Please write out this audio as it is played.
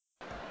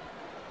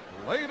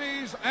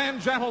Ladies and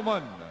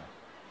gentlemen,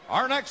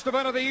 our next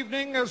event of the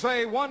evening is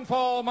a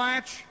one-fall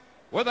match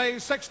with a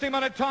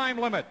 60-minute time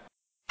limit.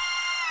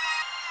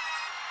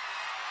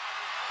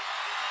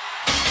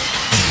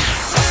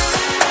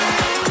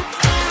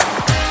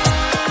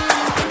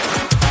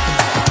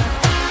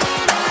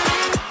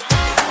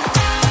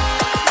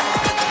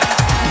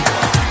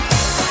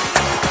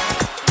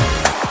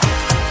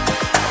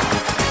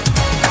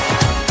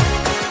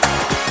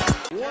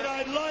 What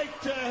I'd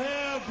like to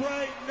have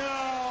right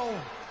now,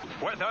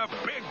 where the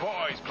big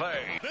boys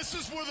play. this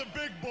is where the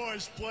big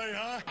boys play,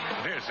 huh?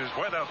 This is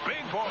where the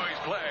big boys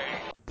play.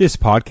 This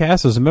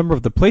podcast is a member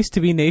of the Place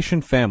to Be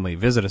Nation family.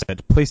 Visit us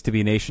at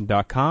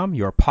placetobenation.com,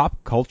 your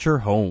pop culture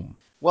home.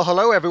 Well,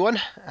 hello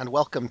everyone, and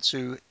welcome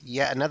to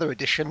yet another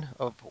edition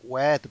of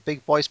Where the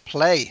Big Boys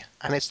Play,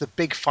 and it's the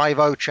Big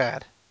 5-0,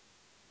 Chad.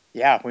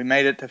 Yeah, we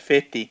made it to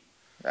 50.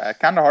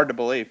 Kind of hard to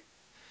believe.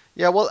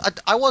 Yeah, well,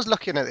 I was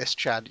looking at this,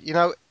 Chad. You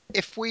know,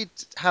 if we'd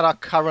had our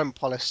current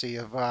policy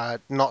of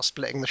not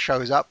splitting the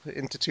shows up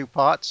into two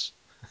parts,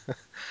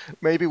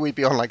 maybe we'd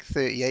be on like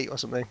 38 or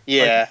something.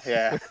 Yeah,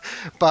 yeah.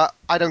 But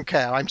I don't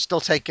care. I'm still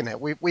taking it.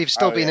 We've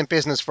still been in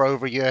business for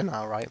over a year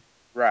now, right?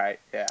 Right,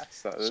 yeah.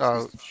 So this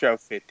is show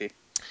 50.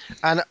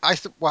 And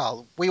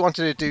we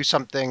wanted to do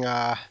something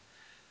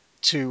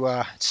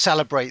to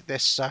celebrate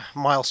this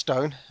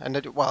milestone. And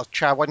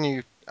Chad, why don't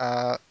you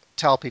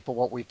tell people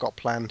what we've got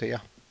planned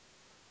here?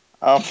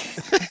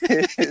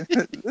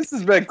 This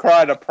has been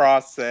quite a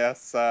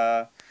process.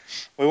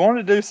 We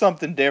wanted to do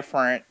something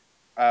different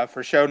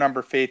for show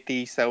number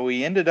 50, so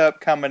we ended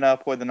up coming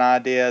up with an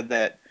idea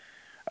that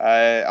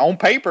on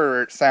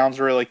paper it sounds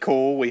really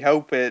cool. We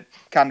hope it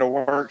kind of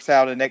works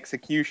out in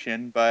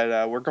execution,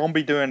 but we're going to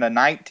be doing a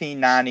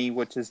 1990,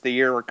 which is the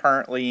year we're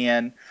currently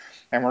in,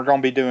 and we're going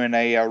to be doing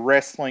a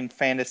wrestling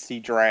fantasy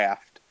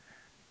draft.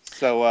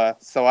 So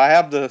I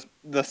have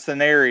the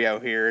scenario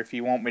here if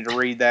you want me to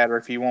read that or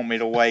if you want me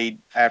to wait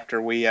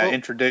after we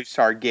introduce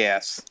our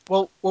guests.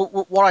 Well,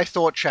 what I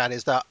thought, Chad,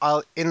 is that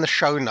in the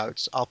show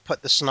notes I'll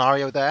put the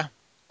scenario there.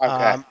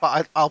 Okay.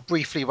 But I'll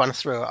briefly run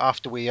through it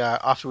after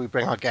we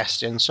bring our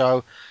guests in.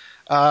 So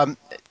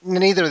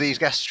neither of these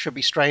guests should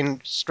be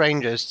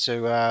strangers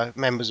to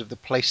members of the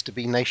Place to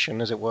Be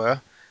Nation, as it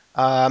were.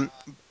 And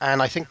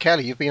I think,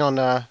 Kelly, you've been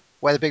on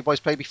Where the Big Boys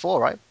Play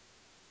before, right?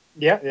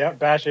 Yeah,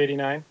 Bash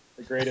 89,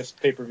 the greatest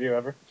pay-per-view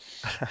ever.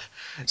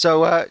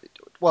 So,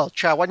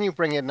 Chad, why don't you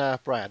bring in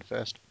Brad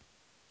first?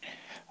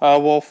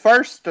 Well,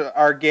 first,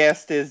 our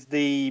guest is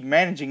the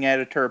managing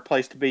editor of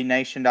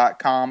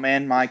PlaceToBeNation.com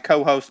and my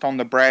co-host on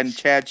the Brad and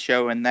Chad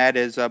show, and that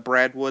is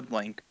Brad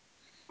Woodling.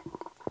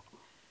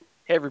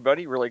 Hey,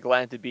 everybody. Really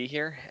glad to be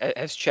here.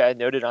 As Chad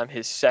noted, I'm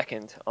his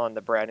second on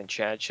the Brad and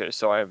Chad show,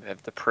 so I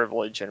have the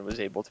privilege and was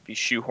able to be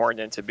shoehorned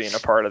into being a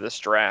part of this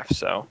draft.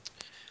 So,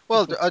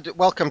 well,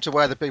 welcome to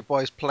Where the Big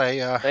Boys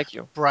Play. Thank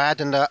you, Brad.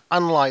 And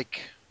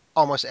unlike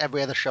almost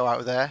every other show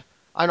out there,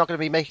 I'm not going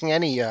to be making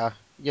any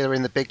you're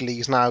in the big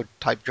leagues now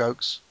type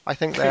jokes. I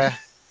think they're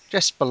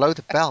just below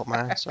the belt,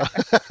 man. So,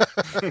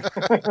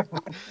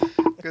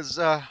 because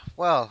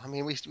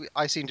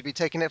I seem to be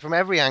taking it from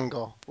every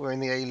angle. We're in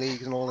the A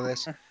League and all of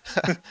this.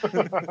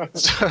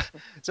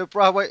 so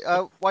Brad,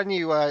 why don't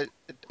you?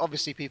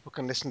 Obviously, people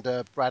can listen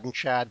to Brad and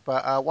Chad,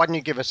 but why don't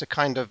you give us a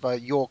kind of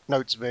York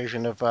Notes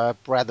version of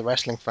Brad the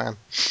Wrestling Fan?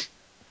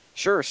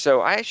 Sure.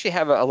 So I actually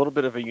have a little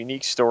bit of a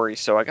unique story.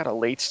 So I got a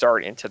late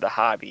start into the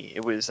hobby.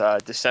 It was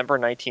December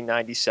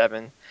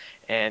 1997,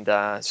 and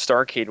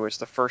Starrcade was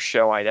the first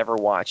show I'd ever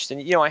watched.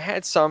 And I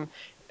had some,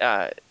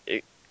 I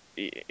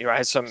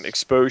had some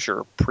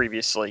exposure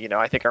previously.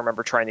 I think I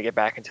remember trying to get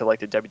back into like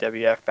the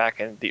WWF back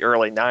in the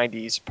early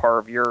 '90s, part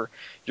of your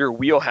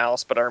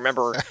wheelhouse. But I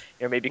remember,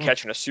 maybe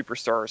catching a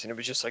Superstars, and it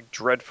was just like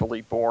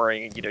dreadfully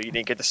boring. You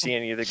didn't get to see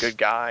any of the good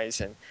guys,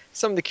 and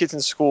some of the kids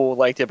in school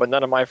liked it, but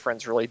none of my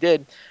friends really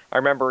did. I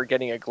remember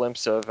getting a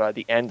glimpse of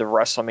the end of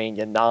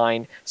WrestleMania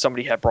 9.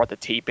 Somebody had brought the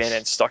tape in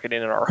and stuck it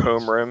in our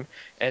homeroom,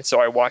 and so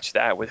I watched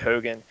that with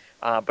Hogan.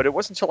 But it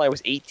wasn't until I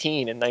was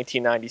 18 in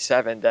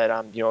 1997 that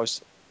I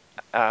was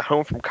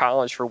home from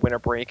college for winter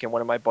break, and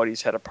one of my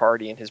buddies had a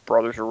party, and his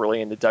brothers were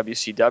really into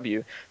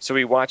WCW. So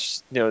we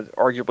watched,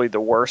 arguably the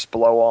worst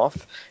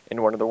blow-off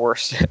in one of the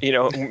worst,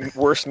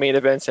 worst main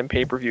events in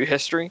pay-per-view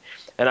history.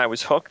 And I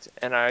was hooked,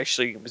 and I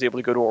actually was able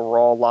to go to a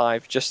Raw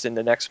live just in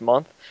the next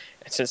month.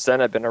 And since then,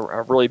 I've been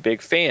a really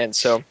big fan.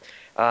 So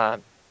I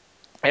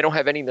don't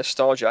have any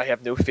nostalgia. I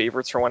have no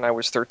favorites from when I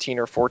was 13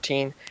 or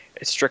 14.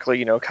 It's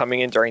strictly,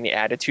 coming in during the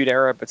Attitude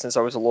Era. But since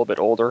I was a little bit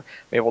older,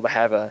 I'm able to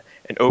have an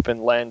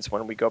open lens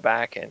when we go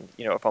back and,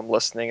 if I'm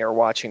listening or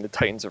watching the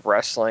Titans of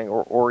Wrestling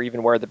or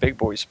even Where the Big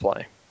Boys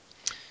Play.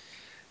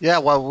 Yeah,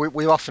 well,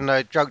 we often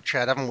joke,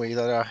 Chad, haven't we,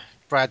 that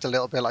Brad's a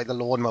little bit like the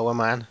lawnmower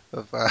man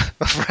of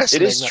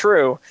wrestling. It is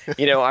true.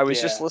 I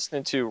was just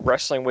listening to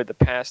Wrestling with the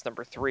Past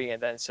 #3,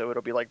 and then so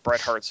it'll be like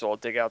Bret Hart, so I'll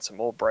dig out some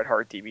old Bret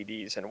Hart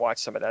DVDs and watch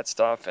some of that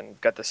stuff, and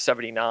got the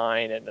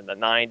 79 and then the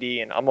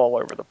 90, and I'm all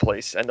over the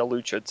place, and the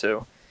Lucha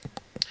too.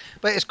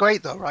 But it's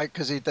great though, right?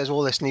 Because there's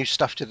all this new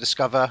stuff to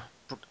discover.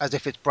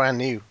 brand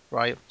new,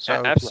 right? So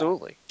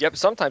Absolutely. Yep.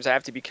 Sometimes I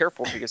have to be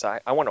careful because I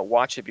want to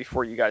watch it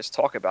before you guys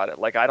talk about it.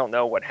 Like, I don't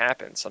know what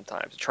happened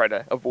sometimes. Try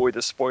to avoid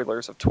the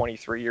spoilers of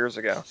 23 years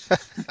ago,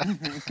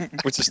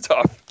 which is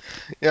tough.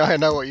 Yeah, I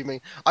know what you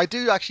mean. I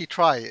do actually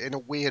try in a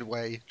weird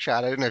way,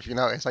 Chad. I don't know if you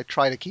notice. I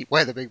try to keep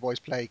Where the Big Boys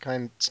Play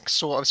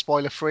sort of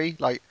spoiler free.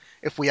 Like,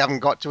 if we haven't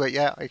got to it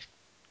yet, I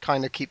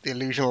kind of keep the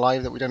illusion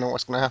alive that we don't know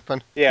what's going to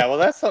happen. Yeah, well,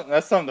 that's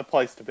something the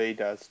Place to Be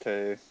does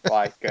too.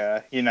 Like,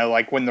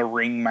 like when the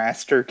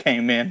Ringmaster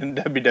came in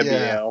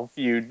WWF,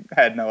 you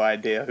had no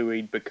idea who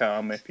he'd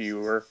become if you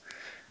were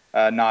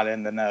not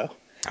in the know.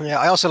 Yeah,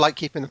 I also like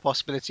keeping the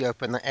possibility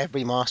open that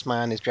every masked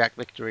man is Jack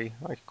Victory.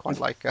 I quite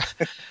like.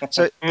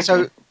 So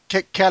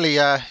Kelly,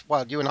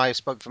 well, you and I have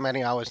spoke for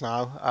many hours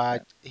now.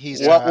 He's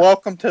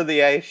welcome to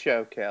the A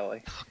Show,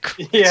 Kelly.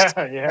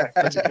 Yeah,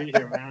 good to be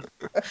here,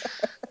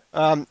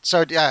 man.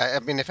 So yeah, I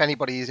mean, if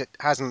anybody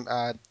hasn't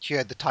heard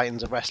the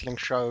Titans of Wrestling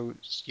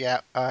shows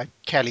yet,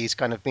 Kelly's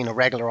kind of been a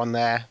regular on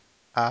there,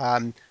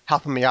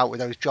 helping me out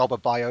with those jobber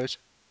bios.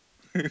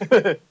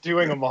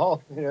 Doing them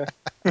all, yeah.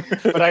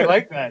 But I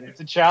like that. It's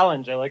a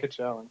challenge. I like a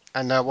challenge.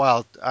 And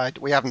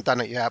we haven't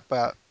done it yet,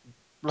 but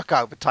look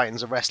out for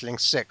Titans of Wrestling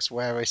 6,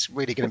 where it's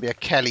really going to be a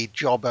Kelly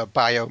jobber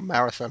bio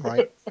marathon,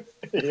 right?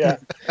 Yeah,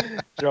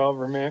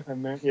 jobber,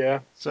 man.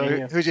 Yeah. So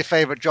who's your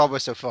favorite jobber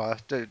so far?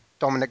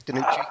 Dominic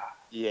DeNucci?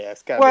 Yeah,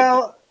 it's gotta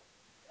well,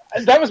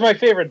 that was my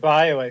favorite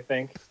bio, I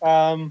think.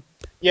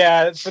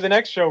 Yeah, for the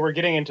next show, we're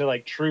getting into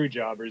like true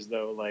jobbers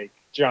though, like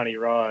Johnny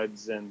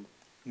Rods and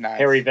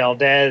Harry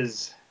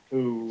Valdez,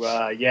 who,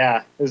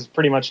 is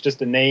pretty much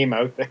just a name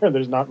out there.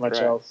 There's not much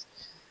else.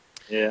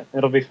 Yeah,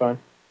 it'll be fun.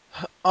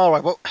 All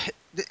right, well,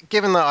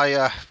 given that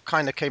I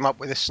kind of came up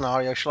with this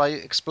scenario, shall I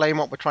explain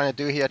what we're trying to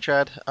do here,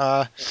 Chad?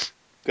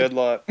 Good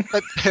luck.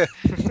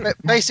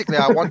 Basically,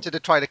 I wanted to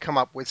try to come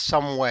up with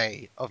some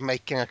way of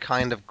making a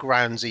kind of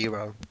ground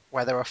zero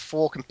where there are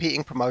 4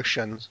 competing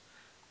promotions,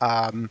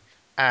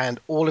 and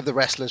all of the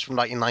wrestlers from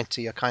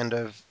 1990 are kind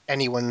of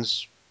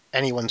anyone's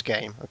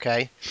game.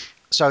 Okay,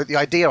 so the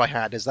idea I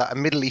had is that a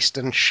Middle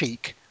Eastern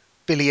sheik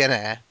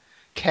billionaire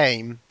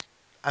came,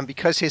 and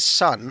because his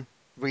son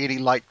really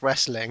liked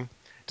wrestling,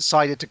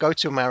 decided to go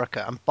to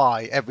America and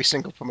buy every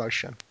single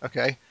promotion.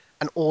 Okay,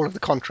 and all of the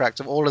contracts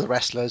of all of the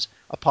wrestlers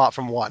apart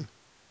from one.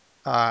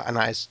 And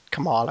that is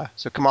Kamala.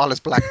 So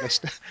Kamala's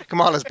blacklisted.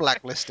 Kamala's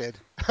blacklisted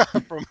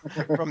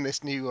from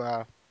this new.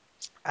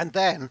 And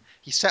then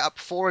he set up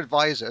 4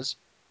 advisors,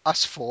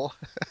 us 4,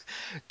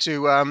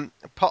 to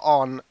put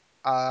on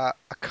a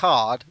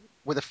card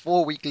with a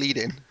 4-week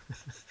lead-in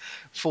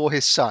for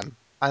his son.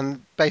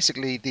 And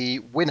basically, the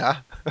winner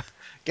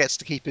gets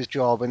to keep his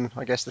job, and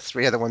I guess the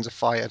 3 other ones are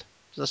fired.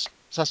 Does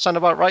that sound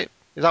about right?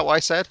 Is that what I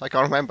said? I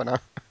can't remember now.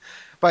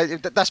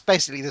 But that's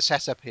basically the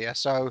setup here.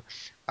 So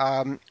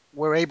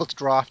we're able to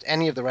draft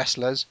any of the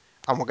wrestlers,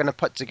 and we're going to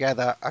put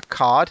together a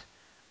card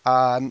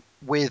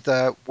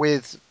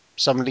with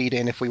some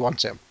lead-in if we want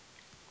to.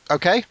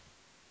 Okay?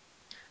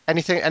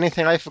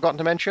 Anything I've forgotten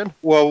to mention?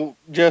 Well,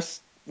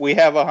 we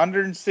have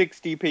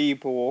 160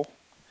 people,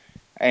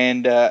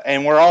 and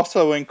we're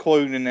also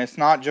including it's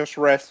not just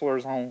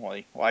wrestlers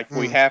only. Like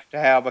we have to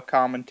have a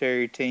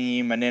commentary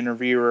team, an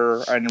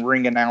interviewer, and a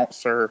ring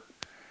announcer.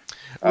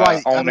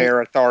 On-air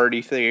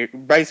authority theater,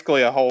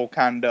 basically a whole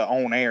kind of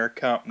on-air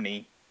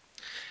company.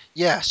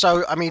 Yeah,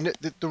 so I mean,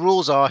 the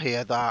rules are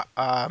here that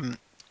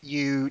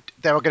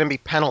there are going to be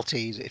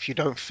penalties if you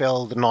don't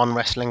fill the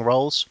non-wrestling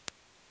roles,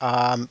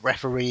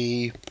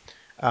 referee,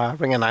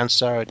 ring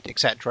announcer,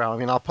 etc. I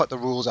mean, I'll put the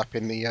rules up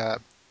in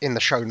the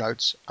show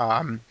notes.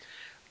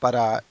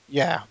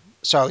 Yeah,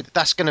 so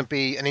that's going to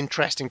be an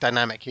interesting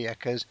dynamic here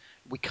because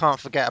we can't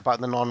forget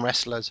about the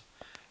non-wrestlers.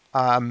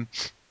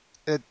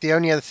 The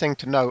only other thing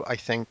to note, I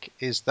think,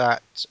 is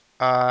that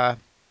I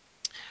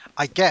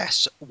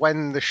guess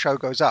when the show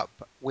goes up,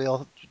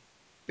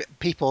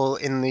 people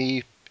in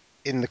the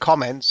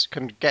comments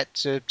can get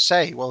to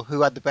say, well,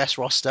 who had the best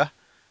roster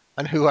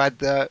and who had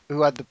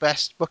the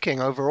best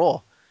booking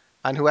overall,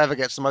 and whoever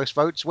gets the most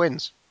votes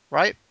wins.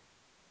 Right?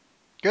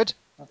 Good.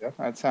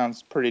 That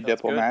sounds pretty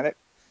diplomatic.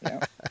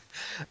 Yeah.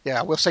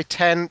 Yeah, we'll say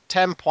 10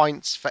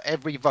 points for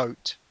every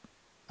vote.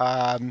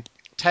 10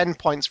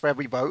 points for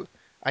every vote.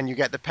 And you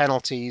get the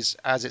penalties,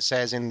 as it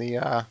says in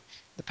the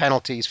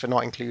penalties for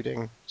not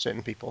including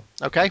certain people.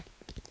 Okay?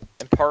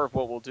 And part of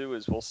what we'll do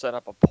is we'll set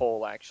up a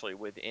poll actually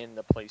within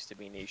the Place to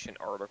Be Nation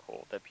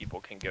article that people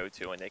can go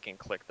to and they can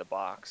click the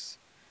box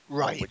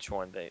right. on which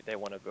one they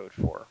want to vote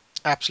for.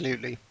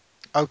 Absolutely.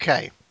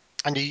 Okay.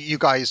 And you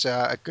guys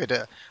are good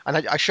at...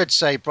 And I should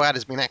say Brad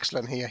has been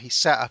excellent here. He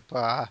set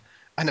up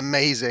an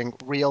amazing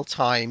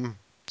real-time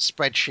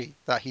spreadsheet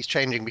that he's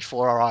changing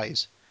before our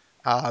eyes.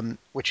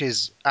 Which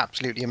is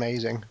absolutely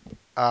amazing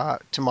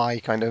to my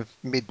kind of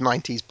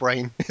mid-90s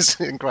brain. It's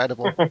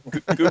incredible.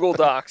 Google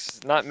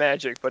Docs, not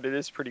magic, but it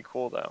is pretty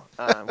cool, though.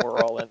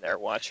 We're all in there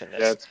watching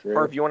this. That's great.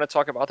 Harv, you want to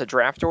talk about the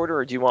draft order,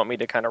 or do you want me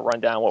to kind of run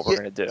down what we're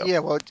going to do? Yeah,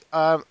 well,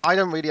 I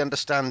don't really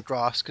understand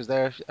drafts because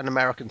they're an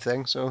American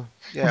thing, so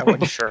yeah.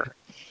 Sure.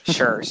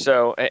 Sure.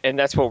 So, and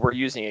that's what we're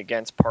using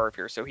against Parv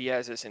here. So he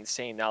has this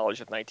insane knowledge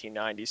of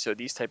 1990. So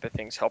these type of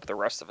things help the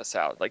rest of us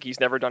out. Like he's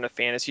never done a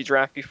fantasy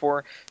draft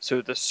before,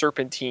 so the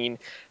serpentine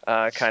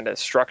kind of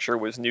structure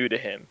was new to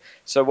him.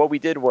 So what we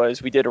did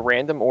was we did a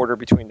random order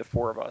between the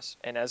four of us,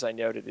 and as I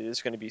noted, it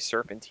is going to be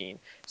serpentine.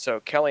 So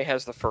Kelly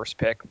has the first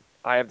pick.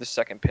 I have the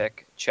second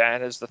pick.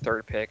 Chad has the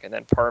third pick, and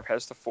then Parv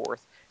has the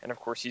fourth. And of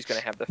course, he's going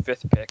to have the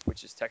fifth pick,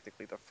 which is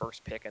technically the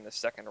first pick in the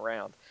second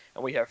round.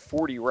 And we have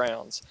 40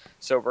 rounds.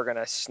 So we're going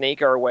to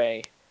snake our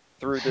way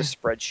through this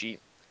spreadsheet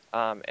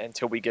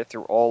until we get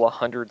through all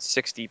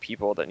 160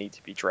 people that need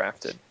to be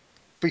drafted.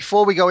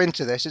 Before we go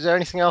into this, is there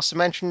anything else to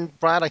mention,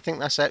 Brad? I think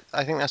that's it.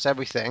 I think that's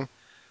everything.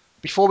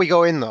 Before we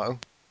go in, though,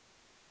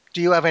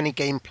 do you have any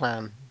game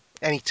plan,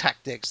 any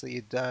tactics that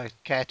you'd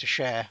care to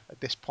share at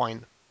this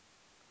point,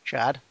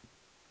 Chad?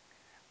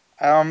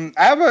 I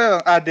have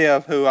an idea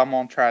of who I'm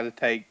gonna try to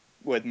take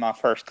with my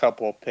first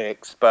couple of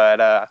picks, but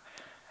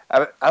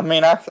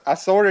I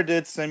sort of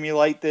did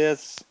simulate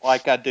this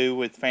like I do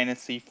with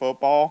fantasy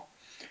football,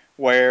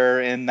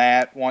 where in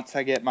that once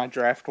I get my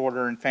draft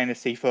order in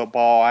fantasy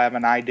football, I have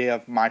an idea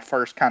of my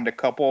first kind of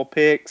couple of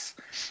picks,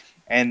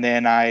 and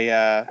then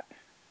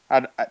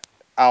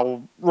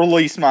I'll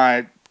release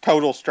my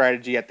total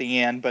strategy at the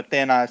end, but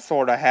then I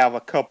sort of have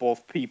a couple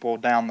of people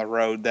down the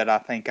road that I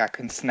think I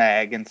can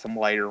snag in some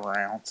later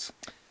rounds.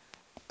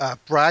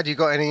 Brad, you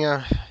got any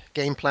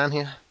game plan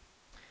here?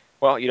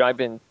 Well, I've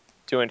been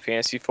doing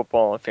fantasy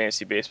football and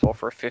fantasy baseball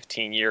for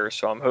 15 years,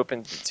 so I'm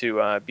hoping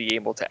to be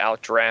able to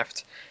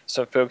outdraft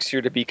some folks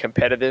here to be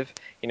competitive.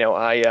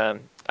 I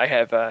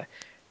have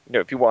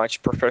if you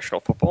watch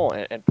professional football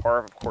and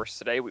Parv, of course,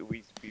 today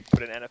we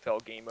put an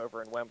NFL game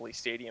over in Wembley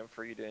Stadium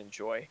for you to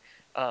enjoy.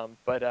 Oh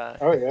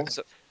yeah.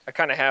 So I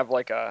kind of have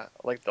like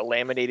the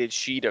laminated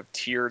sheet of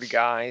tiered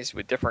guys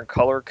with different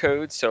color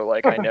codes. So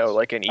like I know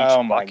like in each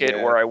Oh my bucket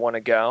God. where I want to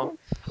go.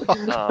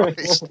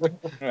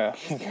 Yeah,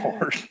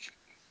 Lord.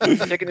 I'm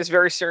taking this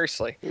very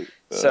seriously.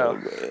 So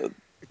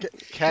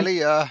Kelly,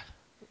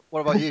 what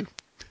about you?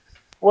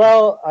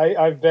 Well,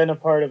 I've been a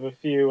part of a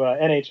few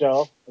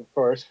NHL, of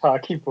course,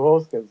 hockey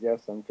pools, because yes,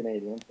 I'm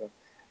Canadian. So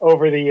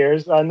over the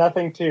years,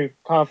 nothing too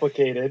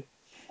complicated.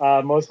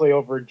 Mostly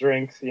over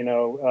drinks,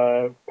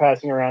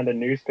 passing around a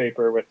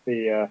newspaper with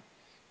the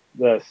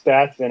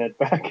stats in it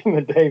back in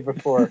the day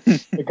before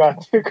it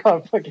got too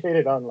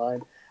complicated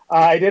online.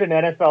 I did an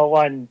NFL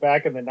one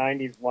back in the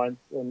 '90s once,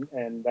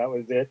 and that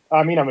was it.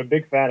 I mean, I'm a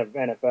big fan of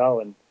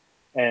NFL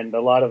and a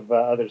lot of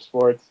other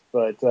sports,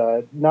 but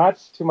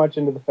not too much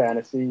into the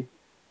fantasy.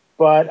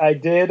 But I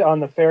did, on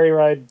the ferry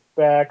ride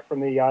back from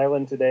the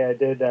island today, I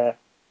did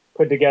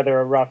put together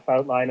a rough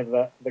outline of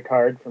the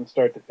card from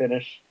start to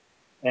finish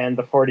and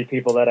the 40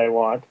 people that I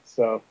want.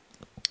 So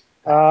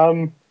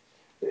as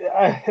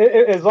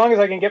long as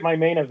I can get my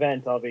main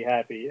event, I'll be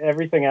happy.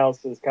 Everything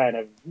else is kind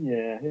of,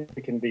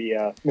 it can be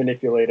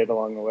manipulated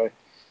along the way.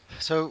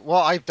 So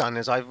what I've done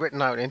is I've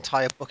written out an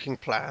entire booking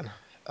plan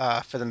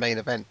for the main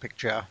event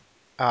picture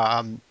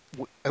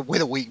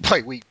with a week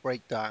by week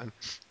breakdown,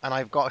 and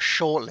I've got a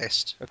short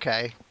list,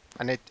 okay,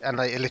 and it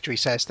literally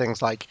says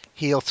things like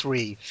heel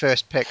 3,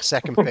 first pick,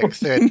 second pick,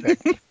 third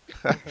pick.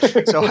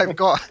 So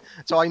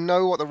I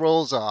know what the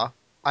rules are,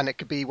 and it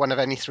could be one of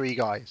any three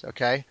guys,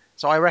 okay.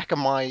 So I reckon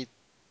my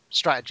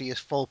strategy is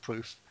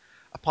foolproof,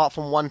 apart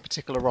from one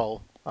particular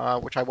role,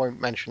 which I won't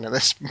mention at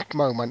this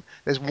moment.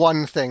 There's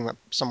one thing that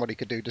somebody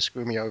could do to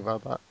screw me over,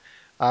 but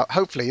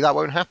hopefully that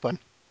won't happen.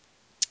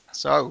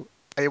 So,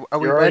 are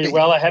we You're ready? already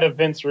well ahead of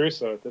Vince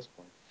Russo at this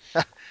point.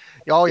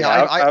 Oh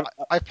yeah, Yeah,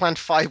 I've planned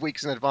 5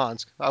 weeks in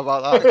advance. How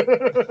about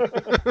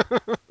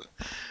that?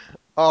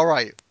 All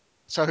right.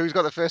 So who's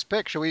got the first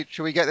pick? Should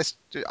we get this?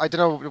 I don't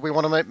know. Do we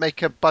want to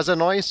make a buzzer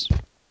noise?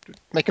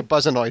 Make a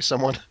buzzer noise,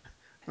 someone.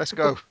 Let's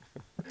go.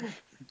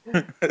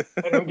 I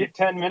don't get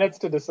 10 minutes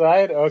to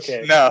decide.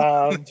 Okay.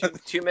 No.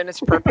 2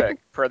 minutes per pick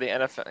per the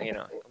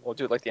NFL. We'll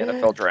do it like the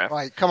NFL draft.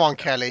 Right, come on,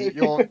 Kelly.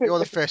 You're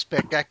the first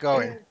pick. Get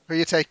going. Who are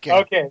you taking?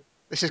 Okay.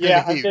 This is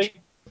going to be huge.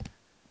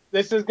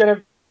 This is going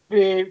to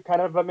be kind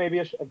of maybe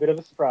a bit of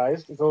a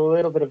surprise. It's a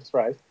little bit of a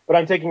surprise, but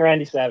I'm taking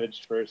Randy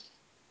Savage first.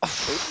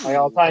 My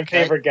all-time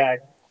favorite guy.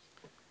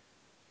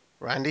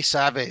 Randy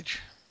Savage,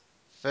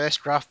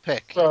 first draft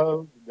pick.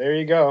 So there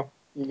you go.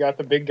 You got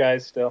the big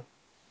guys still.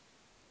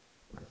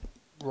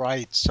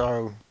 Right.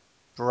 So,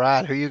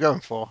 Brad, who are you going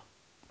for? All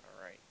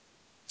right.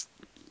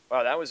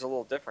 Wow, that was a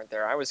little different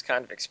there. I was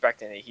kind of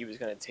expecting that he was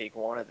going to take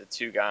one of the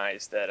two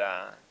guys that.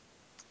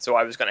 So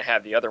I was going to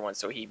have the other one,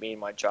 so he made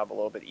my job a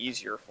little bit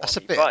easier for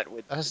me. But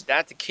with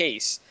that the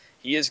case,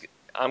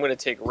 I'm going to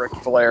take Ric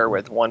Flair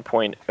with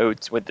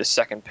 1.0 with the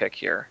second pick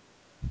here.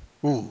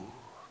 Ooh.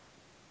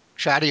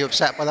 Chad, are you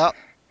upset by that?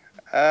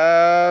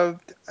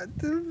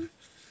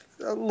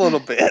 A little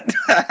bit.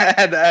 I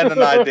had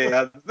an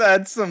idea. I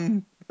had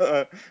some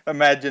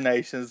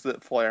imaginations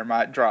that Flair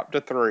might drop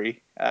to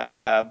 3,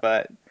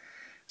 but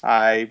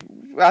I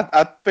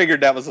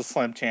figured that was a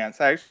slim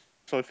chance. I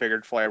actually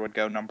figured Flair would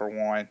go number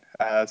 1.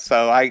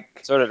 So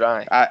did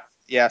I.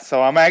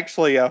 So I'm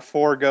actually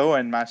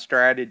foregoing my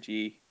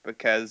strategy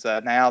because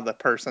now the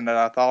person that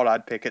I thought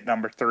I'd pick at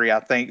number 3, I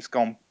think is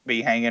going to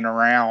be hanging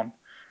around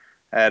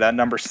at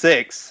number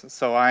 6.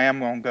 So I am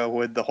going to go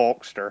with the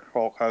Hulkster,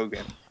 Hulk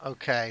Hogan.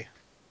 Okay.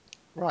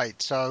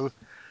 Right, so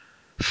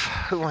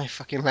who am I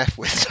fucking left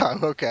with? So,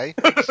 okay.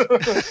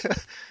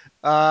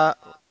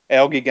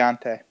 El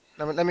Gigante.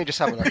 Let me just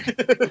have a look.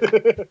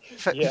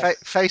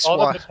 Face all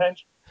one. the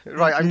potential.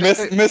 Right,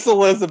 Miss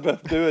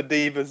Elizabeth, do a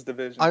Divas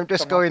division. I'm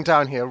just going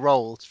down here.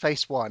 Rolled.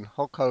 Face 1.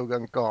 Hulk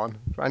Hogan, gone.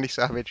 Randy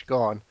Savage,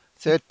 gone.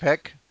 Third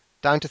pick.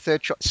 Down to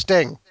third shot.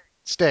 Sting.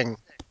 My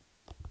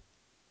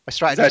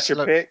strategy Is that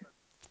your pick?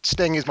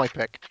 Sting is my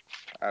pick.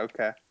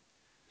 Okay.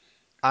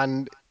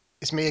 And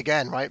it's me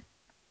again, right?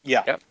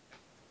 Yeah. Yep.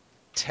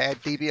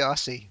 Ted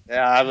DiBiase.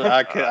 Yeah, I was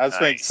going to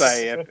Nice.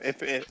 say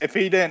if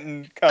he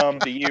didn't come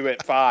to you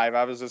at 5,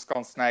 I was just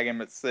going to snag him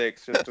at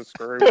 6 just to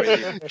screw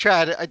with you.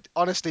 Chad,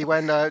 honestly,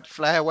 when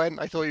Flair went,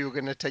 I thought you were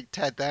going to take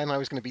Ted then. I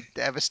was going to be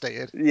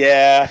devastated.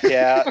 Yeah.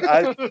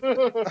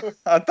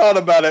 I thought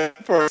about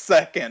it for a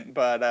second,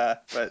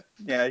 but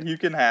yeah, you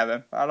can have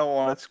him. I don't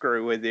want to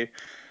screw with you.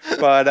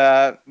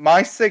 But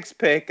my 6th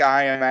pick,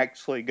 I am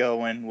actually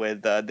going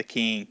with the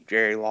King,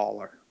 Jerry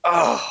Lawler.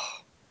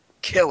 Oh,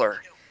 killer.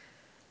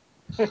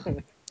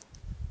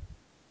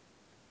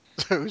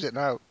 Who's it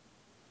now?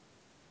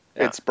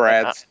 Yeah, It's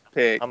Brad's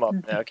pick. I'm up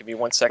now. Give me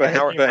 1 second. But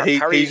how are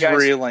you he's guys?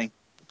 reeling.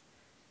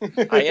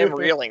 I am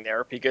reeling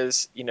there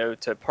because,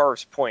 to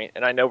Parv's point,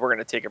 and I know we're going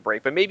to take a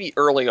break, but maybe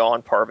early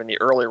on, Parv, in the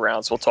early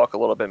rounds, we'll talk a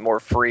little bit more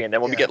free, and then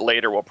when we get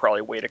later, we'll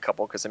probably wait a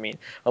couple because,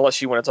 unless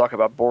you want to talk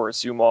about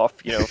Boris Zumov,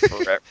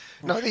 forever.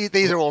 No,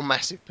 these are all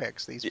massive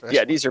picks. These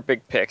are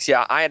big picks.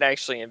 Yeah, I had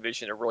actually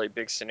envisioned a really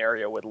big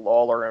scenario with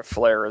Lawler and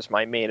Flair as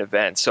my main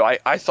event, so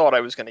I thought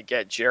I was going to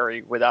get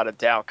Jerry without a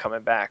doubt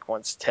coming back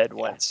once Ted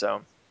went,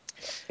 so...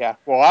 Yeah,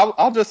 well,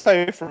 I'll just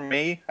say for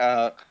me,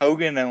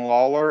 Hogan and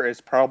Lawler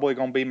is probably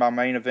going to be my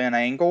main event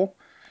angle,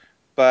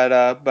 but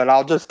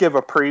I'll just give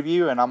a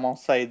preview, and I'm going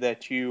to say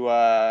that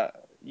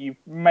you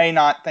may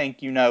not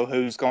think you know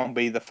who's going to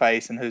be the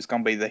face and who's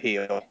going to be the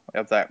heel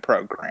of that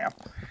program.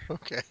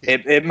 Okay.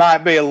 It might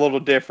be a little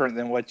different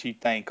than what you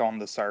think on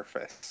the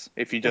surface.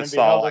 If you just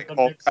saw like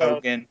Hulk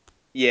Hogan,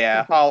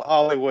 yeah,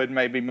 Hollywood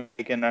maybe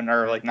making an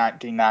early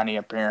 1990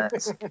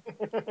 appearance.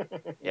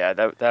 Yeah,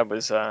 that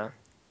was.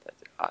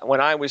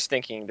 When I was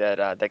thinking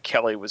that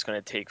Kelly was going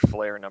to take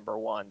Flair number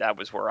 1, that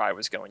was where I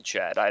was going,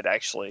 Chad. I'd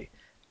actually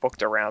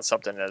booked around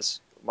something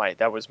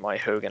that was my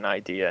Hogan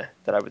idea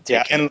that I would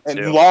take. Yeah, and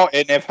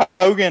if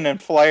Hogan and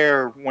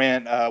Flair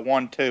went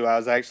 1-2, I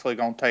was actually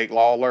going to take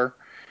Lawler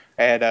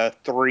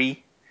at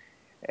 3,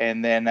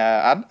 and then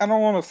I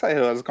don't want to say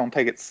who I was going to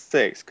take at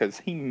 6 because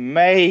he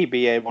may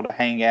be able to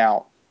hang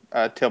out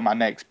till my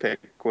next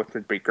pick, which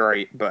would be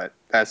great. But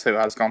that's who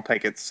I was going to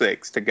take at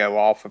 6 to go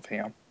off of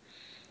him.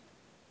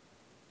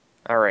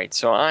 All right,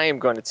 so I am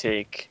going to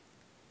take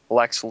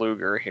Lex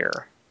Luger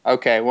here.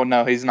 Okay, well,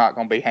 no, he's not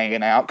going to be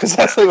hanging out because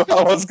that's who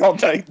I was going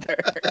to take there.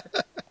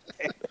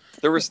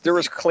 There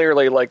was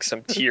clearly like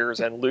some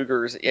tiers, and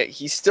Luger's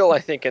he's still, I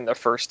think, in the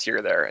first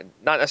tier there, and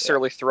not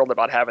necessarily thrilled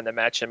about having to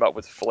match him up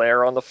with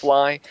Flair on the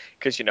fly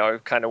because I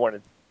kind of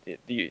wanted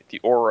the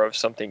aura of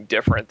something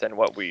different than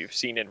what we've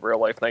seen in real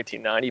life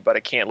 1990, but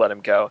I can't let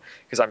him go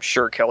because I'm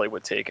sure Kelly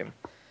would take him.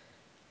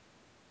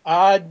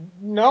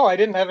 No, I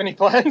didn't have any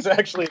plans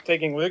actually of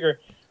taking Luger,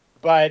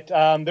 but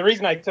the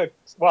reason I took,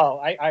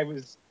 I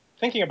was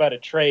thinking about a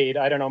trade.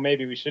 I don't know,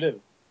 maybe we should have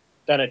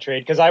done a trade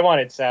because I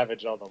wanted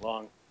Savage all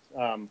along.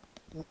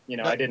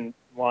 I didn't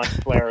want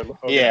Flair or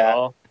Hogan at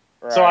all.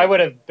 Right. So I would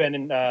have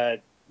been,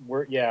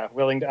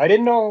 willing to. I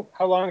didn't know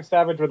how long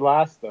Savage would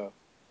last though.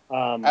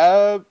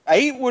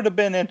 8 would have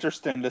been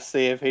interesting to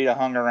see if he'd have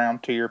hung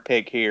around to your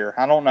pick here.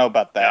 I don't know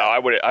about that. No, I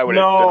would have been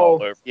all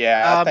over.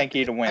 Yeah, I think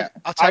he'd have went.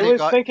 I was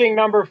thinking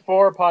number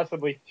 4,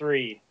 possibly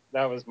 3.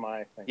 That was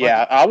my thing.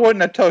 Yeah, I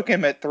wouldn't have took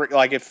him at 3.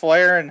 Like if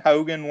Flair and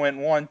Hogan went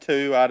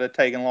 1-2, I'd have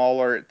taken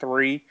Lawler at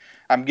 3.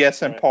 I'm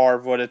guessing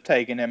Parv would have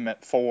taken him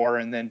at 4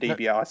 and then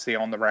DiBiase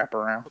on the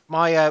wraparound.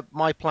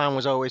 My plan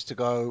was always to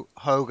go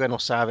Hogan or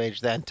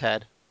Savage, then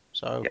Ted.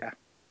 So yeah.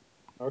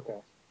 Okay.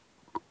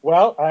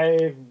 Well,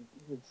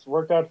 it's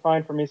worked out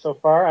fine for me so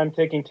far. I'm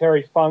taking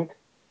Terry Funk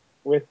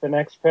with the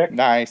next pick.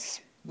 Nice.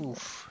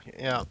 Oof.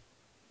 Yeah.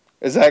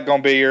 Is that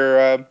going to be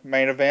your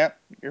main event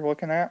you're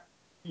looking at?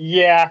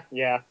 Yeah.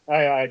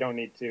 I don't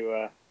need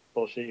to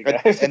bullshit you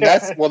guys. And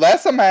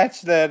that's a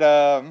match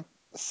that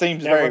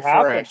seems never very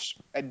fresh.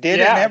 It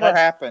never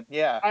happen?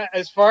 Yeah.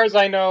 As far as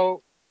I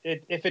know,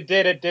 if it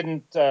did, it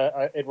didn't.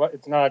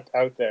 It's not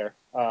out there.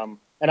 And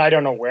I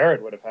don't know where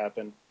it would have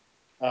happened.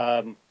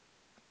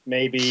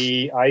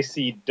 Maybe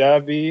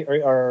ICW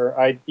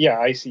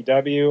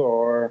ICW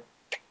or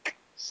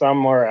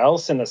somewhere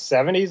else in the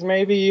 70s,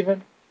 maybe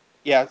even.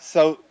 Yeah,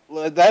 so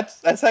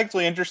that's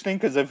actually interesting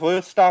because if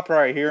we'll stop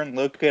right here and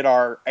look at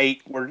our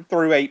 8, we're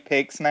through 8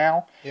 picks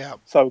now. Yeah.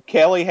 So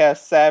Kelly has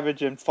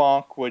Savage and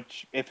Funk,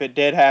 which if it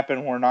did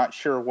happen, we're not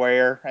sure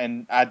where,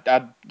 and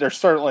there's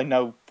certainly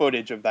no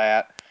footage of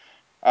that.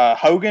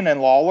 Hogan and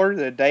Lawler,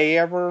 did they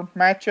ever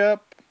match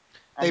up?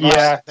 They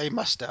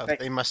must have They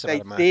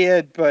had a match.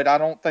 did, but I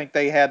don't think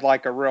they had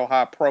like a real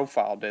high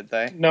profile, did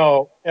they?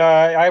 No,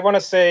 I want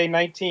to say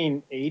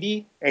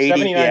 1980,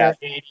 79 yeah. or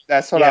 80.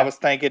 That's what I was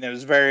thinking. It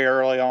was very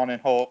early on in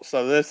Hulk,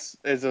 so this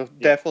is a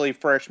definitely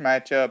fresh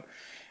matchup.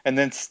 And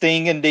then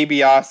Sting and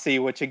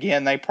DiBiase, which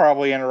again they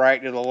probably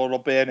interacted a little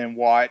bit and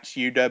watched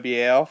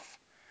UWF,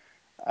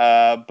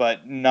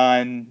 but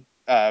none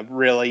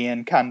really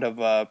in kind of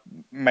a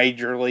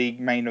major league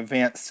main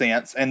event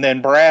sense. And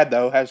then Brad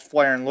though has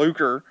Flair and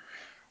Luger,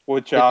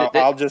 which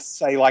I'll just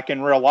say, like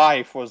in real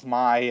life, was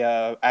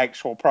my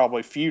actual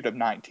probably feud of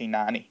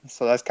 1990.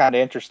 So that's kind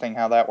of interesting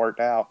how that worked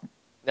out.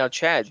 Now,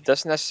 Chad,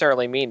 doesn't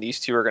necessarily mean these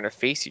two are going to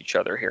face each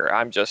other here.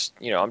 I'm just,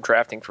 I'm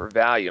drafting for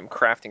value. I'm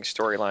crafting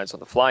storylines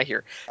on the fly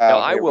here. Now,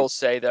 I will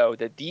say, though,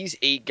 that these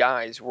 8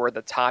 guys were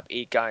the top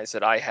 8 guys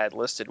that I had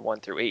listed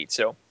 1 through 8.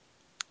 So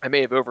I may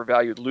have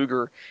overvalued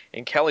Luger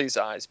in Kelly's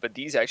eyes, but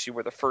these actually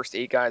were the first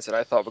 8 guys that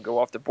I thought would go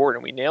off the board,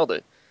 and we nailed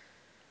it.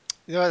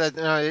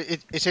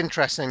 It's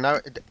interesting. Now,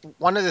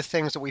 one of the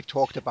things that we've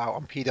talked about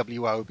on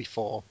PWO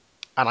before,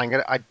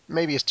 and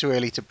maybe it's too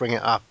early to bring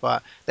it up,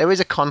 but there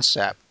is a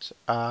concept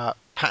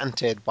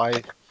patented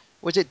by,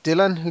 was it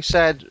Dylan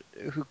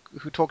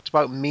who talked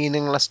about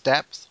meaningless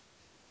depth?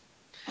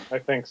 I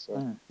think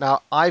so.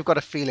 Now, I've got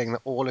a feeling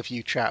that all of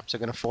you chaps are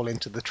going to fall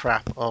into the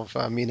trap of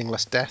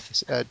meaningless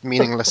depth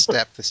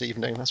this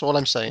evening. That's all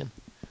I'm saying.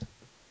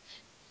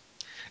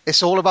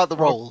 It's all about the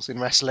roles in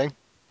wrestling.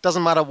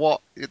 Doesn't matter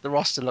what the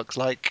roster looks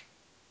like.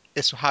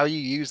 It's how you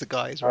use the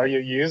guys, right? How you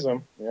use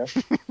them, yeah.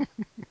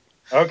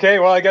 Okay,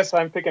 well, I guess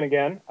I'm picking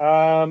again.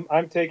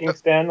 I'm taking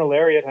Stan the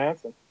Lariat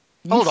Hansen.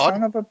 Hold on.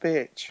 Son of a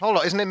bitch. Hold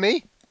on, isn't it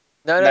me?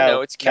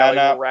 No, it's Kelly.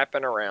 We're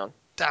wrapping around.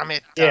 Damn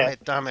it.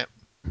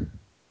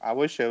 I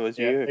wish it was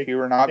you if you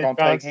were not going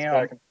to take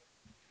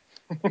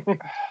him.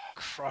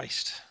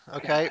 Christ.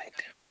 Okay.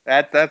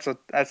 That's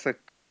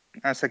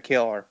a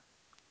killer.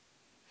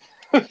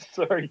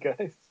 Sorry,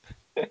 guys.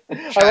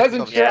 I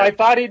wasn't sure. I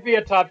thought he'd be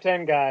a top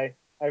 10 guy.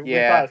 We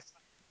thought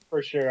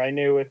for sure. I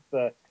knew with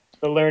the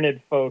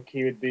learned folk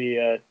he would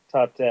be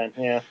top 10.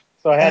 Yeah.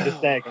 So I had to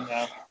snag him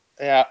now.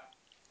 Yeah.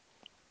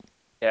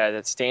 Yeah,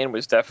 that Stan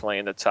was definitely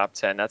in the top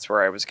 10. That's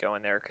where I was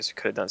going there because we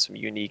could have done some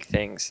unique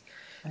things.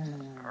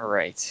 All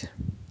right.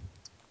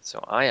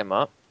 So I am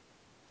up.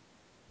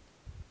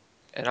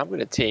 And I'm going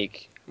to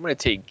take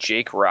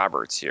Jake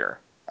Roberts here.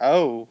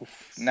 Oh,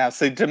 now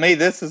see, to me,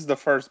 this is the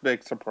first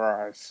big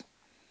surprise.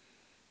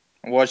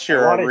 What's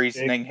your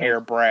reasoning here,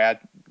 Brad?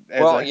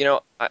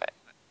 Well,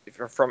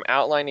 from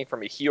outlining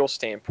from a heel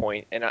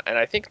standpoint, and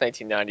I think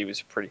 1990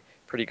 was a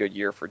pretty good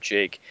year for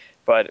Jake,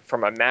 but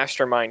from a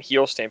mastermind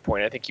heel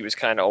standpoint, I think he was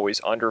kind of always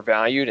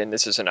undervalued, and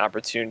this is an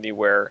opportunity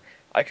where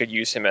I could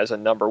use him as a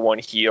number 1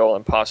 heel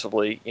and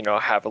possibly,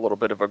 have a little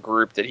bit of a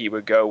group that he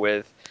would go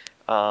with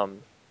to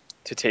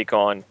take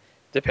on,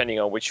 depending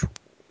on which,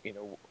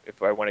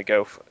 if I want to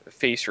go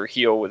face or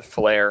heel with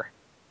Flair.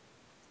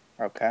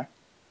 Okay.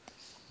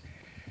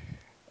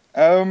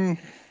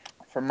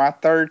 For my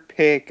third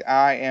pick,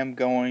 I am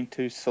going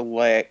to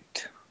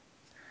select,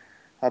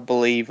 I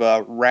believe,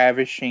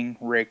 Ravishing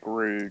Rick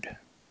Rude.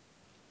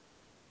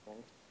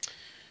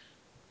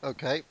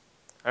 Okay.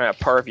 All right,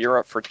 Parv, you're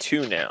up for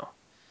 2 now.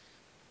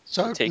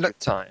 So take your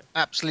time.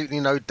 Absolutely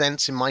no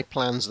dents in my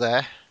plans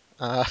there.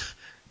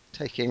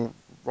 Taking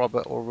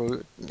Robert or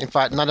Rude. In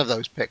fact, none of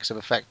those picks have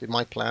affected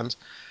my plans.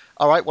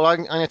 All right, well,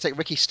 I'm going to take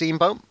Ricky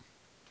Steamboat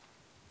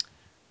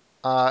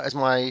as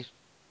my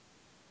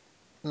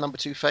number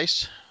 2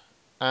 face.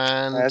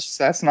 And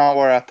that's not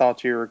where I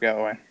thought you were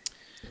going.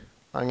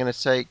 I'm going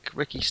to take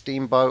Ricky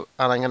Steamboat,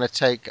 and I'm going to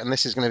take, and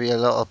this is going to be a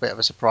little bit of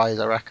a surprise,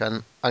 I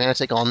reckon, I'm going to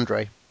take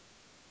Andre.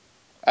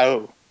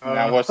 Oh,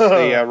 now what's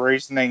the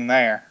reasoning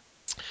there?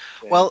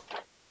 Well,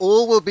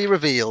 all will be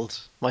revealed,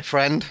 my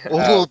friend. All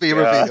will be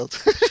revealed.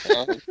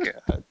 Oh,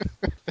 God.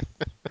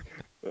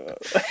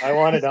 I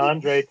wanted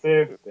Andre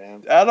too.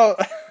 Damn. I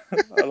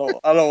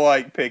don't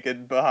like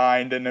picking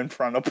behind and in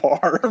front of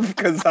Parv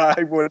because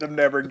I would have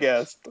never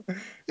guessed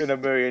in a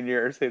million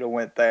years he'd have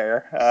went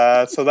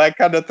there. So that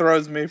kind of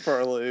throws me for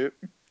a loop.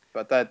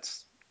 But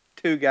that's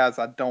 2 guys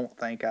I don't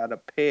think I'd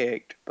have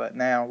picked. But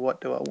now what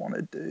do I want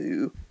to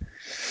do?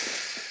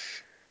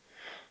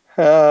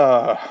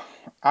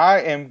 I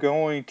am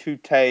going to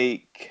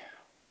take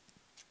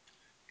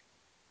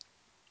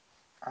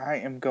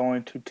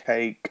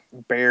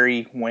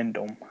Barry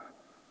Windham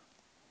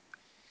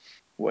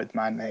with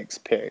my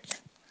next pick.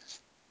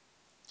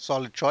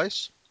 Solid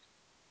choice.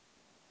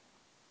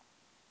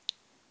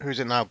 Who's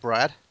it now,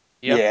 Brad?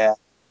 Yep. Yeah.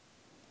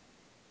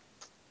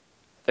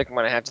 I think I'm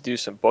going to have to do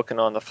some booking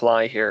on the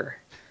fly here,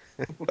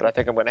 but I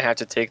think I'm going to have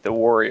to take the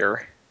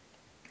Warrior.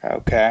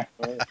 Okay.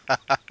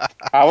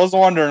 I was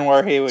wondering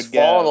where he would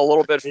go. Falling a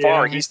little bit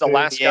far. Yeah, He's the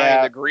last guy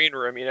in the green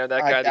room. That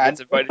guy that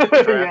gets invited to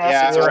the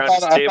draft and sits around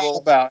his table.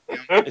 About him.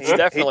 It's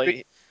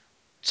definitely.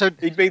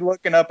 He'd be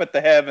looking up at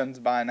the heavens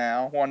by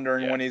now,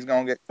 wondering when he's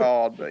going to get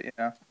called. But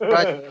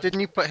Brad, didn't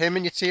you put him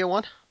in your tier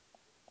 1?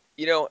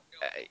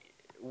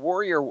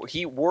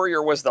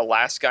 Warrior was the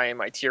last guy in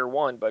my tier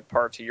 1, but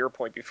Parv, to your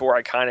point before,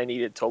 I kind of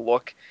needed to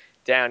look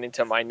down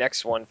into my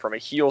next one from a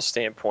heel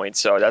standpoint,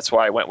 so that's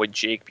why I went with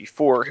Jake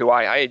before, who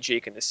I had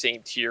Jake in the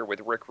same tier with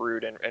Rick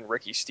Rude and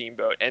Ricky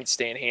Steamboat and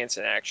Stan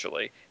Hansen,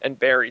 actually, and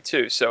Barry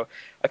too, so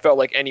I felt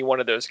like any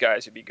one of those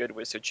guys would be good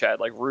with, so Chad,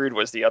 like Rude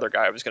was the other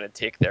guy I was going to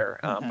take there,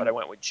 but I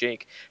went with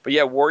Jake. But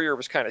yeah, Warrior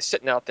was kind of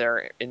sitting out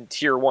there in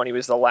tier 1. He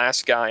was the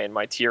last guy in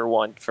my tier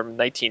 1 from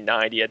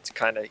 1990. It's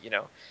kind of,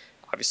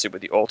 obviously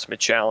with the Ultimate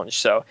Challenge,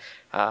 so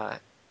yeah,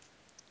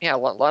 a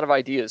lot of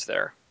ideas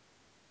there.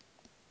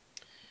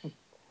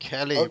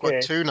 Kelly, you've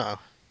got 2 now.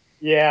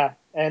 Yeah,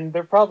 and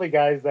they're probably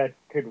guys that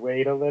could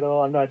wait a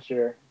little. I'm not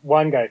sure.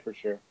 One guy for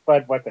sure,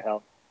 but what the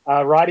hell?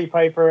 Roddy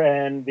Piper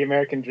and the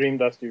American Dream,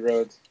 Dusty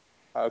Rhodes.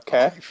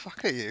 Okay. Oh,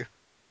 fuck are you?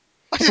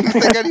 I didn't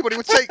think anybody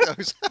would take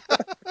those.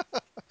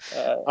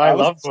 I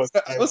love both.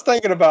 I was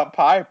thinking about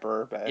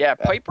Piper. But, yeah,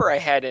 Piper I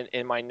had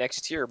in my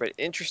next tier, but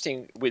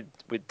interesting with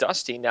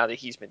Dusty, now that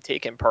he's been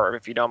taken, Parv,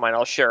 if you don't mind,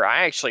 I'll share.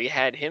 I actually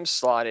had him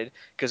slotted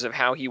because of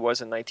how he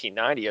was in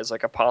 1990 as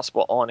like a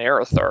possible on-air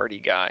authority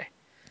guy.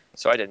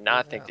 So I did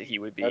not think that he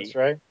would be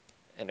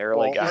an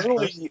early guy.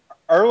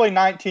 Early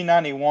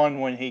 1991,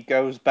 when he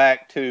goes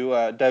back to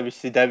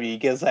WCW, he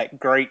gives that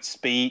great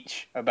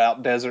speech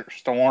about Desert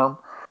Storm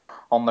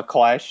on the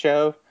Clash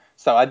show.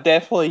 So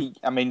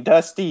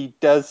Dusty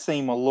does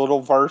seem a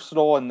little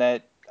versatile in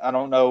that. I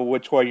don't know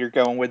which way you're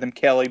going with him,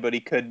 Kelly, but he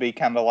could be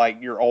kind of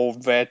like your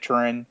old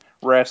veteran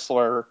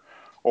wrestler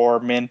or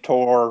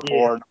mentor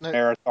or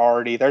air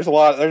authority. There's a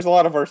lot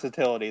of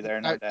versatility there,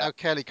 no doubt. Now,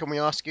 Kelly, can we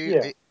ask you,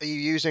 are you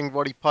using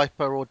Roddy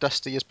Piper or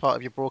Dusty as part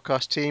of your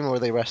broadcast team, or are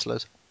they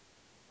wrestlers?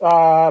 Both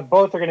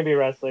are going to be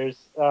wrestlers.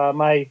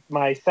 My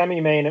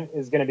semi-main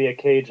is going to be a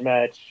cage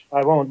match.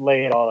 I won't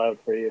lay it all out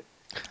for you,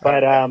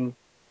 but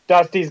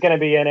Dusty's going to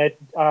be in it.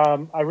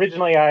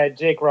 Originally, I had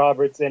Jake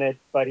Roberts in it,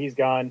 but he's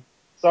gone.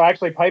 So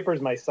actually,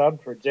 Piper's my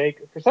sub for Jake.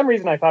 For some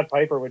reason, I thought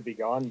Piper would be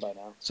gone by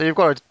now. So you've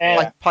got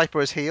Piper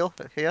as heel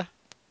here?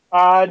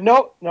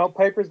 No,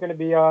 Piper's going to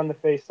be on the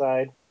face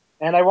side.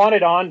 And I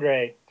wanted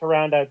Andre to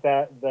round out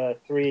the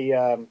 3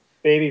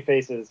 baby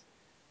faces,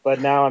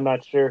 but now I'm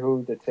not sure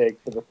who to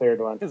take for the third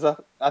one. Because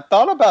I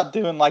thought about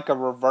doing like a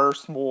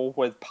reverse move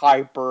with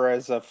Piper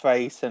as a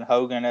face and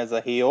Hogan as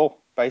a heel,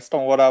 based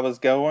on what I was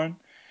going.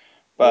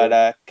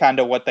 But kind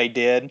of what they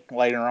did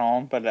later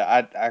on. But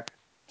I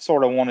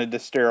sort of wanted to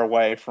steer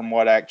away from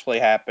what actually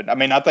happened. I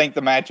mean, I think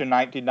the match in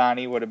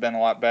 1990 would have been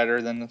a lot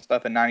better than the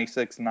stuff in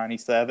 96 and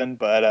 97.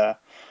 But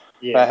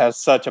that has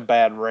such a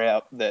bad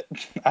rep that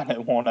I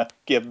didn't want to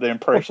give the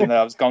impression that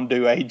I was going to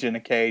do Age in a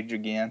Cage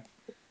again.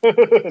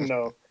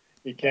 No,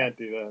 you can't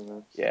do that,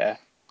 man. Yeah.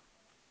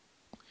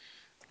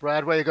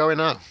 Brad, where you going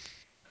now?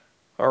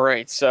 All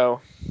right, so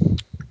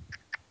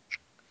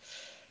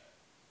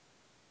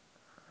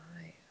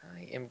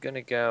I am going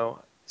to go.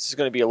 This is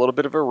going to be a little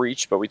bit of a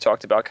reach, but we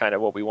talked about kind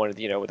of what we wanted,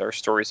 with our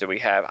stories that we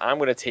have. I'm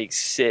going to take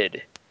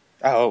Sid.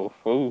 Oh,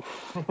 ooh.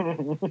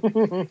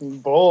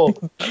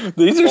 Bold.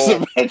 These are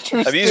some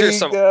interesting.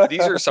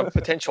 These are some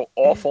potential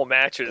awful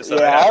matches.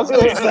 I was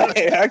going to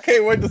say, I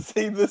can't wait to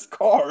see this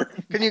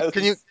card. Can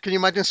you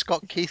imagine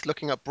Scott Keith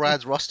looking at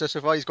Brad's roster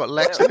so far? He's got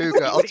Lex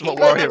Luger, Ultimate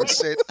Warrior, and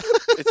Sid.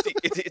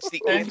 It's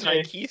the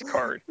anti-Keith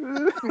card.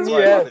 That's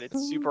why I love it.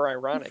 It's super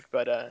ironic,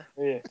 but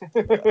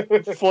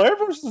Flair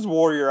versus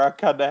Warrior, I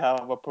kind of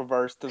have a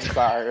perverse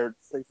desire to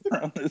see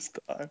around this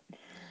time.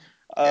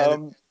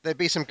 There'd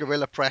be some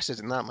gorilla presses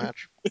in that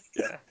match.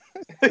 Yeah.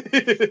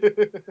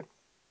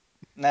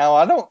 Now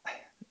I'm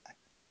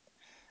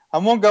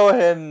gonna go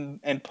ahead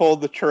and pull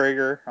the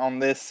trigger on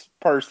this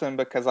person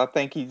because I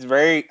think it's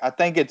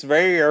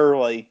very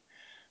early,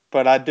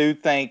 but I do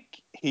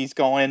think he's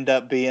gonna end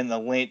up being the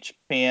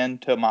linchpin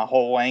to my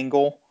whole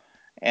angle,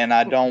 and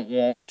I don't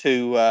want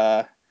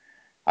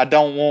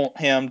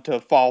him to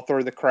fall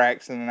through the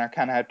cracks, and then I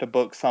kind of have to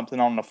book something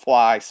on the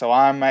fly. So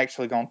I'm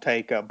actually going to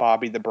take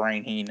Bobby the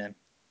Brain Heenan.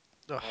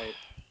 Right.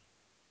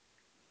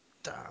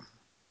 Damn.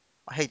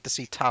 I hate to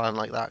see talent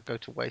like that go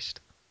to waste.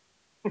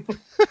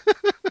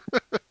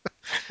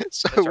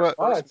 So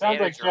it sounds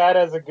like Chad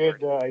has a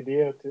good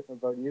idea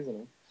about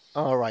using it.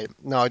 All right.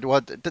 No, well,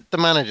 the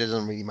manager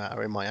doesn't really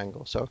matter in my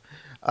angle. So,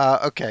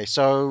 okay.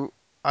 So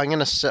I'm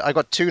gonna say I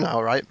got 2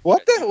 now, right?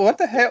 What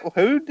the hell?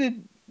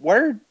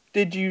 Where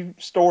did you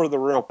store the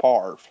real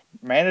Parv?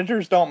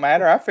 Managers don't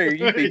matter. I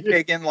figure you'd be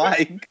picking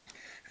like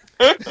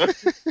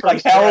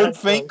Howard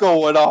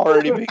Finkel would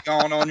already be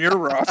gone on your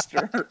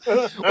roster.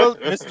 Well,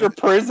 Mr.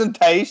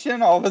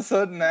 Presentation, all of a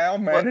sudden now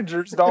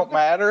managers don't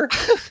matter.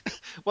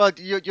 Well,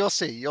 you'll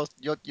see. You'll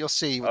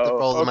see what the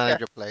role the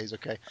manager plays.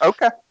 Okay.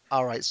 Okay.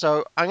 All right.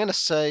 So I'm gonna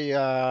say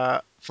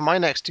for my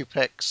next 2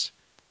 picks,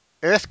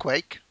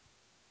 Earthquake.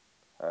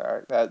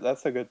 All right,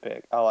 that's a good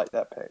pick. I like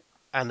that pick.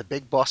 And the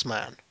Big Boss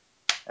Man.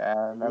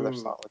 Another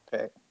solid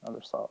pick.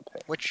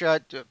 Which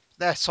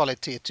they're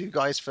solid tier 2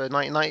 guys for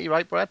 1990,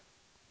 right, Brad?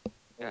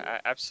 Yeah,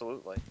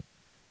 absolutely.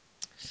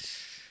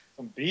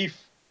 Some beef.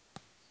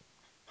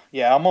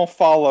 Yeah, I'm gonna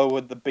follow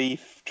with the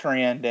beef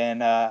trend,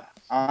 and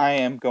I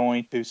am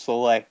going to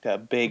select a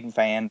big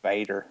Van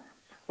Vader.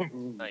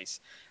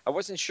 Nice. I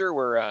wasn't sure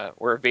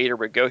where Vader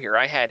would go here.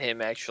 I had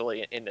him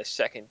actually in the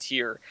second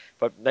tier,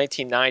 but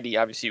 1990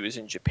 obviously he was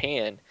in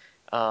Japan,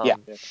 Yeah.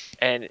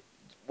 and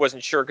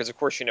wasn't sure because of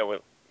course we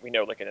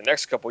know like in the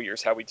next couple of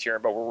years how we tier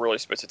him, but we're really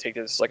supposed to take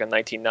this like a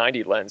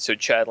 1990 lens. So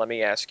Chad, let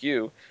me ask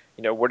you,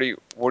 what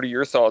are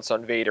your thoughts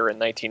on Vader in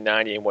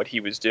 1990 and what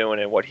he was doing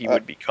and what he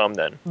would become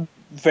then?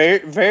 Very,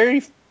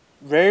 very,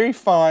 very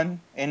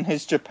fun in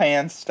his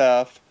Japan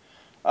stuff.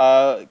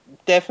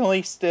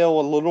 Definitely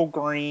still a little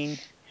green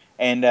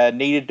and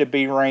needed to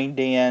be reined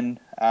in.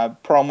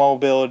 Promo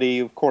ability,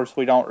 of course,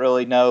 we don't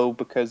really know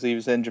because he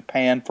was in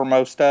Japan for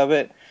most of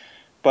it.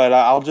 But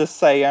I'll just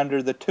say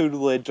under the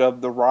tutelage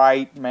of the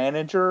right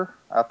manager,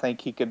 I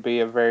think he could be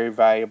a very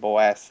valuable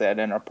asset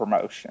in a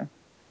promotion.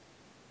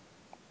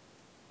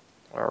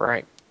 All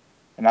right.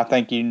 And I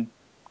think you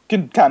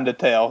can kind of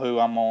tell who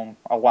I'm going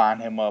to align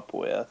him up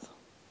with.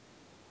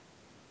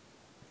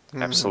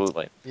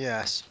 Absolutely.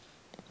 Yes.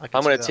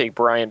 I'm going to take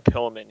Brian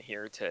Pillman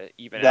here to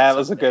even out That some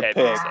was of a the good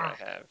heavies pick. that I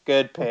have.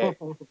 Good pick.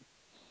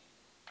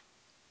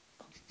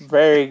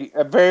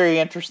 A very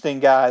interesting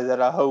guy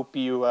that I hope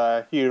you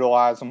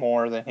utilize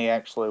more than he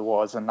actually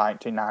was in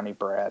 1990,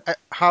 Brad.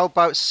 How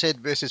about Sid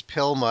versus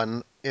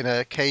Pillman in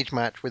a cage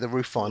match with a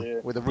roof on? Yeah.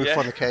 With a roof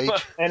on the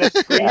cage? And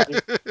it's creepy.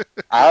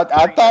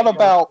 I thought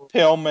about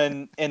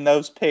Pillman in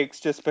those picks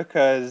just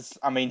because,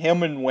 I mean,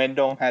 him and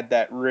Windham had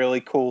that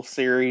really cool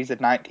series in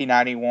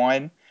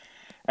 1991.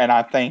 And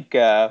I think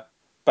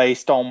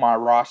based on my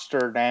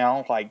roster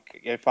now,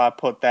 like if I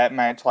put that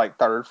match like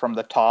third from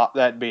the top,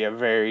 that'd be a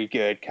very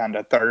good kind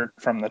of third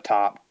from the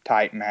top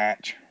type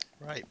match.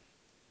 Right.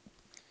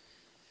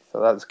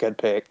 So that's a good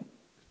pick.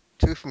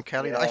 2 from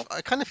Kelly. Yeah.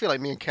 I kind of feel like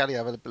me and Kelly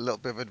have a little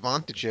bit of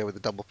advantage here with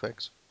the double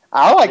picks.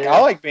 I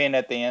like being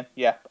at the end.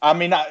 Yeah, I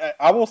mean,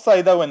 I will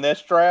say though in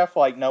this draft,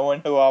 like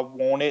knowing who I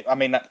wanted, I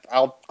mean,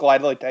 I'll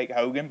gladly take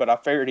Hogan, but I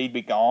figured he'd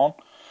be gone.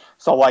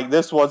 So like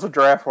this was a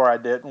draft where I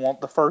didn't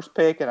want the first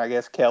pick, and I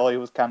guess Kelly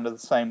was kind of the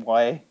same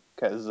way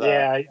because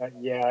I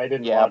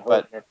didn't want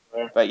Hogan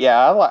there. but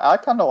yeah, I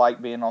kind of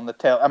like being on the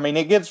tail. I mean,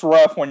 it gets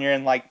rough when you're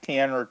in like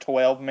 10 or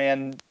 12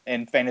 men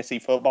in fantasy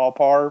football,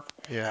 Parv.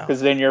 Yeah.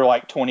 Because then you're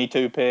like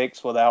 22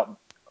 picks without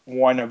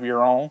one of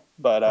your own.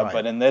 But Right.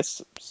 but in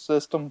this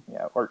system,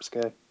 yeah, it works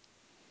good.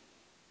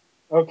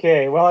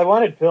 Okay, well, I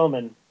wanted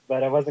Pillman,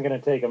 but I wasn't going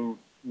to take him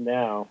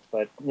now.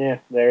 But yeah,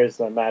 there's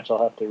a match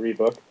I'll have to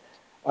rebook.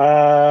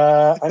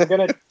 I'm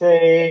going to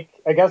take.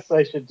 I guess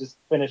I should just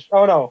finish.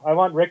 Oh no, I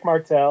want Rick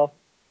Martel.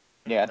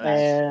 Yeah,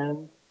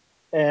 nice.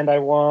 And I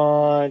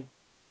want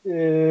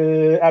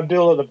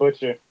Abdullah the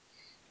Butcher.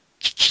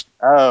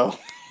 Oh.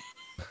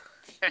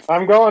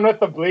 I'm going with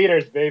the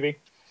Bleeders, baby.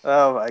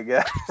 Oh my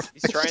God.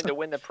 He's trying to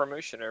win the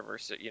promotion over,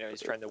 so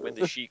he's trying to win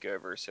the Sheik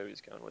over, so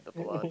he's going with the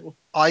blood.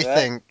 I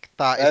think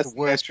that is the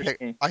worst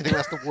pick. I think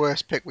that's the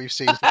worst pick we've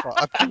seen so far.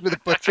 Abdullah the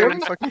Butcher, are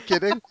you fucking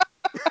kidding?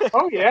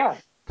 Oh yeah.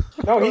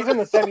 No, he's in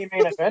the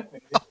semi-main event,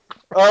 maybe.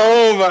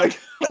 Oh my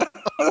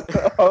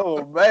God.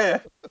 Oh man.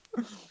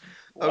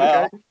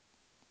 Wow. Okay.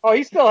 Oh,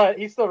 he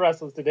still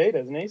wrestles today,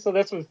 doesn't he? So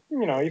this was,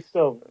 he's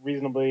still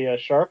reasonably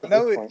sharp at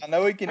this point. I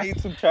know he can eat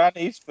some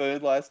Chinese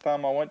food. Last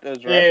time I went to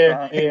his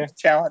restaurant, he was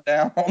chowing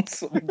down on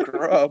some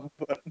grub.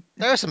 But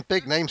there are some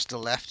big names still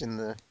left in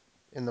the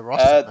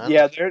roster. Man.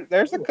 Yeah,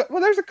 there's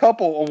a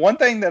couple. One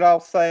thing that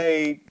I'll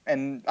say,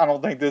 and I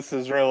don't think this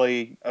is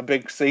really a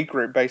big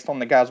secret based on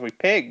the guys we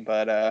picked,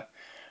 but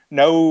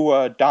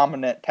no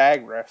dominant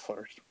tag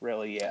wrestlers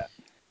really yet.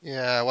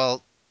 Yeah,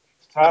 well.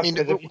 Tough,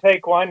 because if you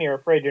take one, you're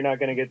afraid you're not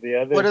going to get the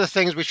other. One of the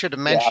things we should have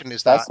mentioned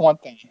is that that's one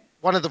thing.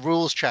 One of the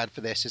rules, Chad,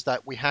 for this is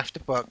that we have to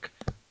book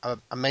a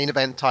main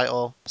event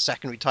title, a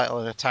secondary title,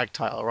 and a tag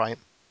title, right?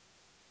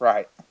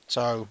 Right.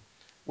 So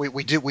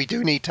we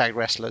do need tag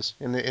wrestlers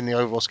in the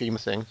overall scheme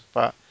of things,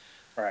 but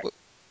right.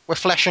 We're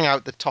fleshing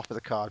out the top of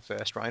the card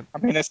first, right? I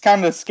mean, it's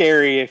kind of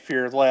scary if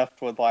you're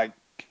left with like.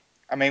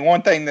 I mean,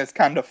 one thing that's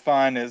kind of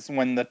fun is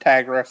when the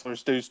tag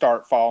wrestlers do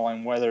start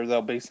falling, whether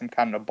there'll be some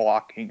kind of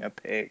blocking of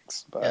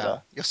picks. But yeah,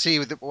 you'll see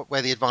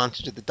where the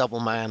advantage of the double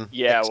man.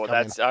 Yeah, well,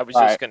 I was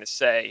just going to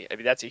say. I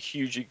mean, that's a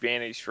huge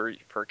advantage for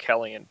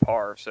Kelly and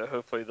Parv. So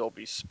hopefully they'll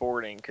be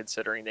sporting,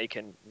 considering they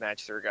can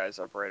match their guys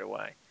up right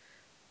away.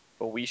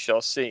 But we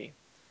shall see.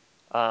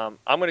 I'm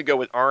going to go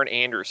with Arn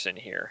Anderson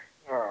here.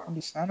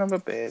 You son of a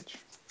bitch.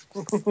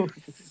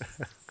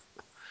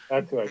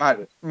 That's who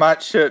I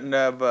Might shouldn't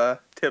have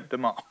tipped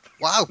him off.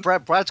 Wow,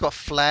 Brad's got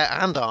Flair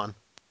and on.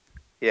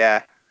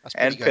 Yeah, that's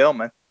and good.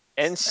 Pillman.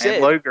 And Sid.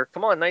 And Luger.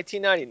 Come on,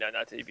 1990. No,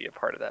 not to be a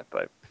part of that,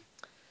 but.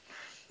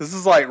 This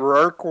is like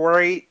Rourke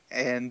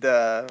and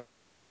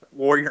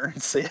Warrior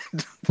and Sid.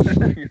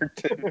 You're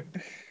too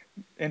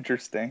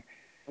interesting.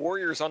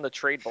 Warrior's on the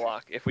trade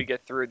block if we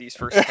get through these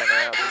first 10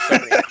 rounds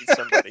and somebody needs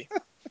somebody.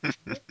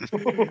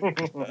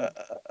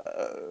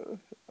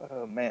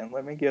 Oh man,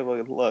 let me give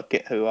a look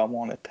at who I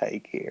want to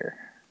take here.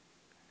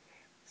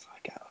 So I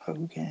got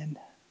Hogan,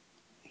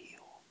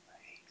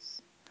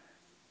 Hayes,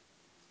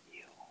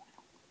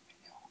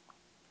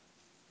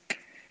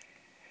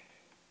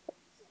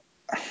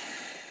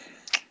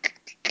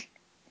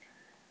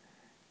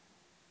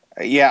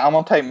 Yeah, I'm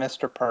gonna take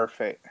Mr.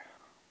 Perfect.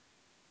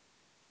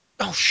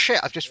 Oh shit!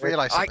 I've just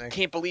realised I something.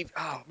 can't believe.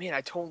 Oh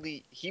man,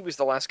 he was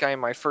the last guy in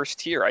my first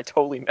tier. I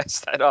totally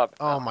messed that up.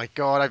 Oh my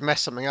god, I've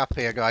messed something up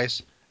here,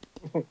 guys.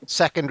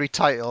 Secondary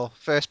title: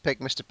 first pick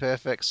Mr.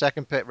 Perfect,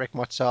 second pick Rick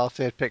Martel,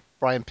 third pick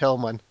Brian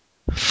Pillman.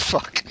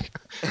 Fuck.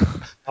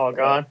 All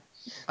gone.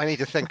 I need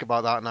to think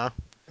about that now.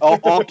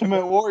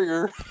 Ultimate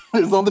Warrior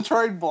is on the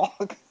trade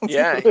block.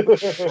 Yeah,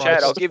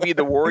 Chad, I'll give you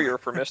the Warrior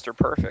for Mr.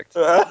 Perfect.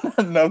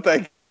 No,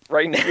 thank you.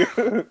 Right now.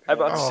 How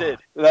about Sid?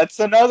 That's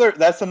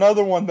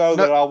another one though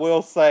that I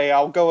will say.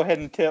 I'll go ahead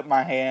and tip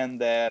my hand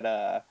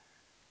that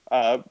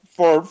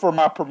for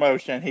my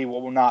promotion he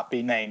will not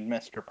be named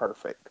Mr.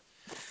 Perfect.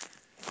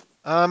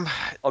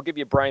 I'll give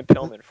you Brian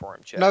Pillman for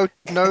him, Chad. No,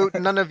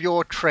 none of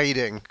your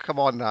trading. Come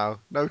on now,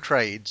 no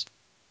trades.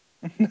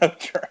 No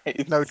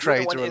trades. No You're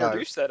trades the one are who allowed.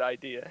 introduced that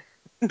idea.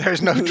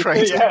 There's no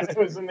trades. Yeah, it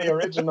was in the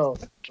original.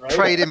 Right?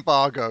 Trade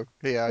embargo.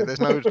 Yeah,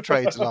 there's no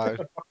trades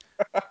allowed.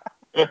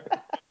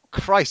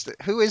 Christ,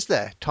 who is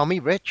there? Tommy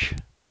Rich?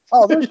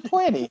 Oh, there's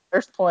plenty.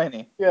 There's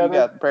plenty. Yeah, you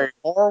got Barry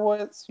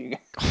Horrowitz. You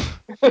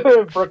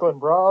Brooklyn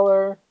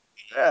Brawler.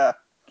 Yeah.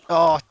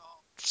 Oh,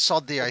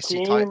 sod the IC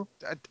Akeem. title.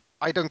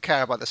 I don't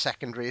care about the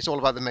secondary. It's all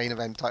about the main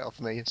event title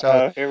for me.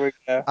 So here we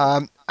go.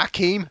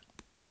 Akeem.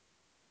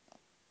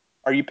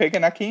 Are you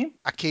picking Akeem?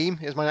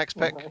 Akeem is my next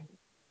pick.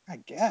 My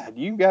God,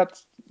 you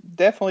got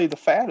definitely the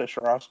fattest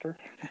roster.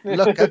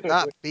 Look at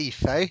that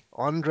beef, eh?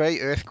 Andre,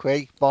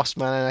 Earthquake,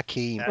 Bossman, and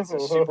Akeem. That's a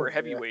super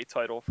heavyweight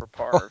title for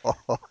Parv.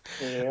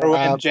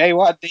 And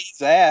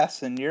JYD's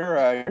ass, and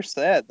you're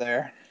set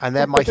there. And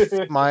then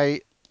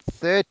my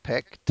third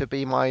pick to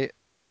be my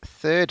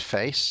third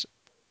face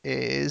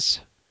is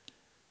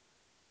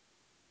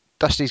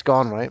Dusty's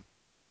gone, right?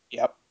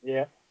 Yep.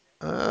 Yeah.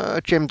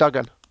 Jim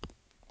Duggan.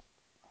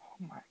 Oh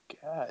my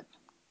God.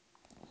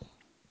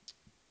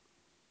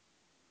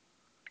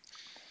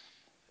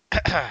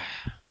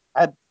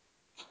 I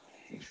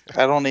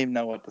don't even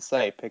know what to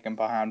say. Picking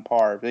behind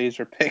Parv. These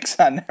are picks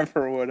I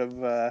never would have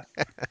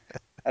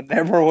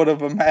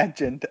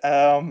imagined.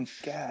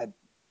 God,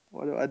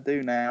 what do I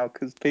do now?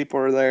 Because people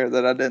are there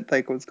that I didn't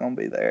think was going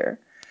to be there.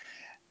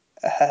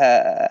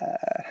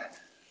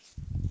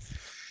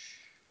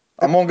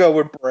 I'm gonna go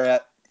with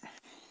Bret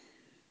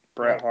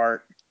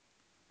Hart.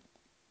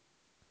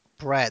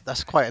 Bret,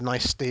 that's quite a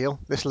nice steal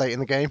this late in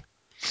the game.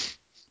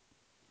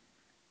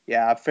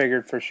 Yeah, I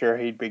figured for sure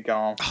he'd be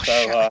gone. Oh,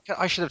 so shit,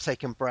 I should have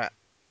taken Bret.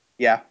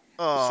 Yeah.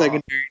 Oh.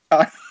 Secondary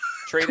time.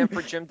 Trade him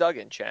for Jim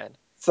Duggan, Chad.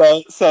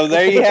 So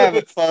there you have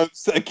it,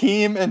 folks.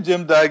 Akeem and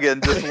Jim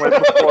Duggan just went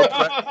before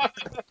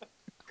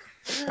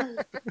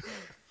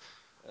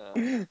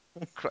Bret.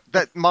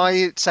 That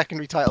my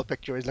secondary title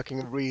picture is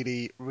looking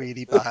really,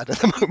 really bad at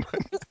the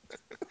moment.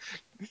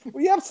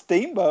 We have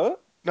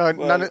Steamboat. No,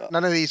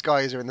 none of these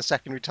guys are in the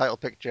secondary title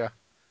picture.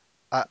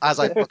 As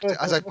I booked it.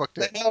 What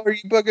the hell are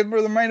you booking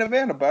for the main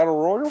event? A battle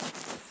royal?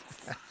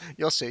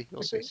 You'll see.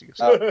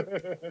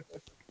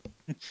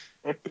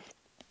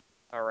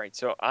 All right,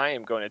 so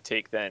I'm going to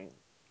take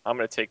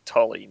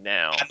Tully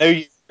now. I knew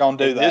you were going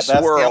to do in that.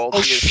 This world,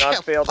 he has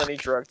not failed any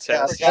drug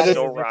tests. He's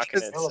still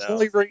rocking it.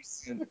 Only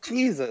reason.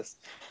 Jesus.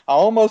 I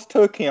almost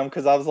took him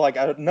because I was like,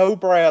 I know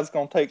Brad's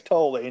going to take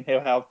Tully and he'll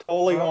have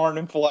Tully, Arn,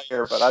 and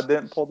Flair, but I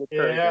didn't pull the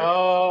trigger. Yeah,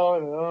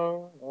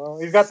 no.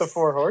 He's got the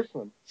Four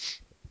Horsemen.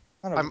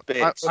 I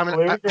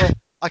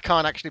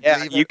can't actually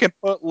believe it. You can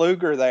put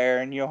Luger there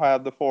and you'll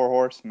have the Four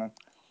Horsemen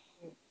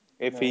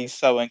if he's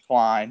so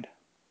inclined.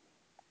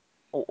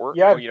 Or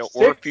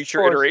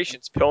future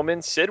iterations.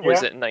 Pillman, Sid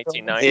was it in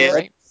 1990,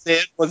 right?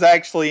 Sid was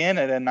actually in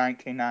it in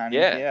 1990.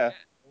 Yeah.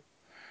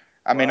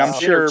 I mean, I'm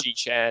sure. Synergy,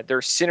 Chad.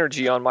 There's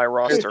synergy on my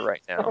roster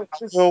right now.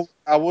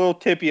 I will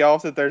tip you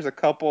off that there's a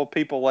couple of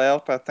people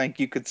left. I think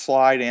you could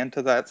slide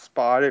into that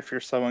spot if you're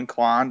so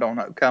inclined on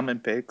upcoming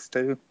picks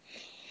too.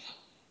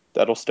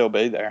 That'll still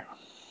be there.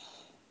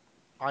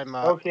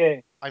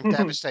 Okay. I'm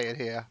devastated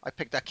here. I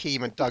picked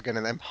Akeem and Duggan,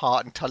 and then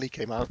Hart and Tully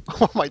came out.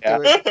 What am I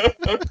doing?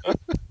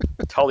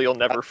 Tully will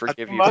never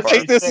forgive you. I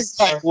think this is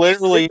like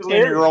literally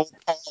 10-year-old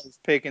Paul's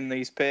picking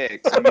these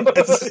picks. I mean,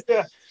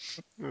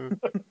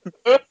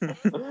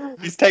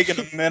 he's taking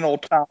a mental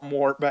time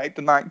warp back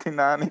to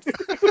 1990.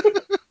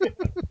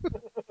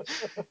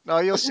 No,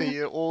 you'll see.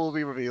 It all will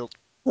be revealed.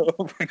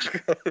 Oh my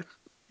God.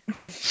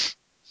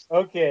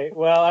 Okay,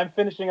 well, I'm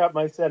finishing up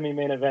my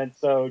semi-main event,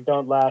 so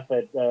don't laugh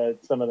at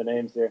some of the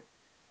names here.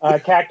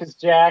 Cactus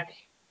Jack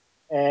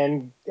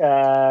and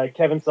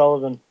Kevin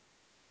Sullivan.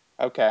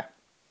 Okay.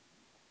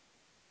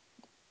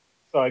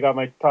 So I got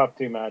my top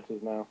two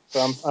matches now,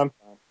 so I'm fine.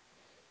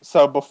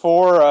 So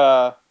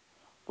before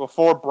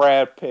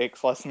Brad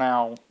picks, let's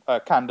now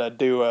kind of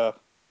do a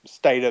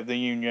state of the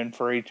union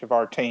for each of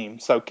our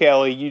teams. So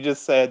Kelly, you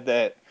just said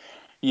that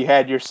you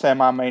had your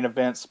semi-main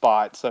event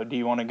spot. So do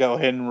you want to go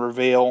ahead and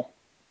reveal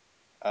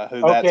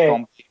who that's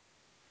going to be?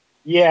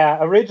 Yeah,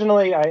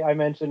 originally I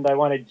mentioned I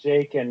wanted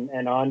Jake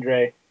and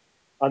Andre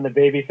on the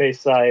babyface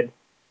side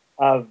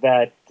of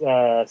that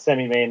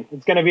semi-main.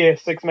 It's going to be a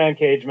 6-man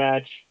cage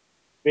match.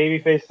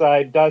 Babyface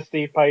side,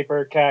 Dusty,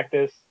 Piper,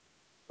 Cactus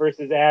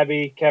versus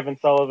Abby, Kevin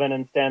Sullivan,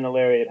 and Stan the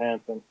Lariat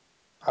Hansen.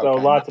 So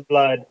Okay, lots of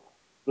blood.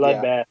 Yeah.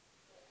 Bloodbath.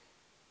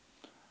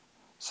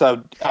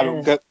 So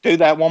I'll do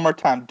that one more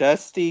time.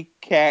 Dusty,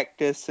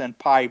 Cactus, and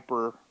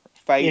Piper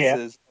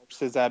faces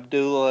versus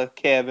Abdullah,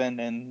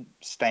 Kevin, and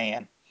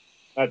Stan.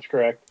 That's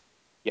correct.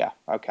 Yeah.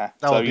 Okay.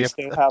 That so would be you a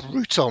still have.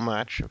 brutal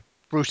match.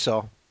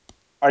 Brutal.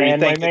 Are you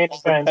And my thinking main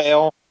event-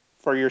 Martel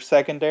for your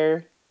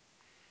secondary?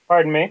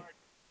 Pardon me?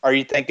 Are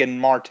you thinking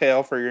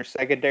Martel for your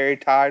secondary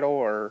title,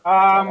 or?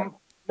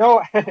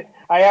 No,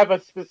 I have a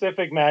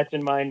specific match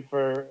in mind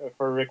for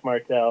Rick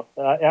Martel.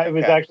 It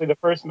was actually the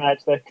first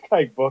match that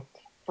I booked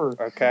for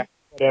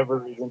whatever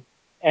reason.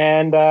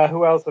 And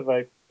who else have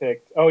I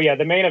picked? Oh yeah,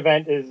 the main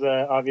event is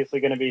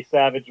obviously going to be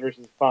Savage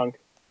versus Punk.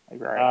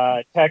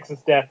 Right.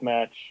 Texas Death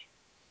Match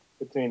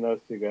between those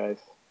two guys.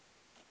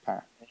 Okay.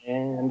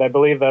 And I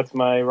believe that's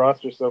my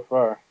roster so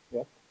far.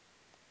 Yep.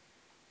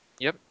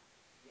 Yep.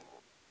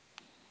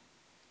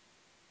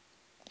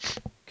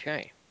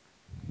 Okay.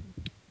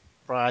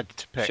 Brad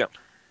to pick. Sure.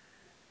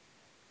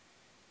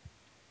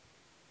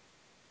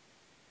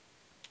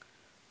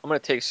 I'm going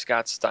to take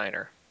Scott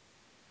Steiner.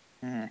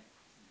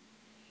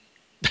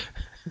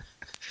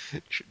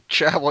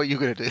 Chad, what are you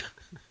going to do?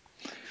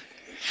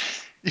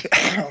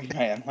 Oh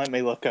man, let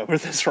me look over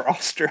this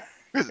roster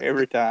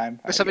every time.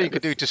 There's something you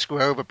could do to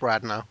screw over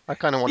Brad now. I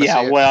kind of want to see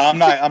Yeah, it. well,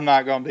 I'm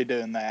not going to be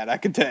doing that. I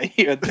can tell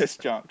you at this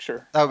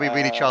juncture. That would be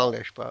really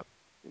childish, but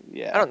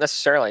yeah. I don't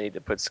necessarily need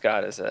to put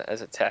Scott as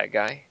a tag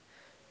guy,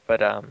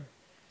 but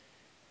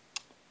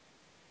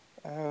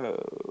Oh,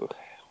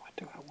 what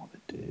do I want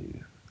to do?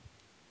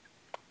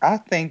 I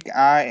think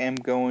I am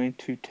going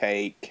to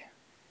take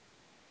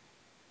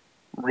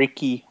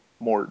Ricky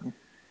Morton.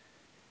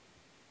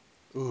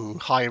 ooh,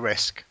 high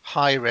risk,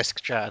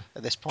 Chad.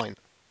 At this point,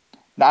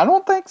 No, I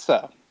don't think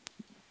so.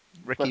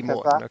 Ricky Because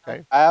Morton.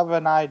 Okay. I have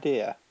an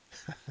idea.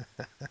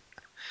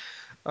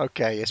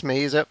 Okay, it's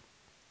me, is it?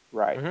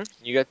 Right. mm-hmm.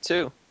 You got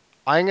two.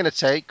 I'm going to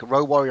take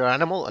Road Warrior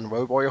Animal and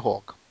Road Warrior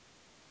Hawk.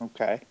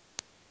 Okay.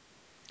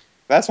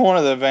 That's one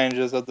of the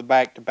advantages of the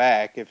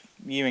back-to-back. If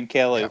you and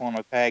Kelly want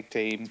a tag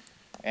team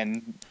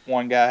and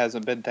one guy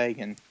hasn't been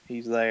taken,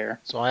 he's there.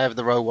 So I have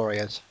the Road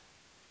Warriors.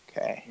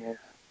 Okay.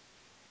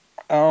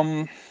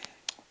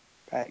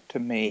 Back to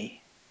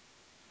me.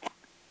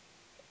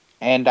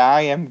 And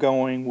I am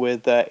going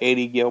with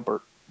Eddie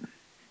Gilbert.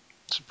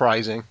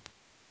 Surprising.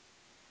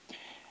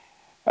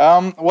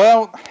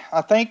 Well,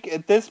 I think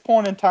at this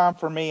point in time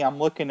for me, I'm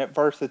looking at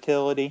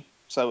versatility.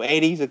 So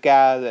Eddie's a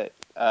guy that,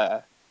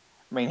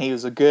 he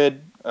was a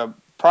good,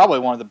 probably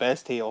one of the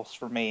best heels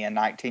for me in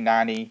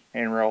 1990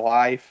 in real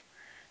life.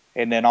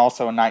 And then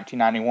also in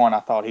 1991, I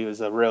thought he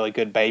was a really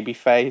good baby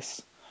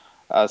face.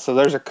 So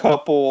there's a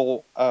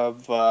couple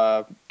of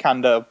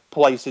kind of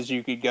places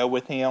you could go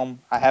with him.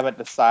 I haven't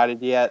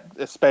decided yet,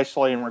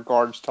 especially in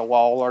regards to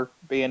Lawler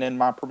being in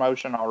my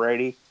promotion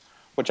already,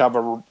 which I've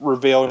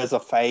revealed as a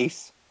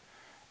face.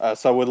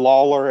 So with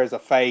Lawler as a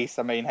face,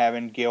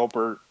 having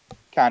Gilbert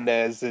kind of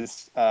as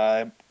his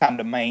kind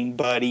of main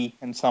buddy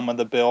in some of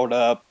the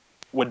build-up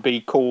would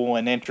be cool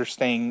and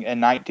interesting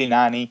in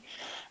 1990.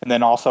 And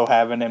then also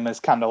having him as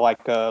kind of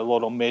like a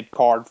little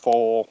mid-card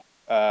foil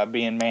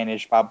being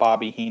managed by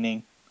Bobby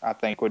Heenan, I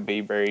think would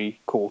be very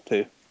cool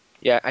too.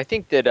 Yeah, I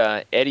think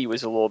that Eddie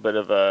was a little bit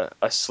of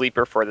a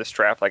sleeper for this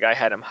draft. Like I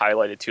had him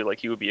highlighted too, like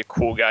he would be a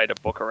cool guy to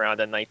book around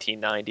in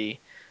 1990,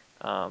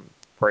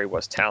 where he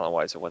was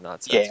talent-wise and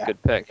whatnot. So that's a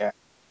good pick.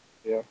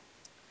 Yeah.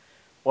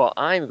 Well,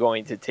 I'm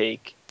going to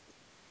take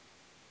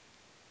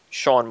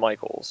Shawn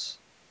Michaels.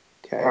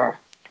 Okay.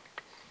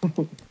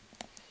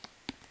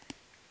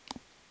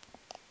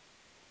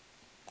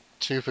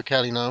 Two for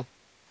Kelly now.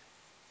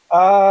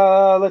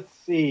 Let's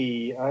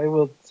see. I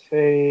will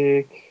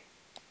take.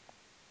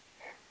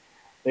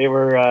 They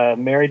were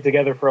married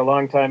together for a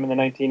long time in the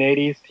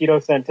 1980s. Tito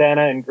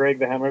Santana and Greg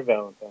the Hammer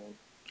Valentine.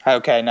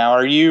 Okay,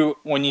 now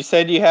when you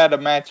said you had a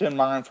match in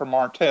mind for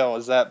Martel,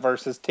 is that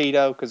versus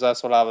Tito? Because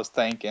that's what I was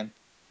thinking.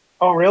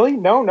 Oh, really?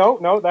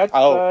 No. That's.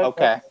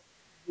 Okay.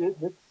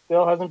 It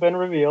still hasn't been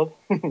revealed.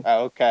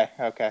 Okay.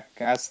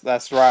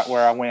 That's right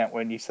where I went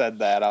when you said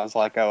that. I was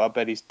like, I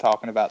bet he's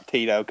talking about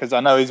Tito because I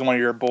know he's one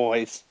of your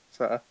boys.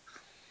 So.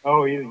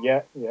 Oh,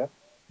 yeah.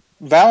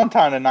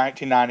 Valentine in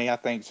 1990, I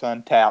think, is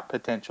untapped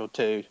potential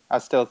too. I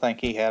still think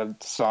he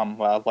had some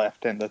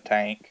left in the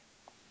tank.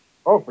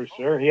 Oh, for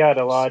sure. He had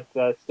a lot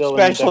still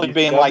Especially in the WCW.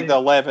 being like the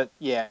 11th.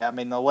 Yeah,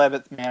 the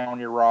 11th man on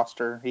your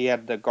roster. He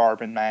had the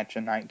Garvin match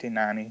in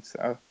 1990.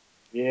 So.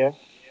 Yeah.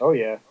 Oh,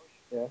 yeah.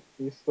 Yeah,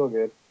 he's still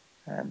good.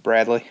 All right,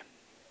 Bradley.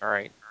 All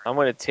right, I'm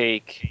going to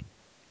take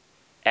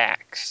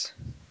Axe.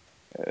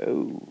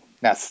 Oh,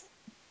 that's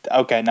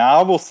okay. Now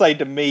I will say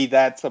to me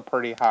that's a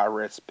pretty high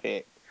risk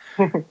pick.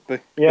 Yeah,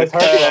 it's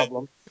hard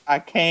problem. I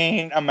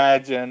can't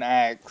imagine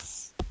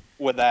Axe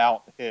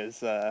without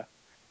his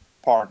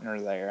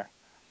partner there.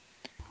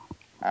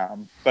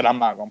 But I'm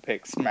not going to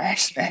pick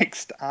Smash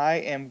next. I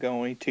am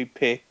going to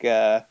pick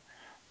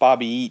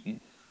Bobby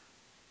Eaton.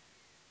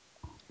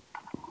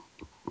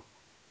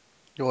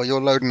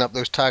 You're loading up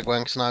those tag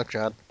ranks now,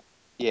 Chad.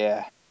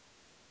 Yeah.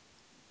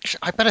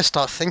 I better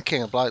start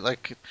thinking about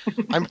like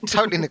I'm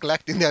totally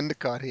neglecting the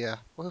undercard here.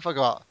 What have I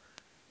got?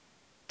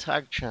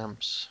 Tag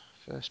champs,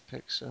 first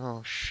picks.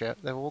 Oh shit,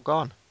 they're all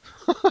gone.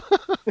 I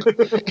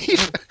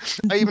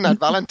even had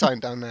Valentine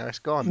down there. It's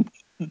gone.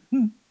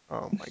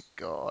 Oh my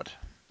god.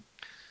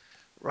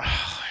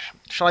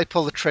 Shall I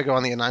pull the trigger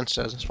on the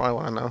announcers? That's what I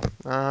want to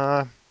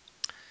know.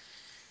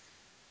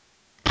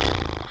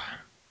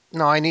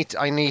 No, I need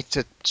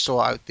to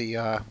sort out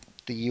the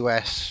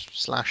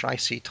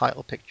US/IC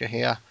title picture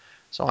here.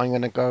 So I'm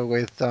going to go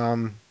with.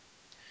 There's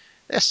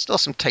still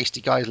some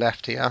tasty guys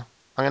left here.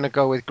 I'm going to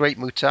go with Great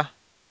Muta.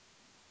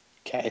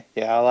 Okay,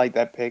 yeah, I like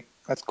that pick.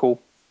 That's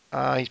cool.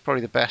 He's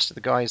probably the best of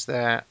the guys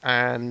there,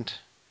 and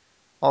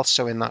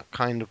also in that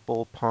kind of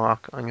ballpark,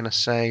 I'm going to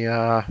say.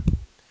 God,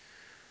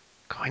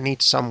 I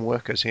need some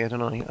workers here,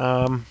 don't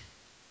I?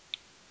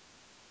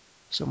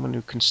 Someone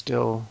who can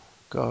still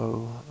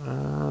go.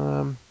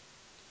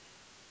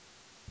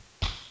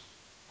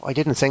 I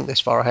didn't think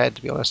this far ahead,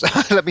 to be honest.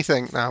 Let me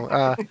think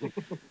now.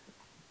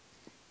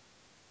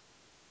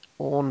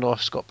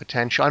 Orndorff's got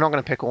potential. I'm not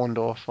going to pick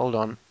Orndorff. Hold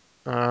on.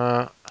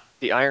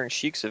 The Iron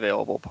Sheik's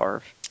available,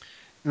 Parv.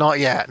 Not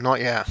yet.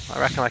 I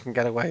reckon I can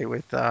get away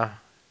with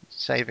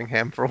saving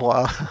him for a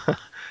while.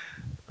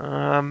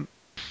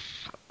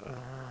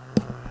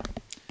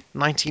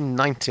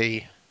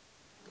 1990.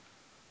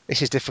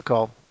 This is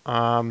difficult.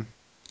 There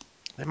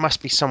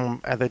must be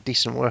some other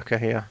decent worker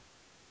here.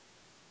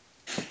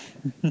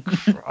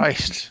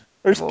 Christ.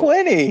 There's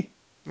plenty.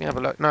 Let me have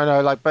a look.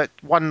 No, but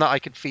one that I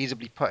could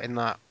feasibly put in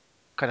that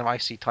kind of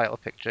IC title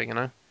picture, you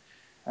know?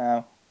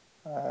 Oh.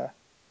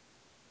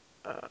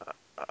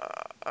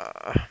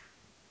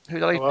 Who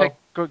did I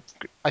pick?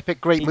 I picked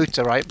Great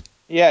Muta, right?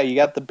 Yeah, you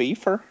got the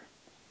Beefer.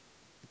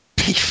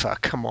 Beefer,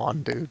 come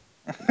on, dude.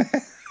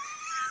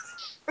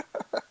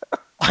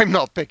 I'm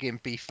not picking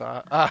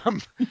Beefer.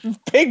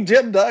 Pick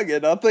Jim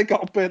Duggan. I think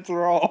all bets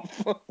are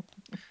off.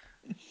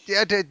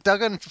 Yeah,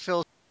 Duggan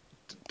fills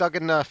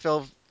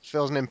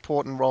an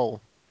important role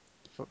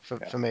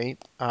for me.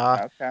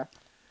 Okay.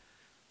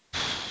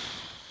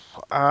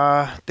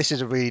 This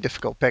is a really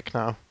difficult pick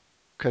now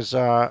because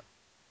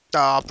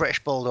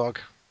British Bulldog.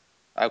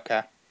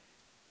 Okay.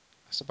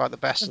 That's about the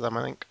best of them,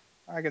 I think.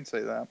 I can see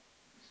that.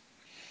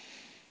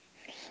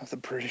 The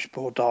British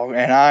Bulldog,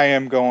 and I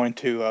am going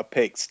to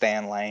pick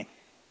Stan Lane.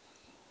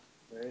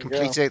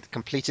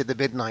 Completed the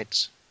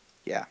Midnights.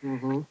 Yeah.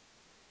 Mm-hmm.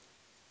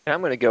 And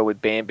I'm going to go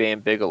with Bam Bam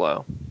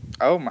Bigelow.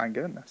 Oh my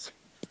goodness.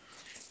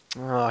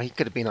 Oh, he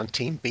could have been on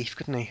Team Beef,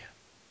 couldn't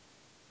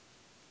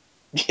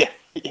he?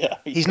 Yeah.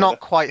 He's not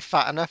quite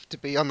fat enough to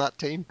be on that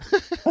team.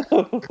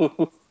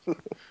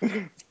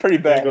 It's pretty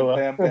bad Bigelow.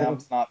 if Bam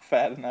Bam's not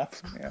fat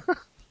enough. Yeah.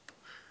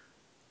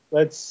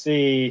 Let's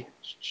see.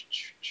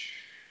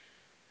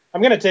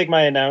 I'm going to take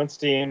my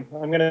announced team.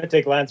 I'm going to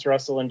take Lance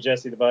Russell and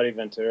Jesse the Body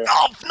Ventura.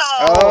 Oh, no!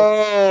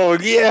 Oh,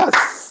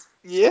 yes.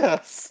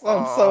 Yes.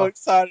 I'm so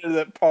excited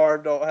that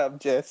Parv don't have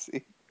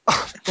Jesse.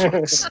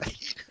 Yes.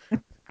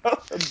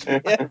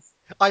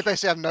 I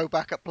basically have no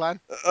backup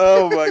plan.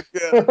 Oh, my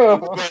God.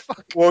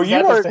 Well,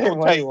 you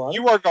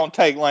weren't going to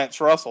take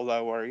Lance Russell,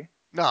 though, were you?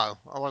 No,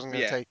 I wasn't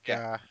going to take...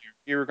 Yeah.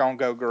 You were going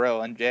to go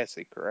Gorilla and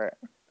Jesse, correct?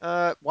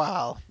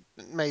 Well,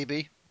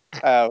 maybe.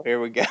 Oh, here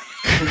we go.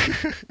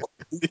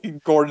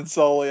 Gordon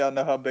Solie, I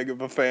know how big of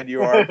a fan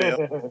you are,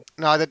 Bill.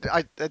 No,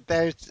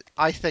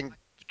 I think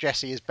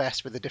Jesse is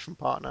best with a different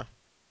partner.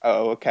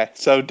 Oh, okay.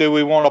 So do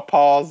we want to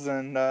pause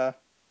and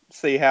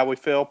see how we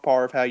feel?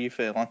 Parv, how you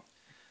feeling?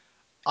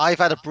 I've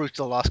had a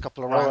brutal last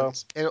couple of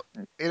rounds.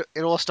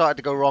 It all started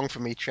to go wrong for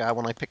me, Chad,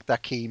 when I picked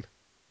Akeem.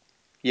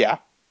 Yeah.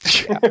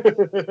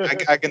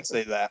 I can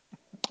see that.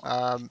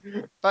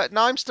 But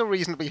no, I'm still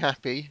reasonably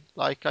happy.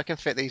 Like, I can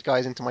fit these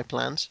guys into my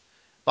plans.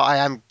 But I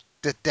am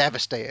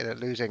devastated at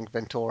losing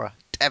Ventura.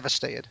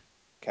 Devastated.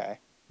 Okay.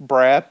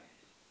 Brad?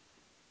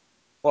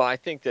 Well, I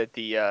think that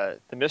the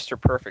Mr.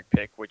 Perfect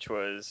pick, which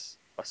was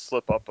a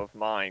slip up of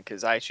mine,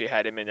 because I actually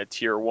had him in a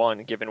tier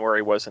 1, given where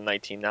he was in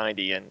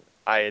 1990, and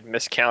I had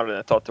miscounted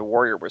and thought the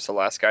Warrior was the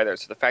last guy there.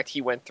 So the fact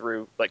he went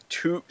through like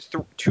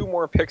three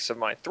more picks of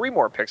mine,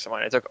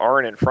 I took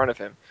Arn in front of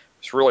him.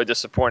 It's really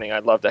disappointing.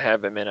 I'd love to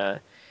have him in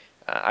a.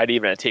 I'd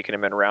even have taken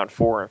him in round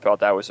 4 and felt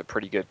that was a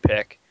pretty good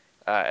pick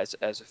as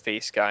a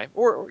face guy.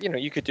 Or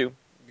you could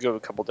go a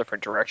couple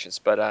different directions,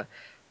 but a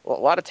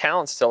lot of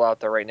talent still out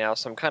there right now.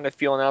 So I'm kind of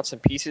feeling out some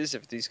pieces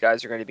if these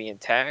guys are going to be in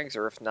tags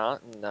or if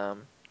not, and we'll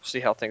see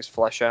how things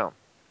flesh out.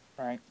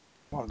 All right.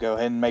 I'll go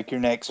ahead and make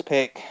your next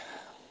pick.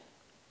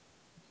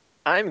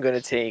 I'm going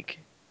to take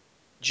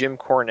Jim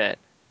Cornette.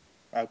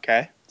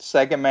 Okay.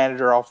 Second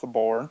manager off the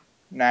board.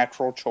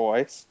 Natural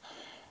choice.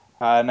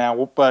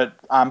 But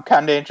I'm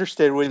kind of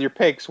interested with your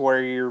picks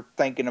where you're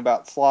thinking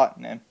about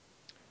slotting him.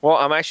 Well,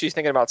 I'm actually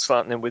thinking about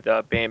slotting him with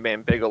Bam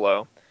Bam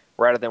Bigelow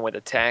rather than with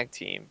a tag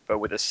team, but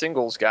with a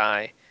singles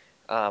guy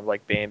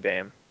like Bam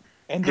Bam.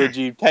 And did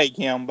you take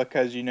him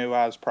because you knew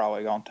I was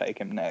probably going to take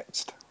him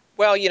next?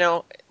 Well,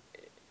 you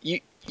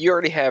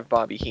already have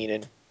Bobby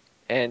Heenan,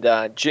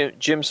 and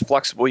Jim's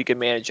flexible. He can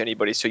manage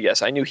anybody. So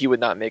yes, I knew he would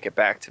not make it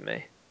back to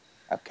me.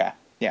 Okay.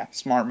 Yeah,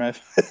 smart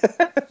move.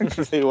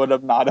 He would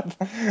have not have.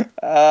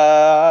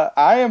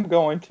 I am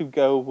going to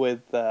go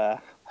with.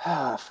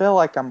 I feel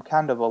like I'm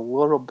kind of a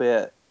little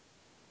bit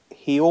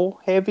heel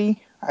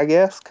heavy, I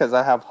guess, because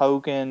I have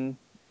Hogan,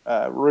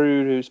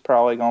 Rude, who's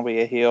probably going to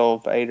be a heel,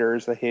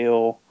 Vader's a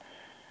heel,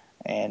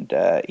 and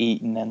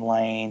Eaton and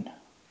Lane.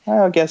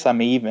 Well, I guess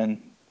I'm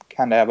even.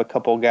 Kind of have a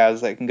couple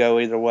guys that can go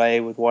either way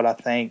with what I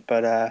think,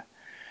 but I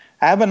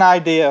have an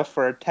idea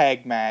for a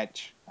tag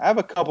match. I have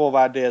a couple of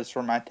ideas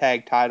for my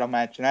tag title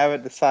match, and I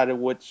haven't decided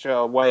which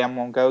way I'm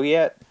going to go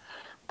yet.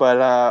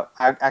 But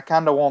I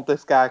kind of want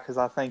this guy because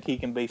I think he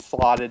can be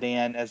slotted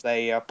in as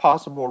a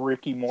possible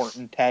Ricky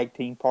Morton tag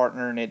team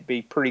partner, and it'd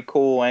be pretty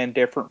cool and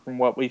different from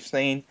what we've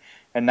seen.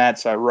 And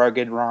that's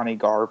Rugged Ronnie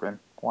Garvin,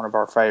 one of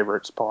our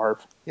favorites, Parv.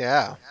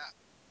 Yeah.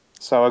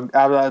 So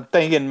I'm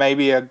thinking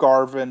maybe a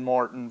Garvin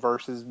Morton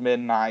versus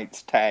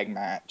Midnight's tag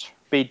match.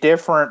 Be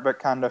different, but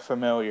kind of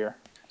familiar.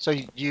 So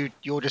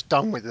you're just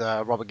done with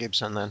Robert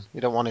Gibson then?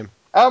 You don't want him?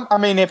 I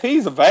mean, if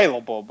he's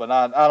available, but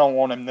I don't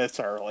want him this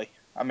early.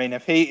 I mean,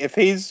 if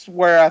he's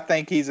where I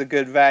think he's a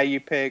good value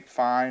pick,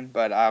 fine.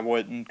 But I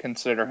wouldn't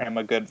consider him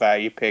a good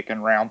value pick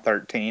in round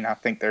 13. I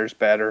think there's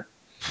better.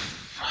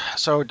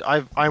 So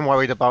I'm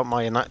worried about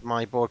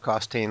my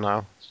broadcast team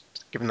now,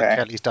 given that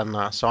Kelly's done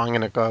that. So I'm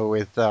going to go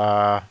with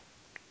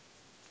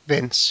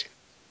Vince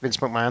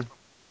McMahon.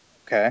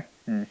 Okay.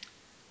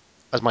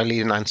 As my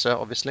lead announcer,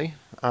 obviously.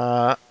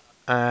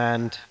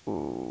 And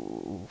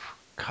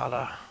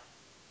colour.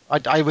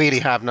 I really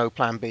have no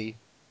plan B.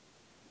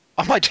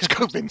 I might just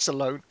go Vince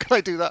alone. Can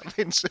I do that?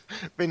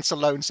 Vince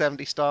alone,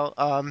 70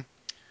 style.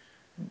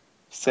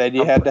 Said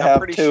you had to have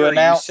pretty two sure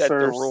announcers. You set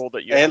the rule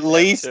that you at have to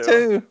least have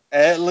two.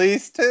 At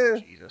least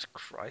two. Jesus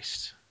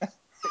Christ.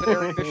 Put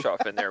Eric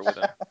Bischoff in there with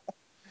him.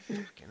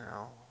 Fucking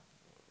hell.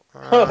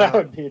 Oh, that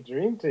would be a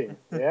dream team.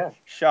 Yeah.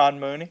 Sean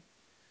Mooney.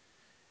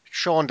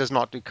 Sean does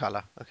not do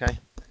colour. Okay.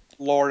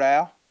 Lord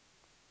Al.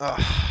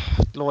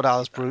 Lord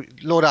Al is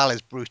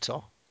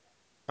brutal.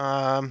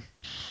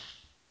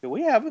 Do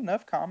we have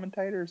enough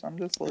commentators? I'm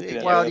just looking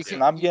at well, this,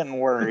 and I'm getting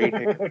worried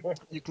here.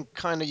 You can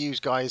kind of use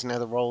guys in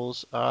other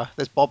roles.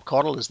 There's Bob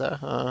Caudle, is there?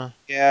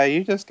 Yeah,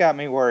 you just got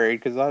me worried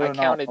because I don't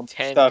know. I counted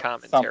 10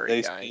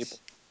 commentary guys.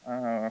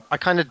 I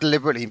kind of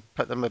deliberately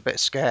put them a bit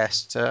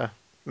scarce to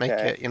make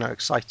it,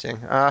 exciting.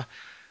 But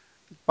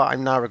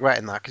I'm now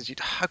regretting that because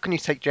how can you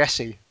take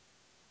Jesse?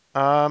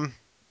 Really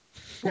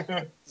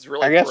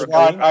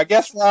I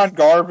guess Ron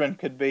Garvin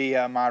could be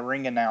my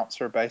ring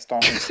announcer based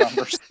on his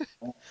summer's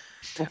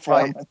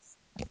performance.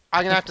 Right.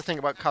 I'm gonna have to think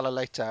about color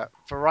later.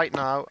 For right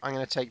now, I'm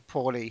gonna take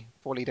Paulie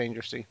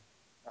Dangerously.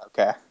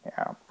 Okay,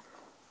 yeah,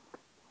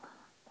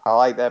 I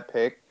like that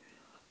pick.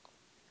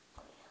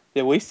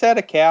 Did we set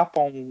a cap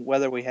on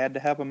whether we had to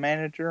have a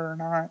manager or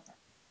not?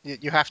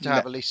 You have to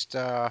have at least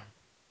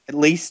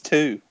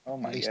two. Oh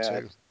my god. At least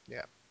two.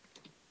 Yeah.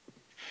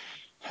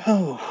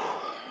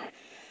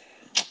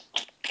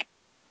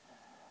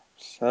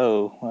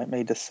 So let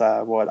me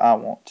decide what I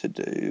want to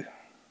do.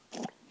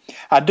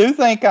 I do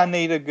think I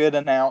need a good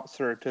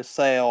announcer to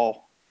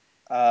sell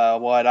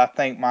what I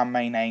think my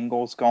main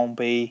angle is going to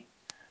be.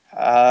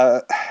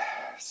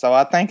 So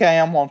I think I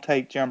am going to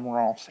take Jim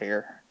Ross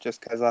here,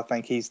 just because I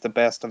think he's the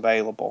best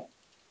available.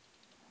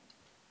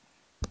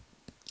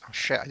 Oh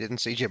shit! I didn't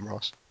see Jim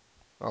Ross.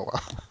 Oh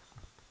well.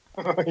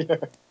 Oh,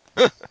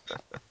 yeah.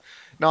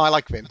 No, I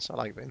like Vince.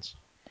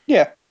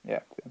 Yeah.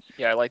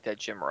 Yeah, I like that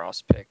Jim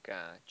Ross pick,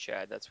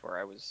 Chad. That's where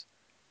I was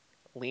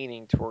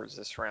leaning towards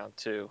this round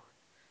too.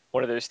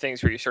 One of those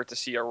things where you start to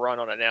see a run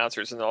on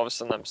announcers, and all of a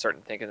sudden I'm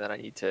starting thinking that I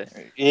need to.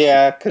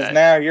 Yeah, because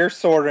now you're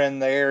sort of in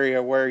the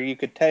area where you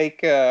could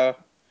take. I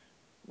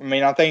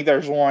think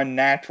there's one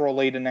natural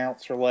lead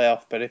announcer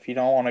left, but if you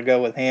don't want to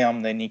go with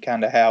him, then you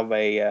kind of have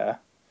a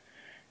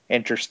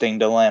interesting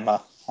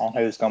dilemma on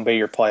who's going to be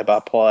your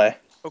play-by-play.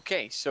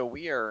 Okay, so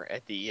we are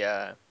at the.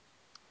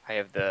 I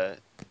have the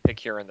pick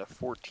here in the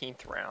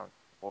 14th round.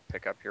 We'll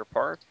pick up your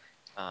part,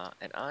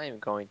 and I am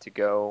going to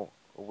go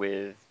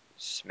with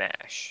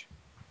Smash.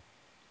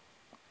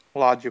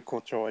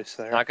 Logical choice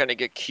there. Not going to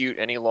get cute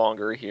any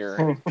longer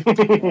here.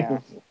 Yeah.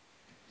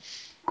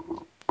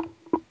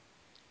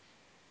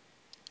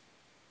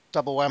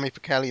 Double whammy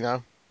for Kelly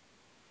now.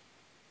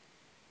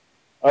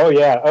 Oh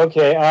yeah.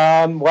 Okay.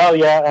 Well,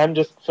 yeah. I'm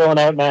just filling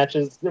out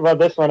matches. Well,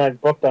 this one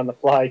I've booked on the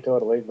fly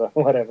totally, but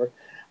whatever.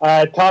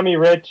 Tommy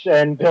Rich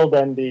and Bill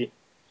Dundee.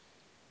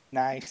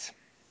 Nice.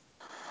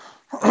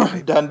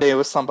 Dundee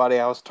was somebody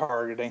I was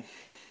targeting.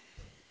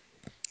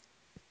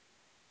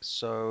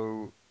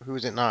 So who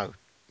is it now?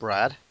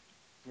 Brad?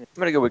 I'm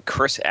going to go with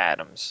Chris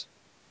Adams.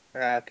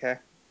 Okay.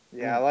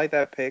 Yeah, I like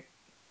that pick.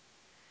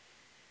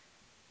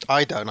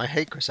 I don't. I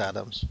hate Chris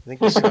Adams. I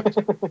think he sucks.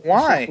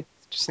 Why?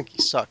 Just think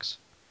he sucks.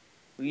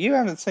 You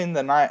haven't seen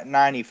the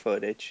 90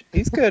 footage.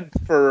 He's good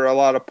for a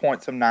lot of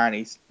points of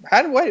 90s.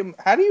 How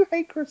do you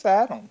hate Chris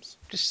Adams?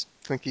 Just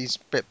think he's a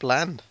bit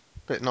bland.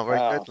 Bit not very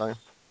good,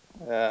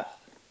 though.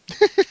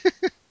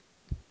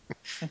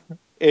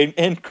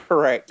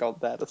 Incorrect on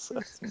that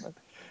assessment.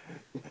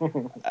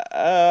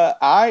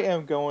 I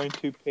am going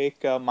to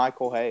pick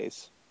Michael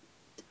Hayes.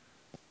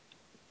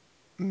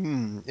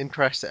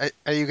 Interesting.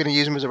 Are you going to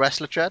use him as a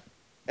wrestler, Chad?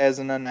 As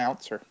an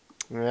announcer.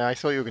 Yeah, I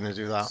thought you were going to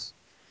do that.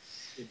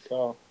 Good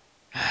call.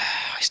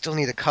 I still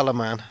need a colour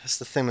man. That's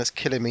the thing that's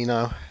killing me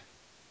now.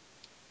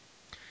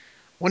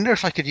 Wonder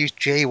if I could use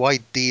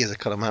JYD as a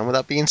colour man. Would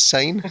that be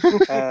insane?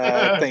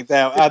 I think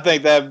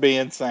that'd be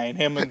insane.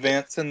 Him and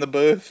Vince in the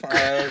booth.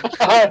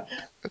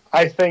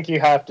 I think you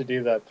have to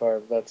do that,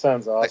 Parv. That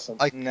sounds awesome.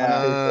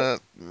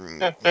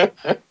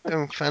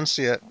 Don't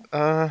fancy it.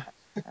 I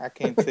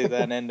can't see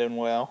that ending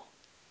well.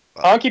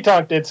 Honky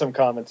Tonk did some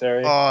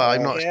commentary.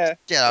 I'm not. Get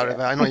out of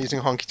it. I'm not using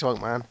Honky Tonk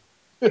Man.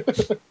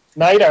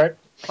 Night Art.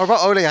 What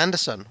about Ole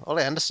Anderson? Ole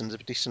Anderson's a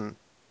decent.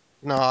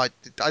 No,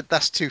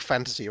 that's too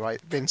fantasy,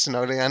 right? Vince and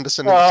Ole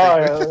Anderson.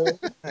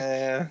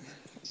 Yeah.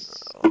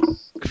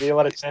 Could be a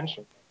lot of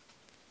tension.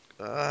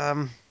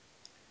 God,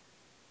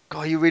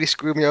 you really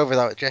screwed me over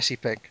that Jesse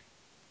pick.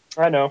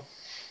 I know.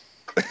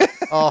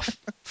 Oh,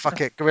 fuck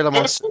it. Gorilla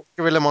Monsoon.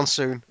 Gorilla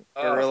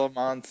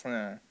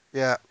Monsoon.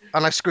 Yeah,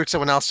 and I've screwed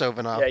someone else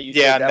over now.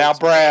 Yeah, now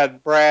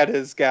Brad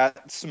has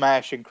got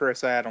Smashing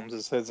Chris Adams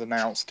as his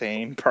announce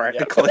team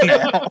practically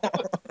now.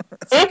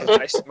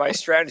 My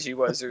strategy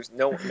was there's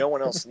no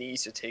one else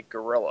needs to take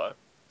Gorilla,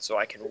 so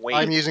I can wait.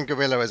 I'm using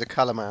Gorilla as a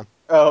color man.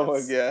 Oh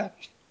my god.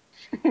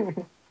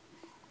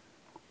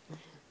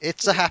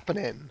 It's a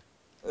happening.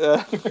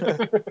 So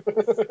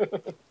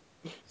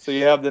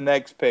you have the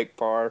next pick,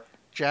 Parv.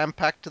 Jam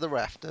packed to the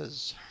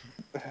rafters.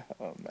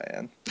 Oh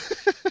man.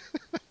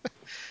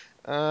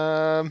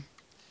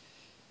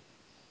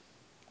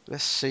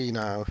 Let's see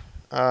now.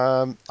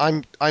 I'm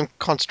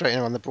concentrating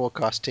on the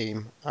broadcast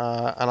team,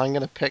 and I'm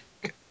going to pick.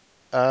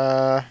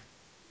 I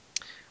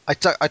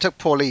took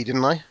Paul E,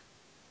 didn't I?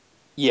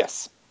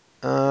 Yes.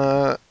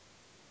 I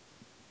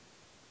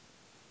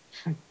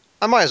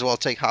might as well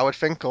take Howard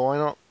Finkel. Why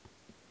not?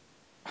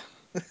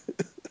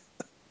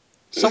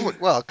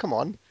 Well, come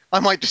on. I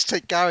might just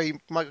take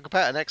Michael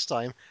Capetta next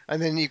time, and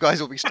then you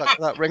guys will be stuck with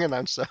that ring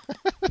announcer.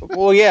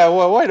 Well, yeah.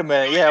 Well, wait a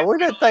minute. Yeah, we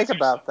didn't think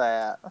about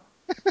that.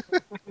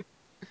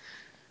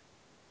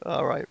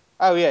 All right.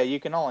 Oh yeah, you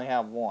can only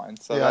have one,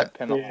 so that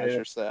penalize Yeah.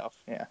 yourself.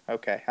 Yeah.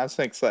 Okay. I was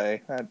think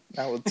say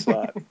that would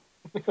suck.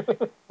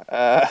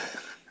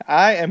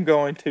 I am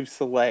going to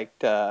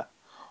select Paul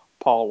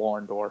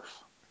Orndorff.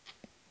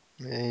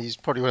 Yeah, he's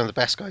probably one of the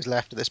best guys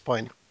left at this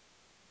point.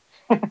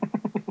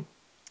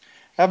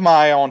 Have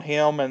my eye on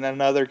him and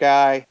another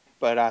guy,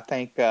 but I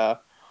think Paul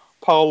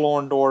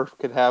Orndorff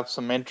could have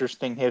some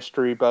interesting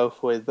history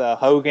both with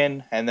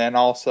Hogan and then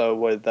also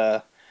with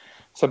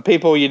some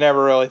people you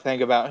never really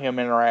think about him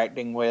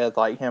interacting with,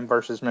 like him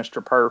versus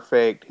Mr.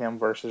 Perfect, him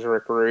versus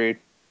Rick Rude.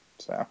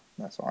 So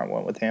that's why I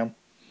went with him.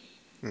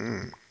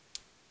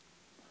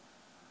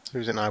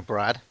 Who's it now,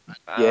 Brad?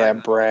 Yeah,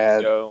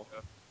 Brad. I'm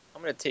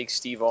going to take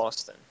Steve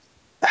Austin.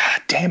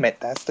 Damn it,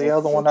 that's the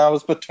other one I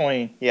was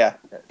between. Yeah.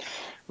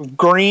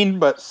 Green,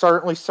 but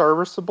certainly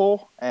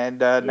serviceable. And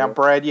now,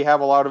 Brad, you have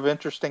a lot of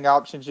interesting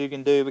options you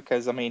can do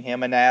because, I mean,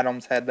 him and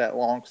Adams had that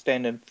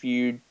long-standing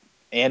feud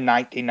in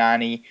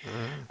 1990,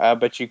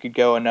 but you could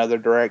go another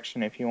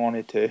direction if you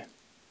wanted to.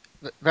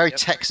 Very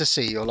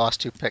Texas-y, your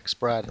last two picks,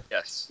 Brad.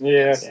 Yes.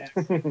 Yeah.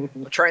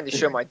 I'm trying to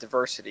show my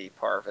diversity,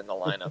 Parv, in the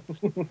lineup.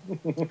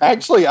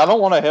 Actually, I don't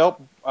want to help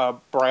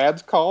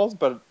Brad's cause,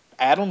 but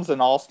Adams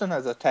and Austin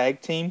as a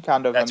tag team,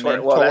 kind of a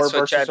mentor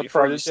versus Chad, a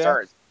before protege. You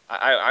start,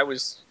 I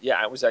was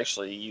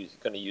actually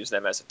going to use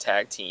them as a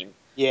tag team.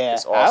 Yeah,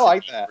 I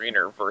like that.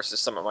 Greener versus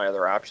some of my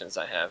other options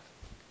I have.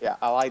 Yeah,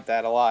 I like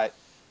that a lot.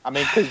 I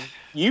mean, because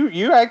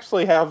you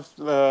actually have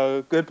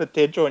good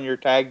potential in your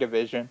tag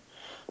division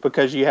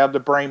because you have the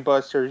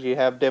Brainbusters, you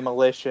have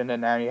Demolition,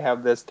 and now you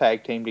have this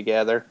tag team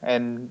together.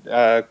 And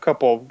a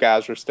couple of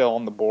guys are still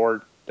on the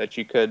board that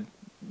you could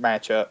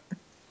match up.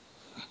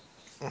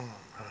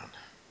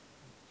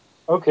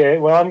 Okay,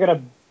 well, I'm going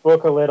to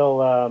book a little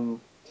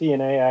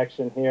TNA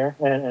action here,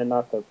 and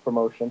not the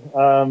promotion.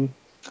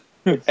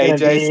 It's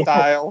AJ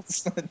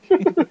Styles.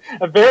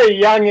 A very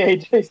young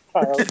AJ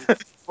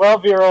Styles.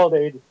 12-year-old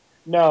AJ.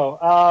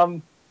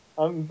 No,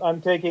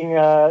 I'm taking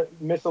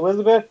Miss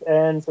Elizabeth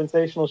and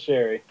Sensational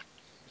Sherry.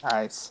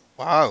 Nice.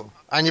 Wow.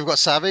 And you've got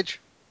Savage?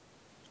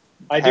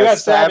 I do have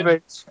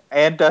Savage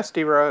and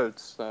Dusty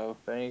Rhodes, so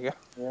there you go.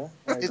 Yeah,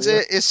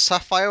 is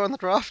Sapphire on the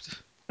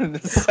draft?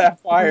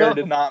 Sapphire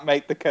did not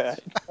make the cut.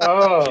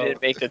 Oh. She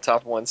didn't make the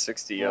top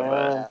 160 of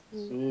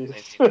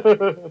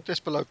that.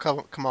 Just below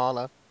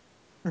Kamala.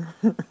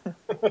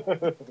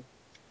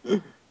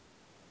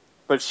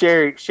 But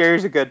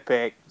Sherry's a good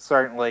pick,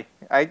 certainly.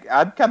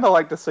 I'd kind of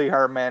like to see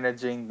her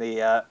managing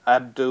the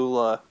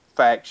Abdullah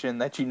faction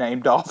that you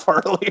named off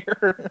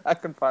earlier. I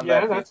can find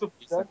that. Yeah,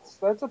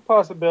 that's a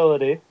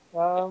possibility.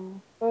 But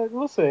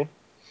we'll see.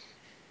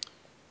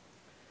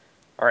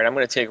 All right, I'm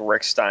going to take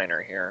Rick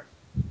Steiner here.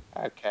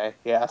 Okay,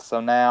 yeah.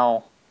 So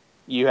now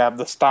you have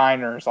the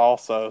Steiners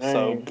also.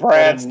 So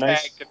Brad's tag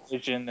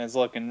division is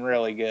looking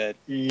really good.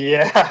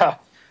 Yeah.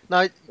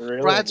 Now,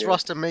 really Brad's good.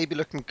 roster may be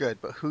looking good,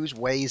 but whose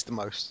weighs the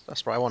most?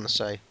 That's what I want to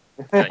say.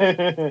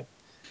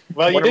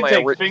 Well, you One of did my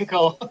take ori-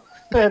 Finkel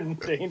and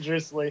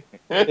dangerously.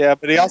 Yeah,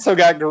 but he also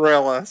got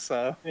Gorilla,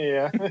 so.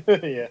 Yeah,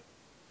 yeah.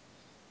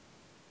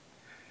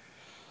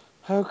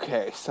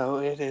 Okay, so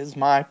it is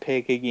my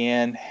pick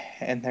again,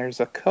 and there's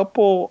a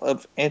couple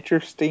of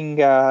interesting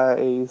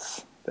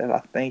guys that I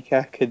think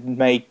I could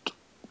make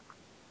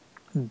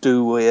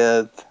do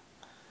with,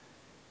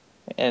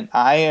 and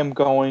I am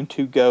going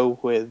to go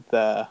with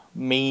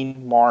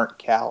Mean Mark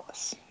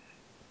Callis.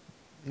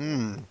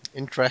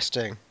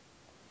 Interesting.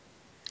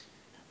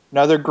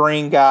 Another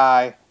green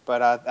guy,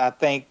 but I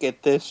think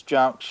at this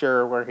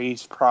juncture where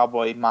he's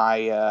probably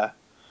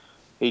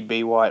he'd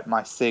be my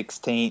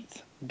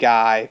 16th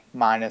guy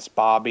minus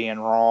Bobby and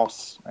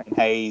Ross and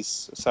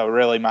Hayes. So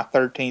really my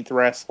 13th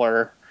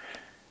wrestler,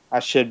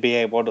 I should be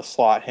able to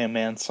slot him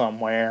in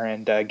somewhere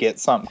and get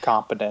something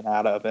competent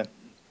out of him.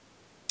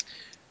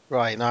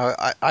 Right, now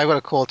I got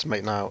a call to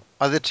make now.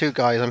 Are the two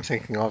guys I'm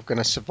thinking of going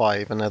to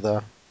survive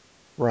another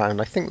round?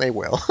 I think they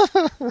will.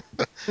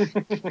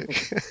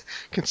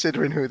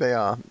 Considering who they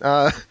are.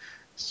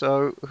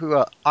 So who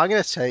are I'm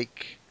going to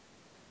take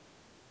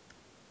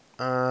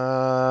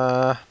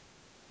I've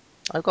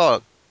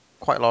got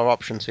quite a lot of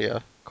options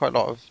here. Quite a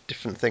lot of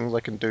different things I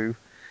can do.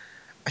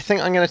 I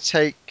think I'm going to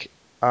take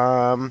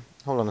hold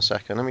on a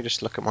second. Let me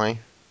just look at I'm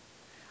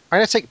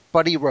going to take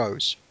Buddy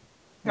Rose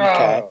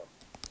Okay.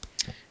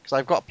 because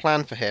I've got a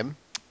plan for him,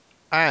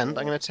 and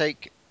I'm going to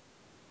take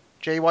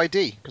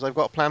JYD because I've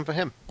got a plan for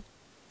him.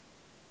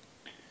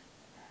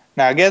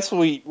 Now I guess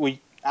I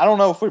don't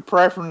know if we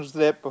preferenced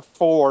it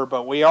before,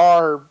 but we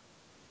are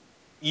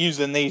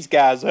using these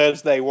guys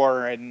as they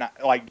were in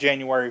like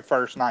January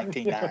 1st,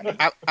 1990.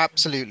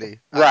 Absolutely.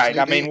 Right.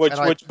 I mean,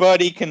 And which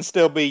Buddy can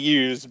still be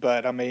used,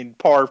 but I mean,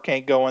 Parv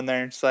can't go in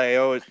there and say,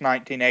 "Oh, it's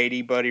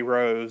 1980, Buddy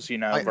Rose,"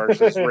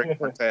 versus Rick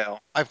Martel.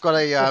 I've got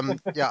a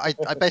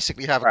I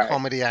basically have a Right.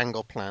 comedy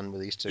angle plan with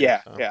these two.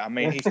 Yeah, So. yeah. I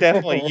mean, he's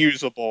definitely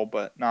usable,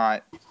 but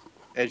not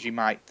as you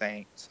might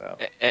think. So.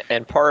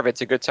 And Parv,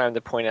 it's a good time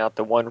to point out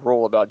the one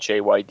rule about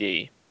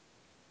JYD.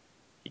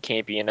 He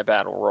can't be in a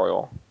battle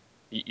royal.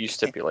 You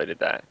stipulated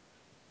that.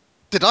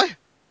 Did I?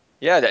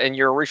 Yeah, in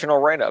your original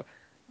write-up.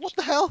 What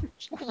the hell?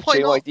 Why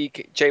not?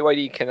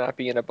 JYD cannot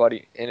be in a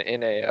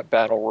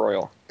battle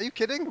royal. Are you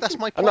kidding? That's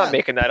my I'm plan. not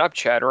making that up,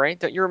 Chad. Right?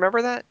 Don't you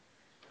remember that?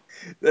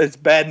 It's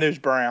Bad News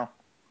Brown.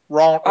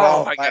 Wrong.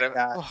 I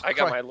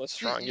got my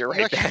list wrong. You're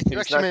right. You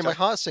actually made my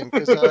heart sink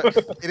because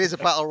it is a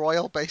battle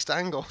royal based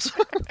angle.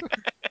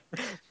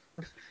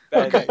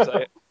 Okay.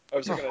 I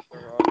was looking at the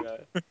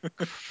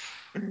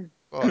wrong.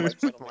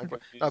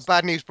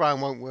 Bad News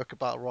Brown won't work at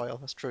battle royal.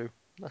 That's true.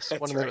 That's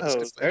one of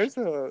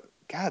the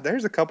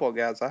there's a couple of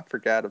guys I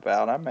forgot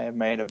about. I may have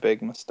made a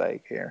big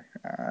mistake here.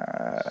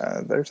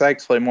 There's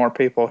actually more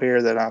people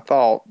here than I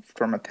thought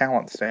from a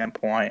talent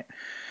standpoint.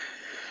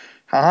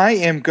 I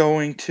am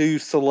going to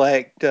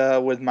select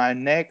with my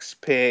next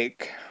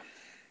pick.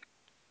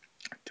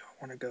 Do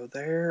I want to go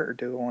there or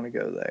do I want to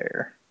go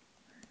there?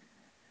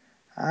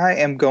 I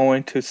am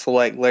going to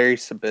select Larry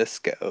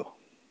Sabisco.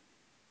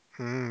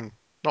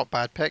 Not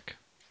bad pick.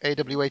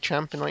 AWA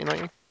champ in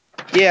 1990.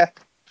 Yeah.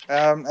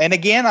 And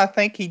again, I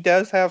think he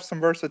does have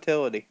some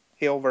versatility.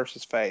 Heel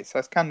versus face.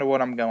 That's kind of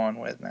what I'm going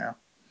with now.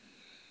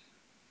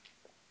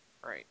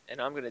 Right.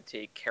 And I'm going to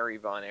take Kerry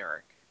Von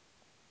Erich.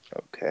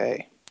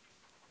 Okay.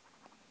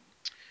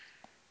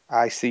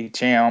 IC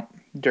champ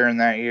during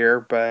that year.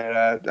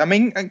 But, I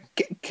mean,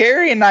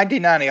 Kerry in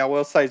 1990, I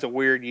will say, is a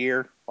weird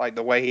year, like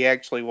the way he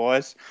actually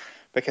was.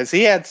 Because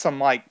he had some,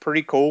 like,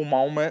 pretty cool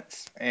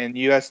moments in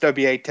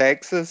USWA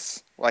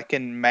Texas. Like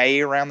in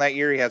May around that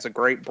year, he has a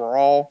great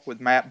brawl with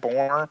Matt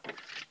Bourne.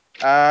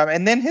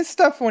 And then his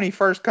stuff when he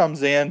first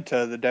comes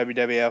into the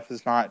WWF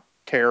is not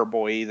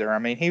terrible either. I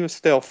mean, he was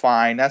still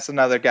fine. That's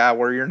another guy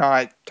where you're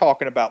not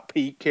talking about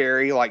Pete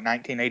Carey like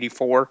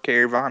 1984,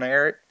 Kerry Von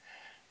Erich.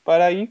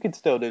 But you could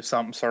still do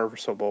something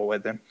serviceable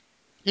with him.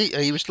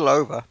 He was still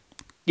over.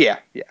 Yeah.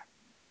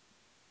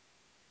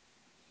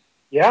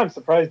 Yeah, I'm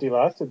surprised he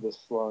lasted this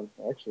long,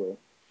 actually,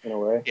 in a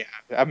way. Yeah,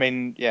 I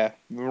mean,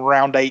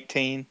 round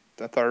 18,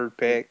 the third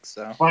pick.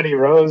 So Buddy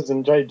Rose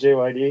and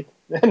JYD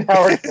and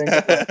Howard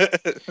Finkel.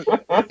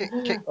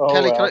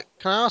 Kelly,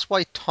 can I ask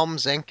why Tom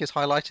Zenk is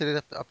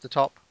highlighted up the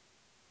top?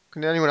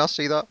 Can anyone else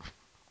see that?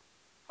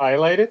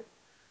 Highlighted?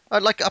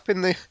 I'd like up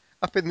in the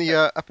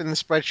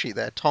spreadsheet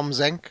there, Tom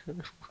Zenk.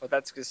 Oh,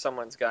 that's because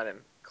someone's got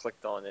him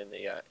clicked on in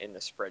the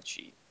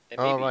spreadsheet. And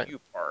maybe right. you,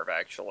 Parv,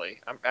 actually.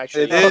 I'm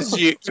actually. It is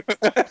you.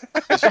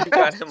 Because you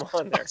got him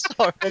on there.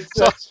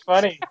 That's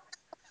funny.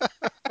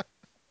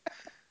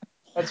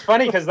 That's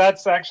funny because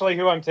that's actually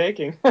who I'm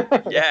taking.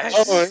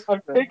 Yes.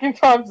 I'm taking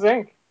Tom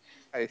Zink.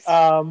 Nice.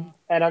 And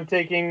I'm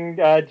taking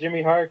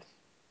Jimmy Hart.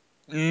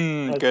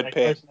 Good my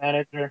pick. First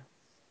manager.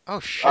 Oh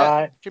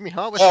shit, Jimmy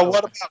Hart was. What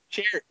about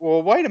Sherry?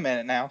 Well, wait a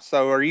minute now.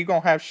 So, are you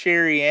gonna have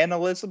Sherry and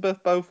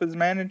Elizabeth both as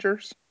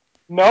managers?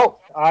 No,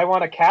 I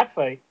want a cat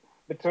fight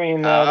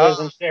between Liz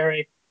and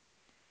Sherry.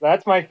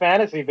 That's my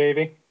fantasy,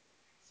 baby.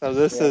 So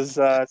this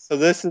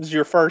is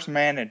your first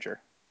manager.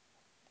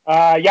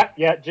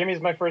 Yeah. Jimmy's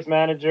my first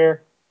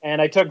manager.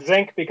 And I took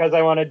Zinc because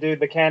I want to do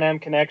the Can-Am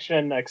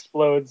Connection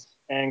explodes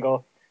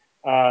angle.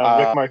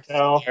 Rick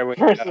Martel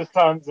versus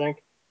Tom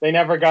Zinc. They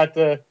never got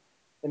to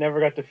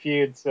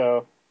feud,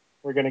 so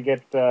we're gonna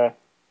get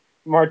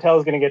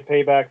Martel's gonna get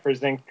payback for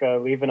Zinc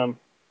leaving him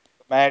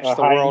match the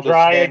high world and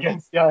dry has been,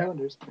 against the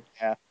Islanders.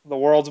 Yeah, the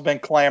world's been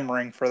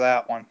clamoring for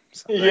that one.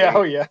 So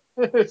yeah,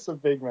 it's a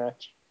big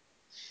match.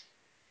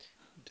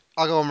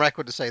 I'll go on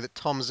record to say that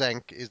Tom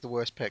Zenk is the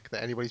worst pick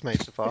that anybody's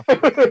made so far.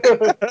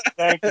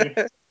 Thank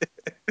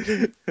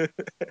you.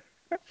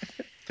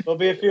 There'll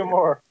be a few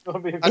more.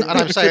 And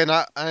I'm saying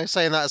that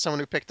as someone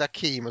who picked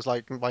Akeem as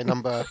like my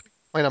number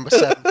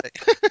 7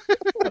 pick.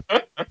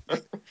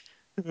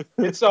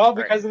 It's all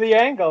because of the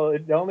angle.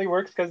 It only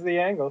works because of the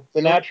angle.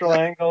 The natural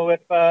angle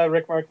with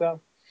Rick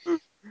Martel.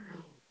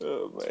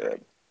 Oh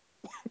man.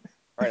 All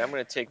right, I'm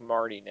going to take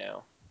Marty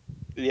now.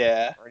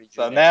 Yeah. Marty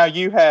So now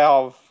you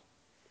have.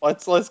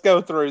 Let's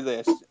go through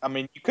this. I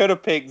mean, you could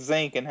have picked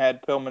Zinc and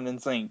had Pillman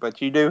and Zinc, but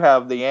you do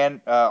have the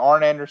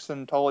Arn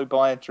Anderson, Tully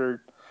Blanchard,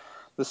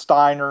 the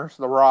Steiners,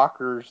 the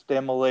Rockers,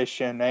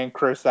 Demolition, and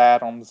Chris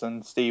Adams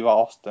and Steve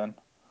Austin.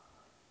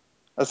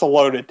 That's a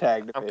loaded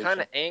tag division. I'm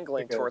kind of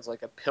angling towards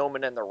like a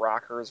Pillman and the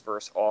Rockers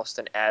versus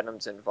Austin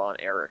Adams and Von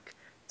Erich,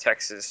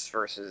 Texas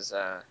versus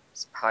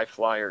High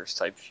Flyers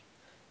type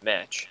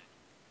match.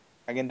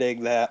 I can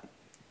dig that.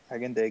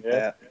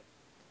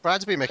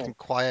 Brad's been making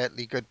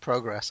quietly good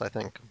progress, I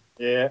think.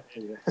 Yeah.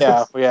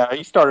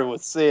 He started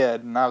with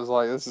Sid, and I was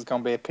like, this is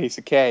going to be a piece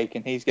of cake,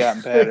 and he's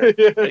gotten better.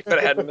 They could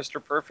have had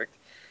Mr. Perfect.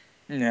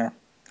 Yeah.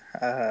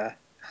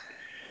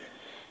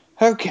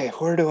 Okay,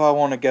 where do I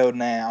want to go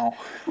now?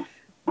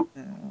 I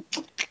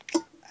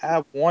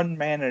have one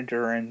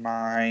manager in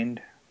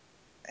mind,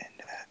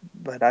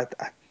 but I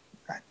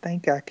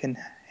think I can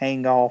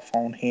hang off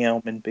on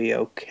him and be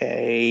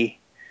okay.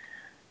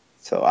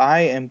 So I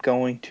am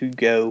going to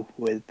go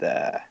with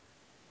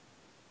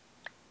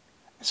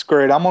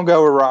screw it. I'm gonna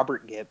go with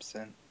Robert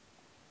Gibson.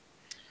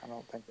 I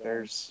don't think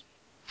there's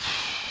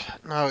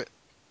No,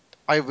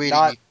 I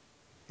really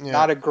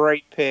not a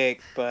great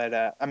pick,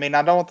 but I mean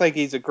I don't think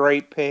he's a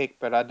great pick,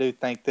 but I do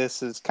think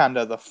this is kind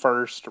of the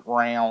first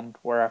round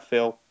where I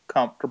feel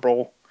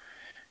comfortable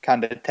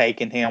kind of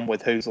taking him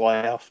with who's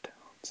left.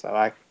 So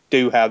I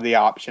do have the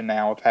option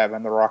now of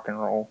having the rock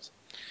and rolls.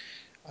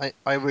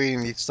 I really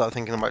need to start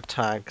thinking about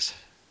tags.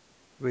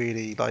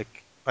 Really,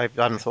 like I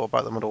hadn't thought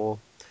about them at all.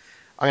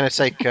 I'm going to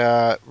take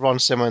Ron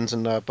Simmons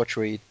and Butch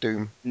Reed,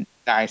 Doom.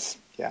 Nice.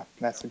 Yeah,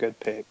 that's a good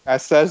pick.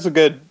 That's a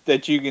good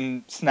that you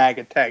can snag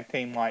a tag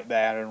team like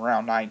that in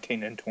round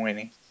 19 and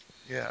 20.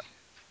 Yeah.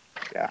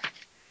 Yeah,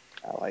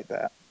 I like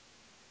that.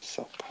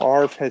 So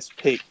Parv has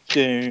picked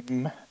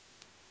Doom.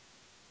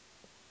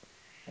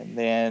 And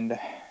then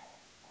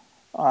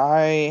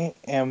I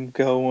am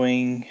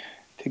going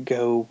to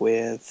go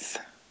with...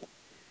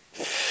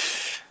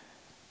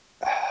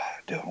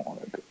 don't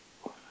want to go...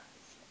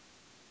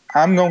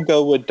 I'm going to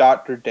go with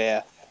Dr.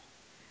 Death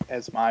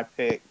as my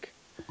pick.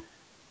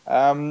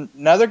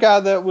 Another guy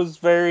that was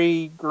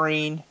very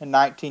green in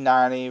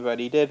 1990, but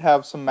he did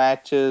have some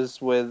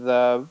matches with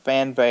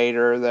Van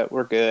Vader that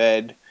were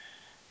good.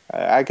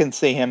 I can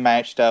see him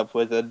matched up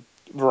with a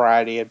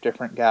variety of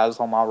different guys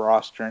on my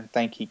roster and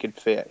think he could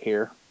fit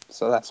here.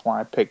 So that's why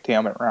I picked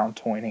him at round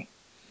 20.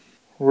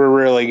 We're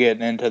really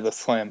getting into the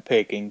slim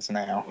pickings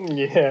now.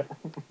 Yeah.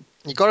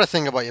 You got to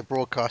think about your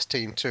broadcast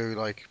team too,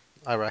 like,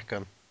 I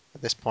reckon,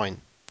 at this point.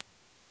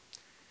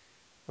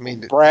 I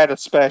mean, Brad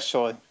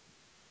especially.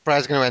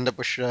 Brad's going to end up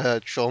with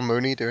Sean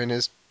Mooney doing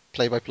his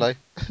play-by-play.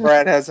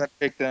 Brad hasn't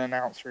picked an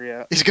announcer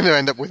yet. He's going to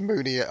end up with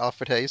Mooney at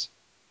Alfred Hayes,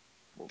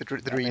 the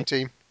dream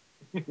team.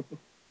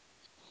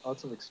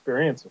 Lots of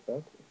experience with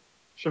that.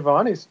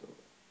 Shivani's still there.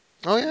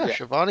 Oh yeah,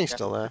 Shivani's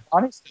still there.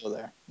 Shivani's still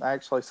there. I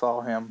actually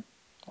saw him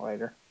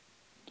later.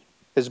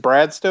 Is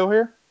Brad still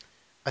here?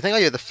 I think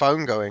I hear the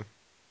phone going.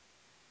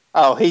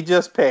 Oh, he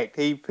just picked.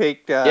 He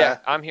picked... yeah,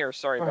 I'm here.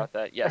 Sorry about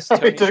that. Yes,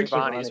 Tony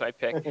Schiavone is my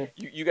pick.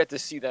 You got to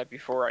see that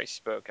before I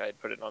spoke. I had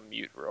put it on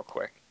mute real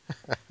quick.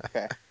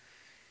 Okay.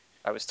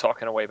 I was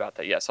talking away about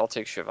that. Yes, I'll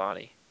take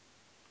Schiavone.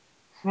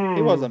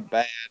 He wasn't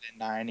bad in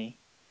 90.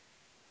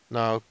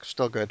 No,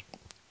 still good.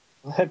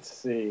 Let's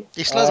see.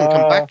 He still hasn't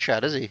come back,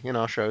 Chad, has he? In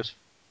our shows.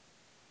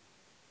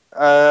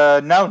 No,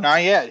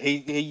 not yet.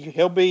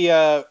 He'll be.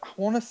 I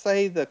want to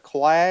say the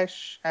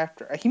Clash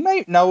after. He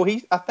may. No,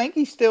 I think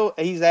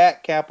he's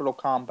at Capital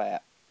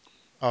Combat.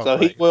 Oh, so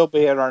great. He will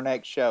be at our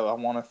next show. I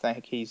want to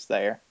think he's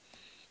there.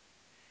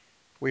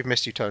 We've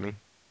missed you, Tony.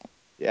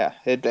 Yeah,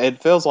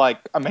 it feels like,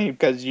 I mean,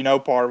 because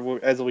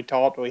as we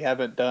talked, we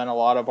haven't done a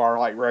lot of our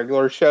like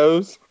regular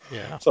shows.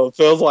 Yeah. So it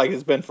feels like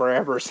it's been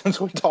forever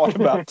since we talked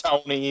about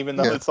Tony, even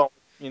though it's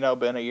only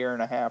been a year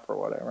and a half or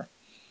whatever.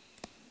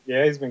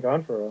 Yeah, he's been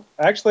gone for a while.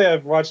 Actually,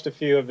 I've watched a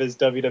few of his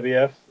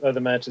WWF, the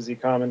matches he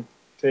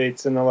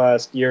commentates in the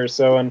last year or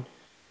so, and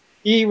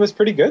he was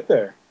pretty good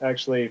there,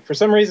 actually. For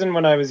some reason,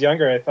 when I was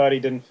younger, I thought he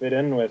didn't fit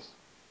in with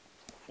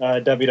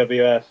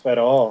WWF at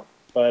all,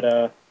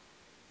 but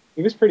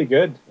he was pretty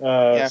good.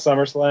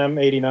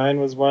 SummerSlam '89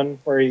 was one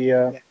where he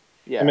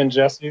Him and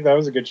Jesse, that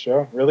was a good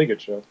show. Really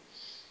good show.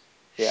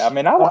 Yeah, I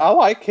mean, I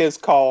like his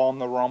call on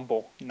the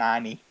Rumble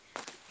 90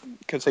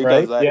 because he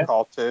does that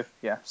call too.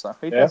 Yeah, so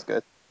he does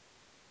good.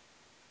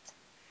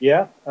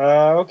 Yeah.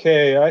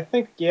 Okay. I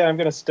think I'm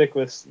gonna stick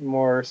with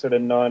more sort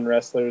of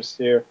non-wrestlers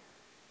here.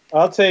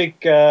 I'll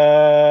take.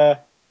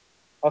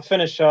 I'll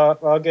finish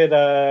off. I'll get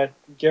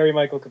Gary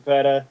Michael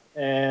Capetta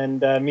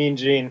and Mean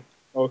Gene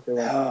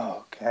Okerlund.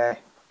 Oh, okay.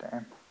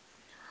 Damn.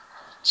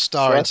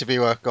 Star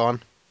interviewer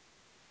gone.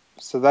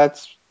 So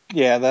that's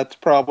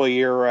probably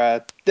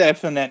your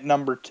definite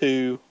number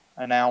 2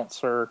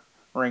 announcer,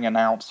 ring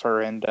announcer,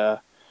 and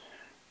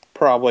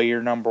probably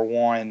your number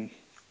 1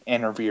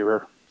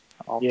 interviewer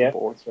off the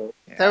board. That's right.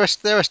 Yeah.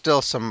 There are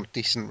still some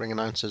decent ring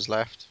announcers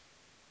left.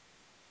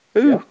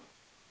 Who? Yeah.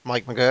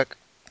 Mike McGurk.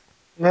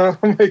 Oh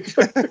my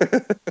god.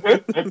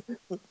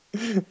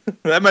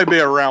 That may be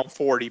a round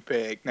 40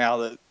 pick now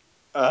that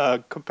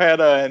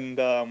Capetta and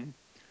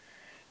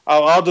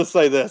I'll just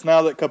say this: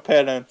 now that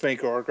Capetta and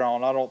Finkel are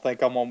gone, I don't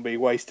think I'm going to be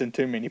wasting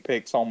too many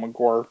picks on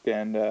McGurk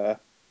and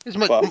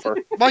Buffer.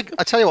 Mike,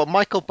 I tell you what,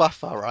 Michael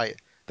Buffer, right?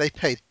 They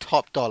paid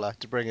top dollar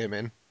to bring him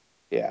in.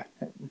 Yeah,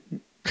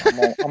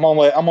 I'm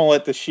gonna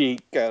let the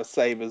Sheik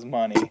save his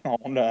money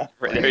on.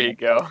 There you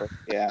go. Buffer.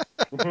 Yeah.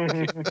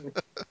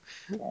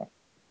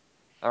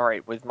 All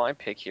right, with my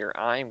pick here,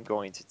 I'm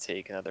going to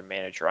take another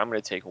manager. I'm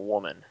going to take a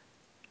woman.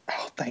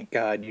 Oh, thank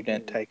God you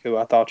didn't take who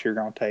I thought you were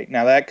going to take.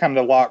 Now that kind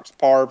of locks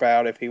Parv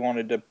out if he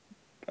wanted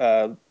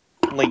to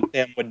link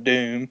them with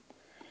Doom,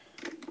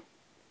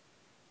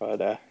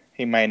 but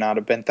he may not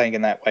have been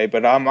thinking that way.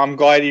 But I'm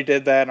glad you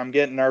did that. I'm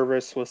getting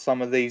nervous with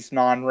some of these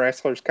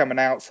non-wrestlers coming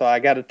out, so I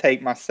got to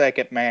take my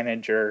second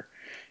manager,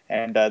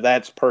 and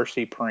that's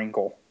Percy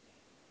Pringle.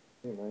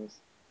 Nice.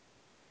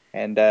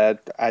 And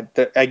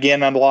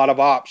again, a lot of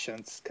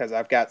options because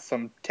I've got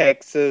some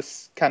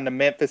Texas kind of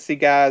Memphis-y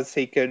guys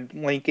he could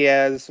link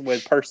as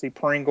with Percy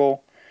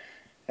Pringle.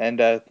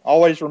 And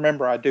always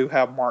remember, I do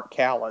have Mark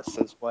Callis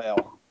as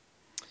well.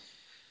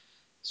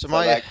 So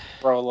that can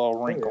throw a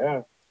little wrinkle.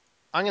 Yeah.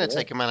 I'm going to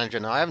take a manager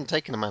now. I haven't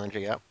taken a manager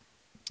yet.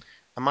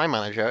 And my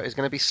manager is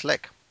going to be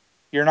Slick.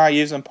 You're not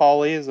using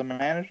Paulie as a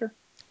manager?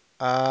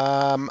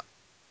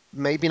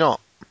 Maybe not.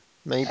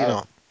 Maybe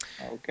not.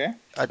 Okay.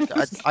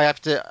 I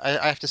have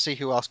to see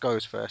who else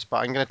goes first, but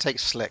I'm going to take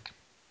Slick.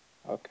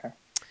 Okay.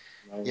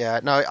 Nice. Yeah,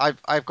 no,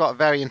 I've got a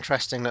very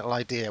interesting little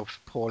idea for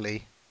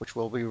Paulie, which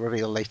will be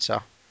revealed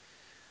later.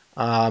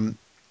 But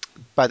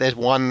there's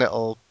one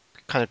little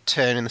kind of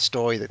turn in the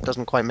story that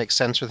doesn't quite make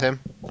sense with him,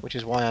 which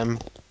is why I'm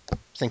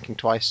thinking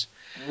twice.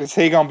 Is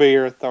he going to be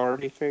your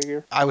authority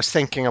figure? I was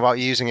thinking about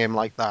using him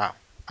like that,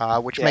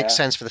 which makes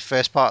sense for the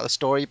first part of the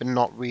story, but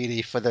not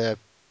really for the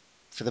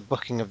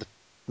booking of the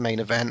main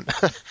event.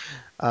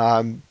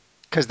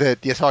 Because the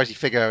authority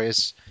figure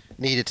is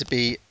needed to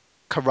be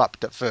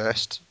corrupt at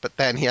first, but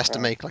then he has to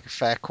make like a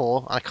fair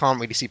call. I can't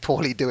really see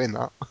Paulie doing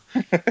that.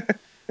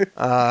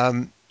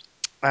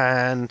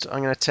 And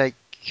I'm going to take.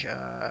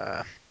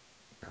 I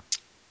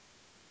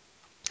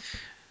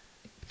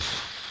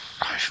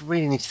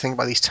really need to think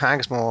about these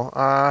tags more.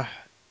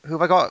 Who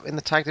have I got in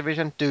the tag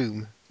division?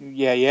 Doom.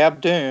 Yeah, you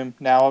have Doom.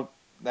 Now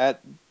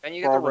that And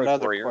you got the Road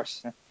another Warriors.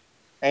 question.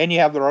 And you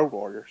have the Road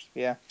Warriors.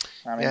 Yeah.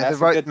 I mean,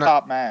 that's a good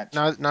top match.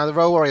 Now the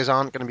Road Warriors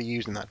aren't going to be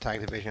used in that tag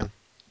division.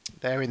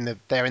 They're in the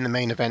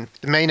main event.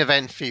 The main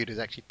event feud is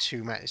actually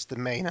 2 matches. It's the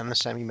main and the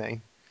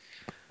semi-main.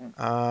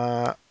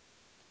 I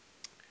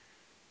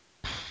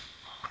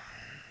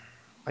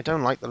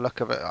don't like the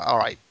look of it. All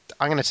right,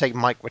 I'm going to take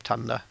Mike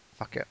Rotunda.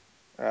 Fuck it.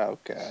 Oh,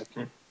 God.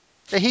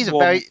 He's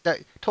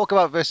talk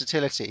about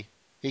versatility.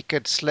 He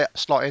could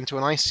slot into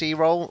an IC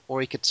role,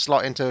 or he could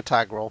slot into a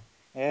tag role.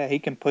 Yeah, he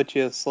can put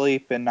you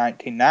asleep in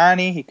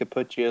 1990. He could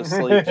put you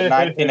asleep in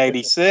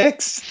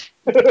 1986.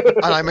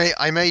 And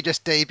I may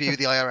just debut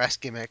the IRS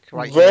gimmick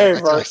right Very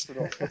here.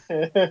 versatile.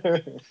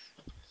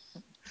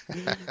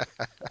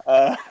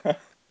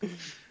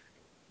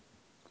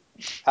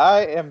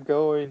 I am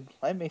going.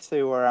 Let me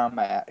see where I'm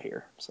at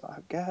here. So I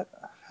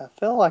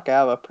feel like I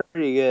have a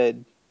pretty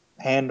good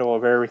handle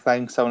of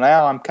everything. So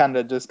now I'm kind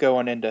of just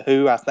going into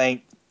who I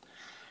think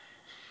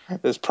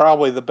is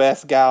probably the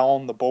best guy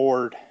on the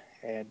board,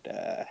 and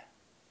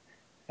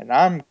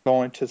I'm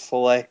going to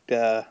select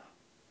Eric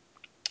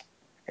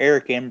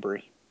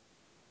Embry.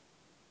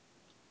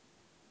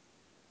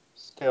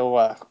 Still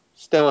a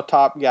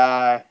top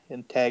guy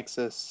in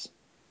Texas.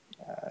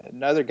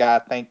 Another guy I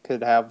think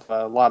could have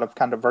a lot of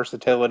kind of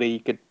versatility. You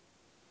could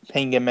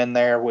ping him in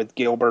there with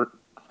Gilbert.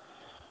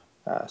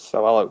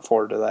 So I look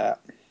forward to that.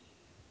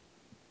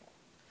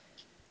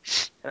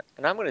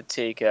 And I'm going to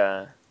take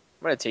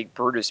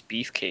Brutus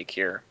Beefcake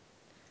here.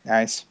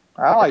 Nice.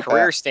 I like From a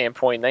career that.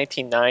 standpoint,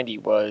 1990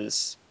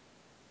 was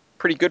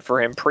pretty good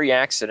for him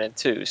pre-accident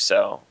too.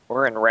 So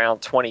we're in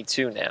round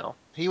 22 now.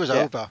 He was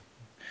over.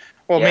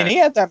 Well, I mean, he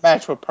had that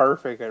match with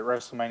Perfect at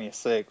WrestleMania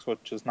 6,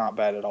 which is not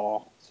bad at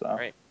all. So,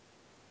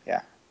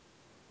 yeah.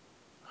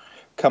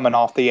 Coming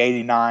off the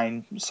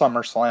 89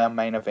 SummerSlam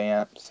main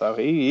event. So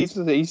he's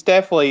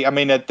definitely, I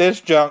mean, at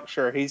this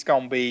juncture, he's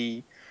going to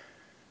be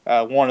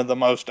one of the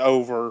most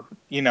over,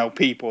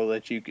 people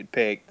that you could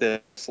pick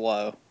this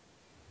low.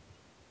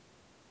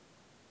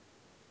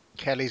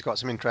 Kelly's got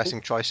some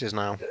interesting choices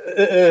now.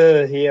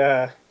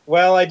 Yeah.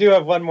 Well, I do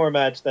have one more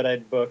match that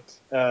I'd booked.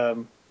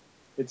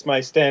 It's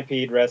my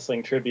Stampede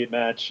Wrestling tribute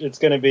match. It's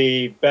going to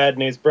be Bad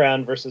News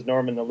Brown versus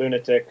Norman the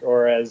Lunatic,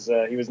 or as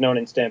he was known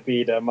in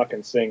Stampede, Muck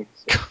and Sing.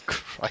 So.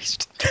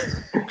 Christ.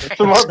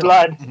 Some more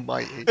blood.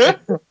 Mighty.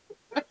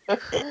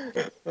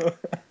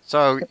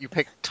 So you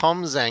picked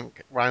Tom Zenk,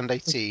 round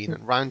 18,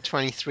 and round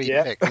 23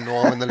 Yeah. picked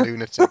Norman the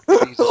Lunatic.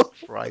 Jesus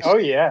Christ. Oh,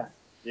 yeah.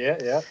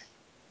 Yeah.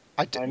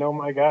 I know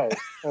my guys.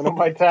 I know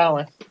my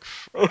talent.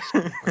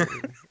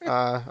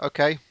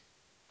 Okay.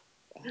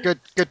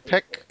 Good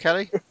pick,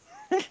 Kelly.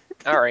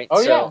 All right.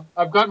 Oh, so yeah.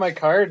 I've got my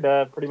card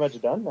pretty much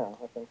done now,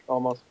 I think.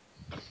 Almost.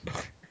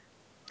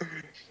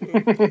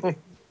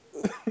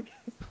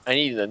 I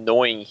need an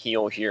annoying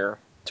heel here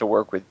to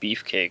work with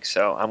Beefcake,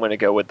 so I'm going to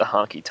go with the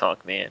Honky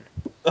Tonk Man.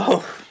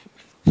 Oh,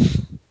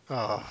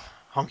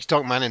 Honky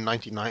Tonk Man in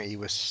 1990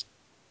 was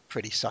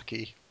pretty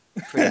sucky.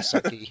 Pretty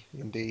sucky,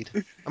 indeed.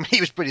 I mean, he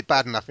was pretty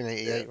bad enough in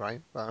 88,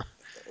 right? But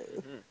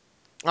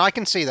I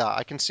can see that.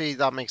 I can see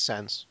that makes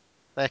sense.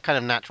 They're kind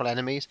of natural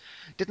enemies.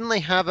 Didn't they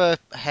have a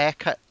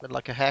haircut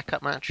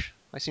match?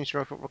 I seem to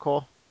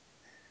recall.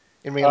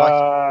 In real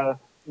life?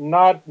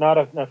 Not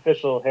an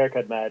official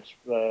haircut match.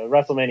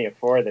 WrestleMania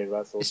 4 they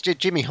wrestled. It's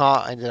Jimmy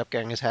Hart ended up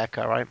getting his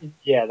haircut, right?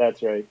 Yeah,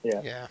 that's right.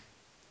 Yeah. Yeah.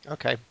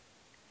 Okay.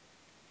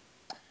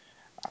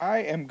 I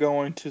am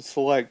going to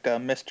select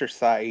Mr.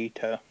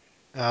 Saito.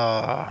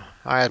 I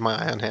had my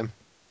eye on him.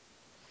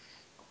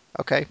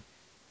 Okay.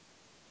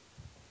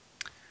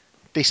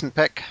 Decent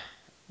pick.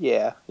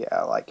 Yeah,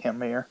 I like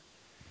him here.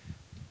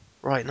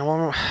 Right,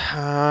 now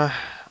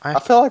I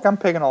feel like I'm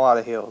picking a lot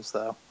of heels,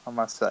 though, I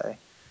must say.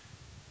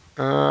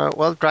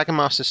 Well, Dragon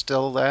Master's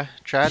still there,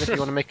 Chad, if you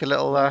want to make a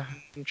little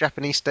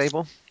Japanese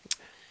stable.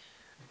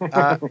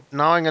 Now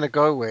I'm going to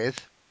go with,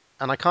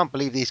 and I can't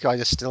believe these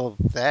guys are still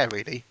there,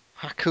 really,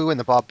 Haku and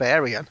the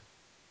Barbarian.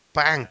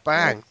 Bang,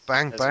 bang,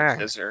 bang, bang.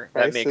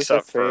 That makes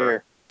up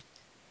for...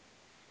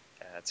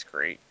 Yeah, that's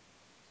great.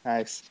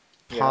 Nice.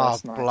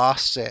 Parv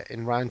blasts it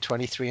in round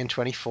 23 and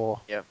 24.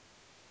 Yep.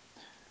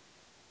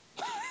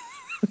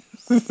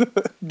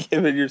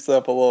 Giving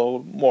yourself a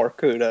little more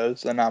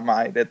kudos than I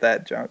might at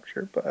that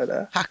juncture, but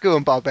Haku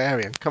and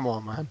Barbarian, come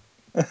on, man.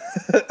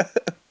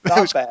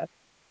 Not bad.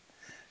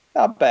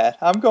 Not bad.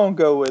 I'm going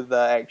to go with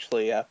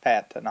actually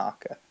Pat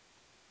Tanaka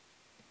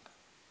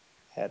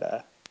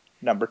at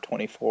number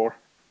 24.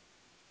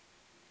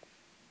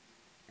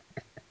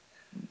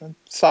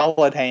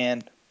 Solid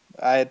hand.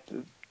 I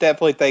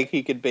definitely think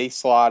he could be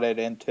slotted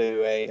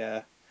into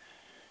a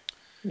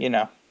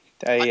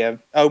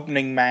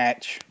opening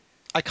match.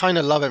 I kind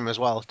of love him as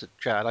well,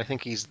 Chad. I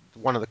think he's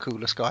one of the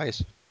coolest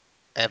guys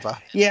ever.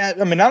 Yeah,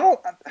 I mean,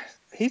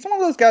 he's one of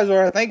those guys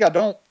where I think I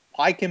don't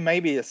like him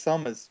maybe as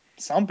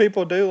some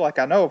people do. Like,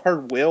 I know I've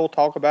heard Will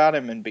talk about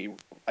him and be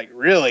like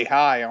really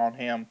high on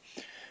him,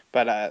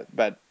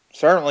 but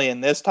certainly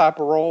in this type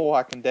of role,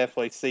 I can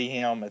definitely see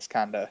him as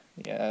kind of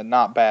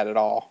not bad at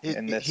all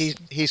in this.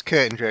 He's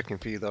curtain jerking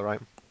for you, though, right?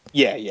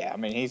 Yeah. I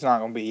mean, he's not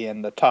going to be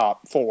in the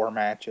top 4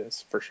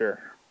 matches for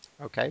sure.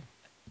 Okay.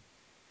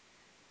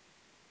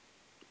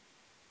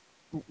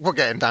 We're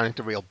getting down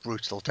into real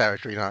brutal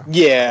territory now.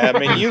 Yeah, I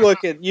mean, you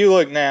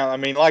look now. I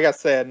mean, like I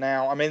said,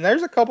 now, I mean,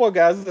 there's a couple of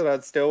guys that I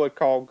still would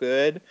call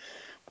good,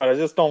 but I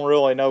just don't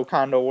really know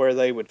kind of where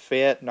they would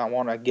fit, and I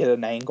want to get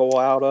an angle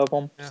out of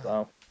them. Yeah.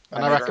 So,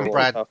 and I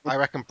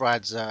reckon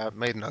Brad's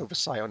made an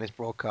oversight on his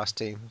broadcast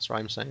team. That's what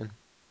I'm saying.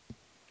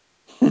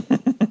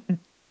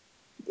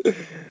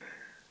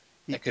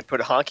 You could put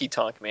a Honky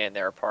Tonk Man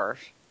there, Parv.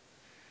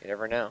 You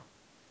never know.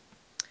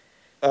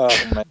 Oh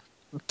man,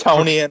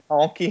 Tony and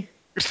Honky.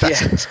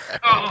 Yes.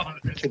 Oh,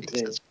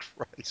 Jesus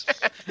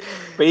Christ.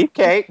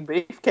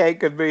 Beefcake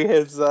could be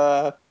his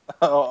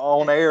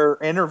on-air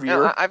interview.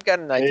 No, I've got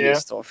an idea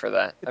still for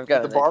that. I've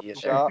got an idea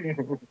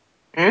there.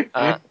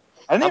 I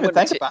didn't even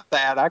think about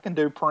that. I can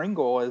do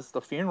Pringle as the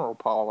funeral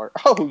parlor.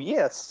 Oh,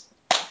 yes.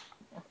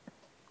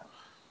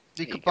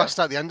 You could bust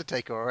out the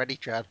Undertaker already,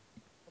 Chad.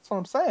 That's what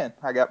I'm saying.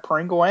 I got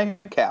Pringle and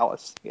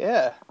Callis.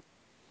 Yeah.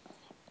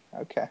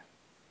 Okay.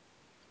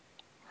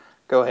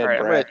 Go ahead,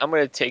 All Brad. I'm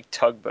going to take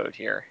Tugboat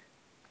here.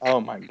 Oh,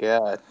 my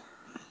God.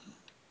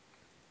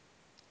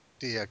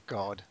 Dear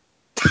God.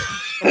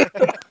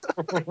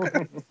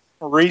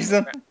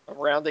 Reason?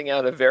 Rounding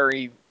out a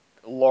very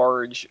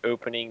large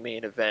opening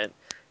main event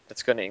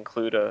that's going to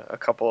include a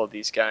couple of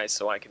these guys,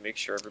 so I can make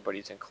sure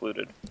everybody's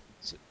included.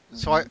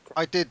 So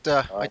I did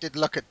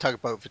look at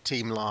Tugboat for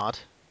Team Lard,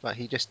 but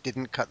he just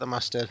didn't cut the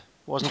mustard.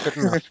 Wasn't good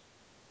enough.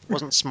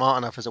 Wasn't smart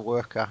enough as a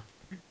worker.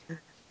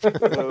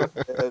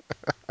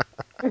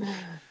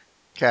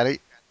 Kelly.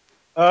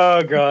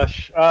 Oh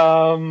gosh.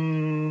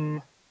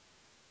 I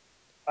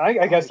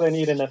guess I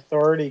need an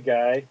authority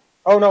guy.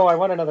 Oh no, I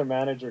want another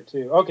manager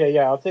too. Okay,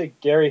 yeah, I'll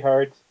take Gary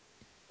Hart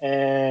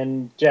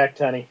and Jack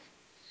Tunney.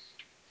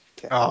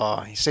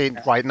 Oh, you see,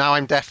 right now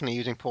I'm definitely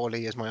using Paul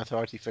Lee as my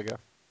authority figure.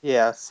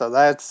 Yeah, so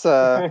that's,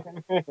 I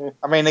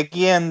mean,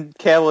 again,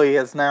 Kelly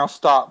has now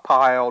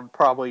stockpiled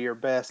probably your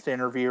best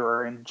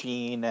interviewer in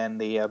Gene and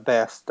the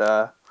best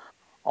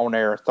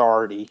on-air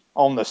authority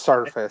on the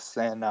surface.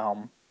 And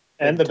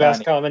the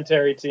best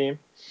commentary team.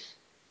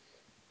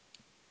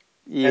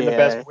 Yeah. And the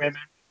best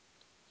women.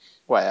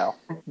 Well,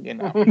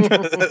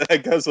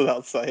 that goes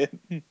without saying.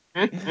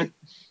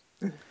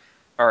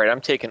 All right,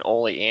 I'm taking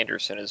Ole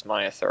Anderson as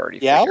my authority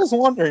Yeah, figure. I was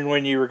wondering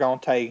when you were going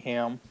to take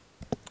him.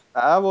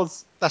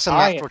 That's a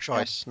natural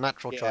choice.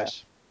 Natural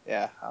choice.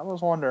 Yeah, I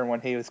was wondering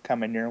when he was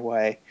coming your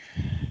way.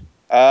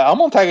 I'm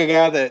going to take a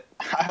guy that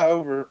I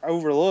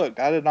overlooked.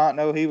 I did not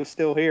know he was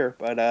still here,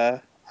 but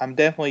I'm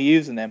definitely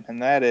using him,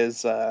 and that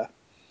is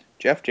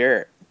Jeff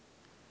Jarrett.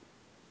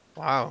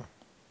 Wow.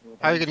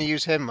 How are you going to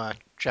use him,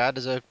 Chad,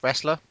 as a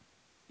wrestler?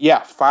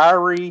 Yeah,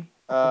 fiery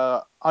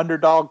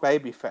underdog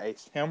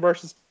babyface. Him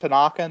versus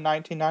Tanaka in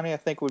 1990, I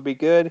think would be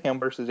good. Him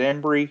versus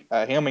Embry.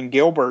 Him and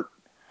Gilbert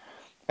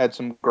had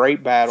some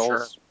great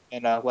battles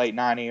in late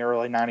 90,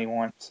 early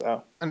 91.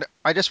 So. And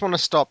I just want to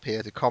stop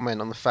here to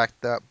comment on the fact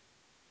that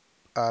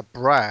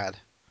Brad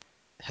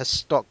has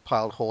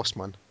stockpiled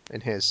horsemen in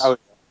his. Oh.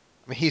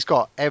 I mean, he's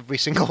got every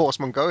single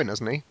horseman going,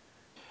 hasn't he?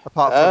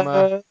 Apart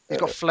from he's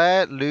got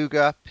Flair,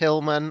 Luger,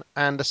 Pillman,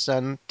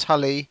 Anderson,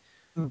 Tully.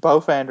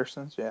 Both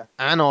Andersons, yeah.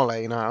 And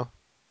Ole now.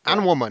 Yeah.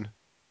 And Woman.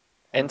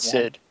 And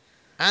Sid.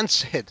 And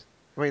Sid.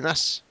 I mean,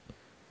 that's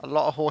a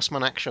lot of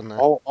horseman action there.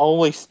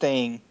 Only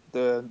Sting,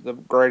 the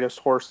greatest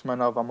horseman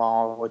of them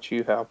all, which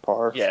you have,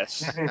 Parv.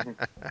 Yes.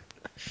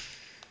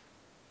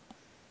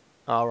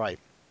 All right.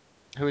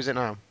 Who is it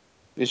now?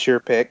 It's your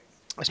pick.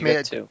 It's me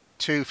at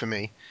two for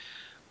me.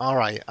 All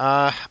right.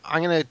 I'm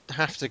going to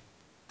have to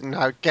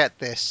now get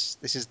this.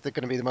 This is going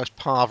to be the most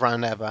Parv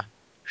round ever.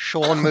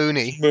 Sean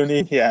Mooney.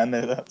 Mooney, yeah, I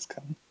knew that was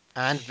coming.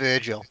 And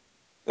Virgil.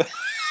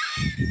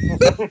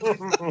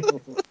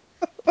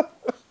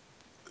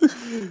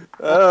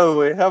 Oh,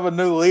 we have a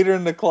new leader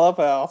in the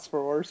clubhouse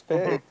for worst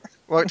pick.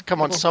 Well,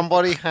 come on,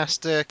 somebody has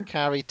to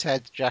carry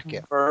Ted's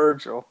jacket.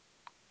 Virgil.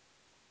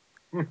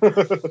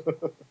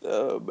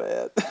 Oh,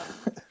 man.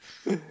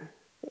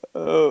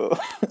 Oh,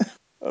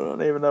 I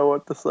don't even know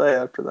what to say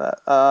after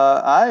that.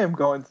 I am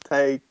going to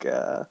take...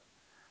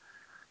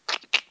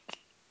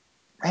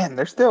 Man,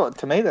 there's still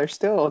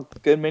a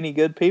good many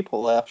good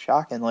people left,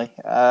 shockingly.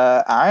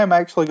 I am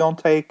actually going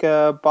to take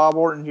Bob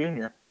Orton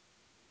Jr.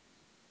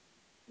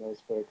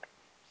 Nice pick.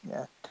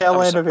 Yeah,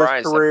 tail end of his career.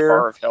 I'm surprised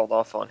that Parv held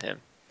off on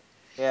him.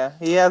 Yeah,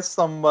 he has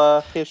some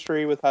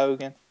history with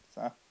Hogan.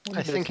 So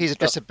I think he's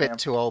just a bit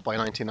too old by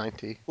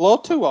 1990. A little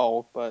too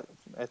old, but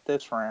at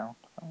this round.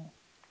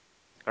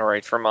 All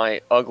right, for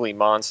my ugly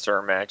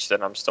monster match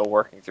that I'm still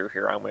working through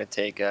here, I'm going to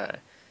take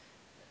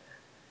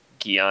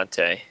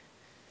Giante.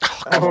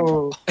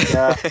 Oh,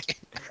 yeah.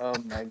 Oh,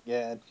 my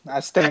God. I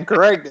stand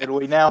corrected.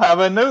 We now have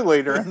a new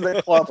leader in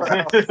the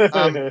clubhouse.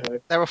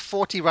 There were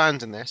 40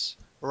 rounds in this.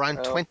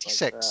 Round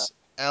 26,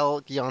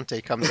 El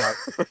Giante comes out.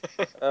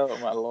 Oh,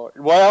 my Lord.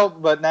 Well,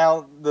 but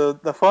now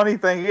the funny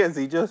thing is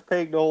he just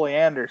picked Ole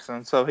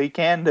Anderson, so he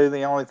can do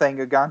the only thing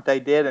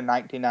Gigante did in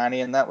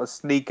 1990, and that was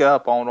sneak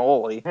up on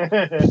Ole.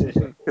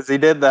 Because he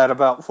did that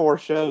about 4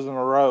 shows in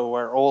a row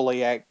where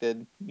Ole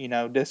acted,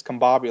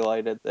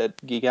 discombobulated that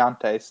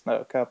Gigante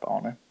snuck up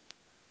on him.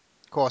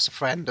 Of course, a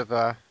friend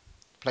of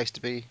Place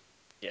to Be.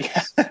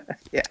 Yes.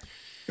 Yeah.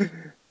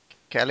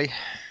 Kelly?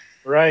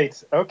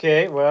 Right.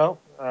 Okay, well,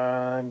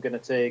 I'm going to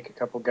take a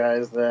couple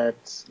guys that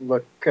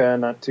look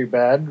not too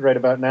bad right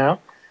about now.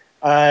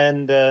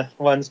 And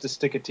one's to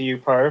stick it to you,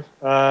 Parv.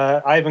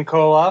 Ivan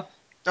Koloff.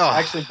 Oh.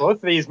 Actually,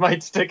 both of these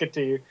might stick it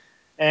to you.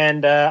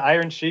 And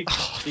Iron Sheik.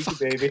 Cheeky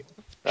baby.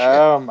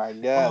 Oh, my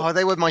God. Oh,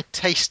 they were my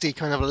tasty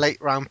kind of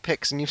late round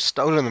picks, and you've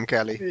stolen them,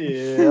 Kelly.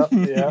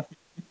 Yeah.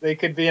 They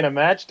could be in a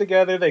match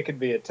together. They could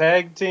be a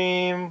tag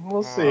team.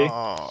 We'll see.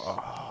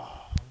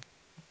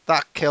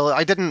 That kill.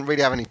 I didn't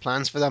really have any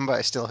plans for them, but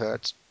it still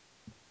hurts.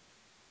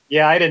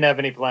 Yeah, I didn't have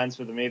any plans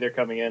for them either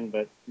coming in,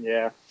 but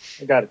yeah,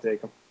 I got to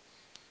take them.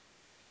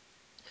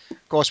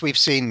 Of course, we've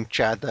seen,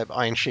 Chad, that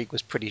Iron Sheik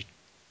was pretty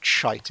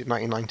shite in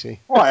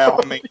 1990. Well,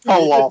 I mean,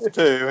 Koloff,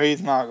 too.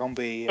 He's not going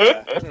to be,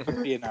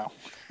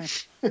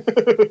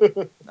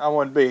 I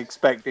wouldn't be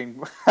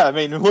expecting. I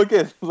mean,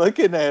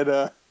 looking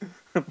at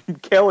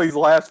Kelly's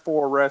last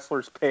 4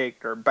 wrestlers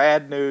picked are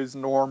Bad News,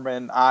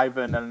 Norman,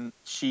 Ivan, and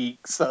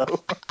Sheik.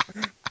 So,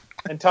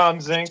 and Tom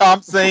Zink.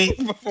 Tom Zink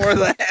before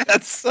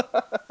that. So.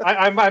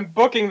 I'm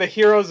booking the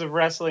Heroes of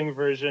Wrestling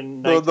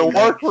version. The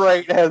work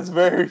rate has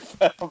very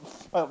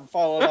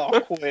fallen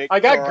off quick. I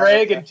got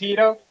Greg and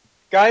Tito.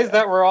 Guys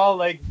that were all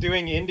like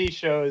doing indie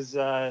shows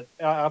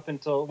up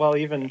until,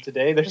 even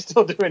today, they're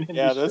still doing indie shows.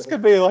 Yeah, this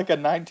could be like a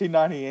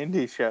 1990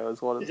 indie show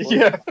is what it's looking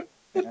like.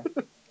 Yeah.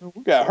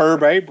 We got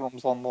Herb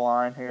Abrams on the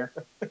line here.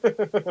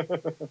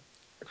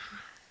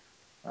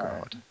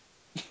 God.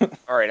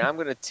 All right, I'm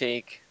going to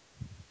take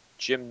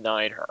Jim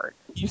Neidhart.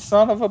 You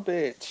son of a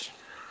bitch.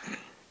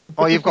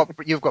 Oh, you've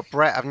got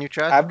Brett, haven't you,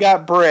 Chad? I've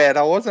got Brett.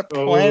 I wasn't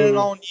planning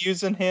Oh. on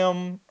using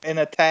him in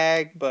a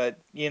tag, but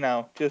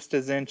just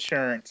as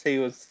insurance, he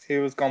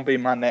was going to be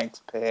my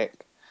next pick.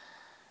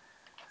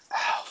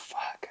 Oh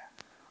fuck!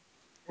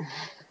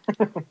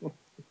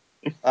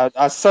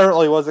 I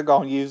certainly wasn't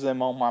going to use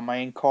him on my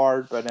main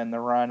card, but in the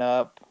run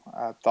up,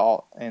 I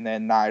thought, and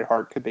then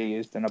Neidhart could be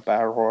used in a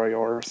battle royal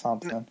or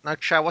something. Now,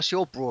 Chad, what's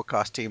your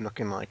broadcast team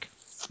looking like?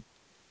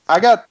 I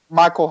got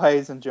Michael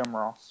Hayes and Jim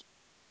Ross.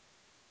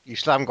 You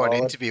still haven't got an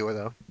Solid. interviewer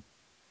though.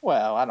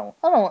 Well, I don't.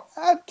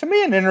 To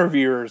me, an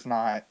interviewer is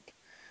not.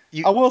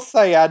 You I will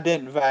say I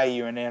didn't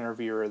value an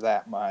interviewer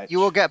that much. you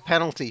will get a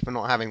penalty for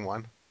not having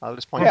one. I'll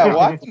just point Yeah, that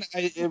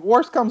out. well,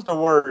 worst comes to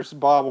worst,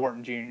 Bob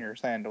Orton Jr.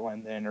 is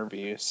handling the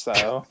interviews,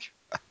 so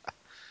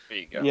There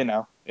you go.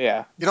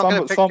 yeah. You're not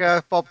going to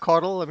pick Bob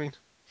Caudle? I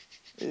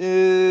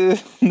mean,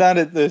 not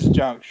at this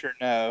juncture,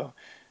 no.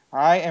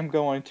 I am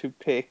going to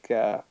pick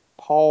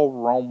Paul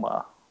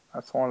Roma.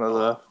 That's one of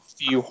the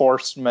few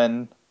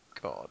horsemen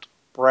God.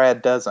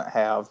 Brad doesn't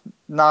have.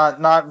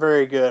 Not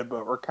very good,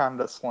 but we're kind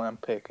of slim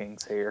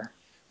pickings here.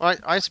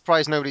 I'm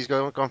surprised nobody's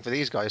gone for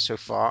these guys so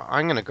far.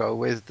 I'm going to go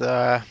with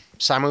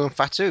Samu and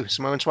Fatu,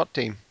 Samoan SWAT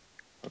team.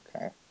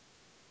 Okay.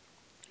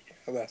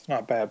 Yeah, that's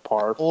not bad,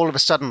 Parv. All of a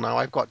sudden now,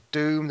 I've got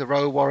Doom, the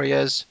Road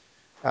Warriors,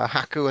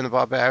 Haku and the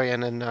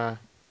Barbarian, and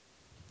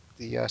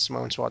the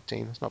Samoan SWAT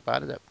team. That's not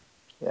bad, is it?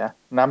 Yeah,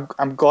 and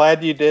I'm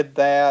glad you did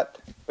that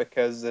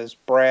because as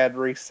Brad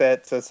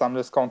resets us, I'm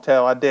just going to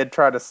tell I did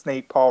try to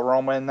sneak Paul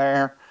Roma in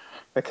there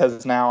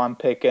because now I'm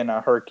picking a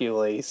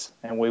Hercules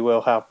and we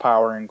will have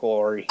power and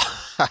glory.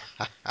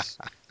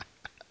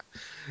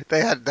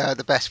 They had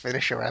the best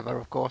finisher ever,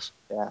 of course.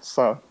 Yeah,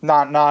 so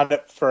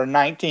not for a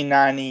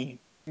 1990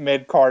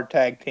 mid card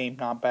tag team,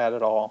 not bad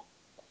at all.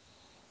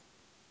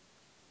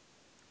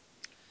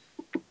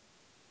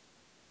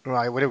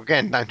 Right, we're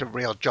getting down to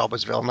real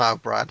Jobbersville now,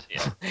 Brad.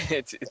 Yeah,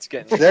 it's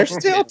getting. There's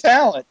still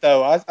talent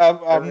though.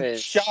 I'm There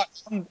is.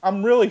 shocked.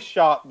 I'm really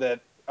shocked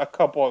that a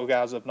couple of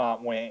guys have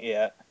not went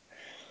yet.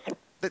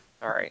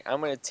 All right, I'm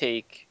gonna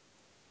take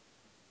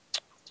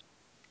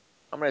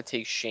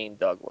Shane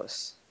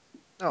Douglas.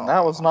 And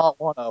that was not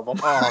one of them.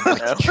 Oh my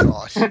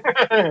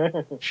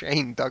No. God.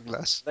 Shane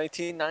Douglas.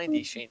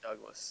 1990 Shane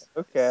Douglas.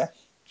 Okay.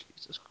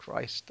 Jesus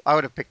Christ. I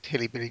would have picked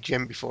Hilly Billy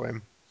Jim before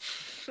him.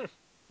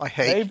 I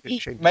hate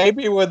Shane Douglas.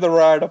 Maybe with the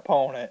right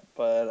opponent,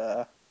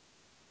 but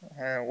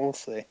we'll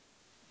see.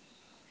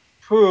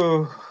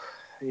 Whew.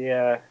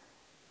 Yeah.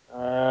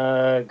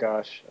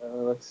 Gosh.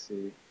 Let's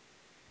see.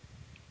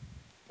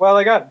 Well,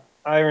 I got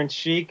Iron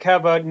Sheik. How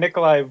about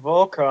Nikolai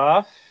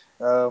Volkov?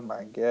 Oh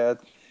my God.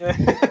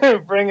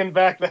 Bringing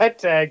back that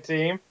tag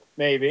team,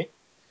 maybe.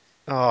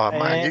 Oh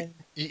man, And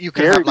you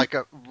could have like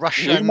a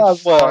Russian might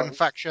as well- foreign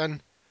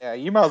faction. Yeah,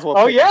 you might as well.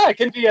 oh pick yeah, it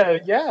can be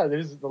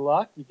there's a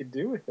lot you could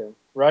do with him.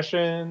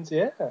 Russians,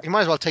 yeah. You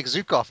might as well take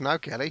Zukov now,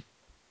 Kelly.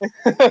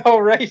 Oh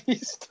right,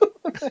 he's still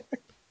there.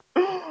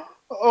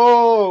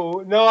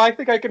 Oh no, I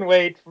think I can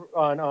wait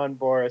on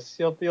Boris.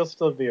 He'll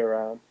still be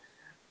around.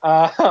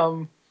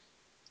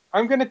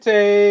 I'm gonna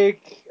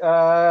take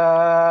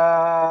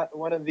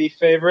one of the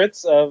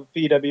favorites of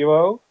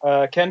PWO,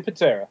 Ken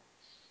Patera.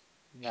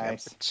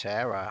 Nice.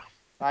 Patera.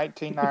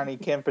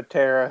 1990 Ken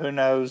Patera. Who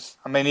knows?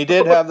 I mean, he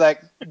did have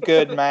that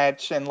good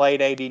match in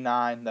late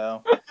 '89,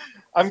 though.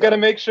 I'm gonna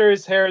make sure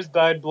his hair is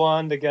dyed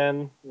blonde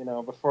again,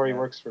 before he Yeah.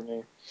 works for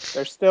me.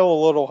 There's still a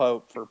little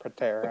hope for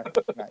Patera.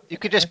 You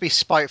could just be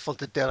spiteful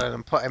to Dylan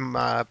and put him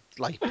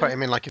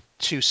in like a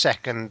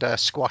 2-second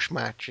squash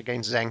match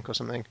against Zenk or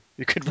something.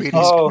 You could really.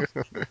 Oh.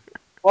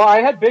 Well,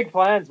 I had big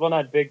plans. Well,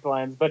 not big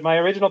plans, but my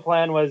original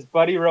plan was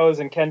Buddy Rose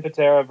and Ken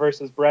Patera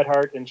versus Bret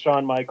Hart and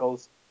Shawn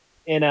Michaels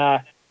in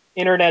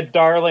Internet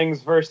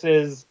Darlings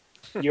versus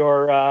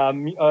your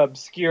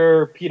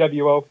obscure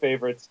PWO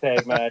favorites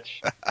tag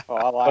match. Oh,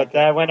 I like But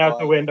that went out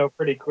the window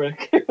pretty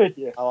quick.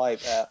 Yeah. I like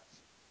that.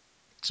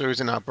 So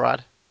who's in our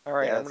Brad? All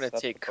right, Yes, I'm gonna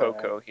that's take the plan.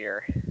 Coco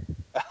here.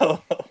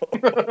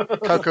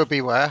 Coco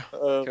Beware.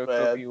 Coco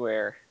bad.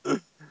 Beware. Can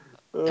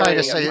I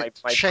just got say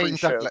my Shane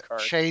pre-show Douglas,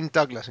 card. Shane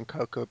Douglas and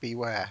Coco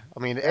Beware. I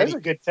mean, There's a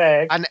good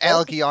tag. and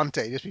El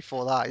Gigante just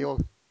before that. You're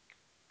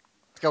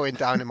going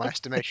down in my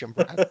estimation,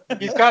 Brad.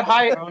 He's got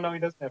high. Oh no, he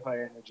doesn't have high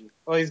energy.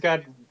 Well, he's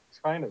got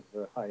kind of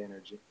high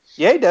energy.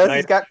 Yeah, he does. Night-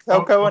 He's got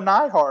Coco and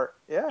Neidhart.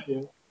 Yeah.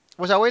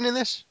 Was I winning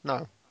this?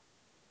 No.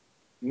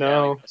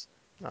 No.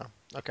 Yeah,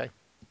 Okay.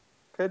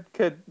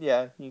 Could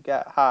yeah, you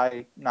got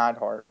high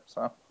Neidhart,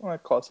 so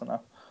close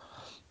enough.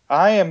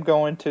 I am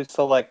going to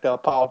select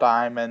Paul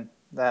Diamond.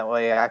 That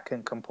way I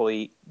can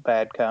complete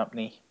Bad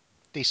Company.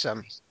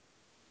 Decent.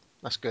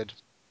 That's good.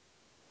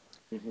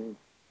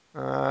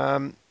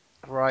 Mm-hmm.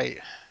 Right.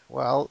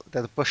 Well,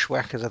 the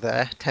Bushwhackers are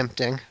there,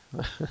 tempting.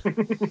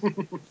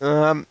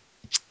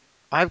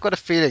 I've got a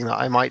feeling that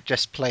I might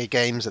just play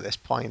games at this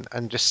point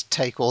and just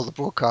take all the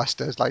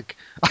broadcasters. Like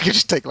I could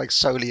just take like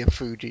Solie and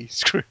Fuji,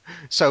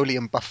 Solie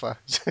and Buffer.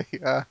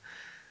 Yeah.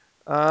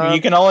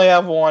 You can only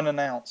have one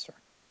announcer.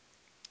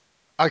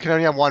 I can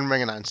only have one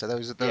ring announcer.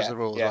 Those are the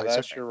rules, yeah, right?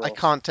 that's So your I rules.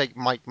 can't take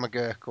Mike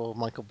McGurk or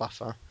Michael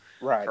Buffer.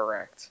 Right.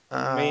 Correct.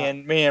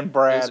 Me and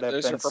Brad have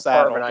Those been are for Parv and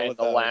saddled I in with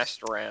the those.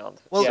 last round.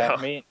 Well, yeah,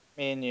 so. me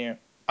and you.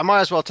 I might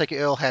as well take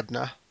Earl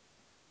Hebner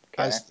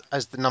Okay.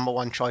 as the number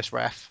one choice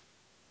ref.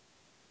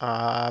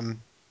 And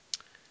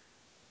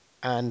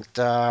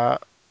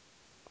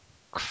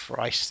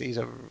Christ,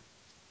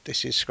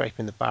 this is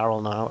scraping the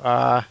barrel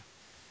now.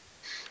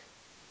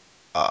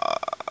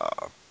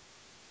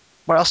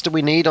 What else do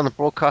we need on the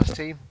broadcast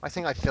team? I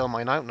think I filled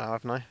mine out now,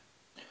 haven't I?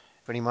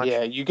 Pretty much.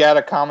 Yeah, you got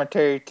a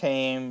commentary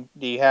team.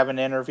 Do you have an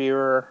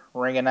interviewer,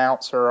 ring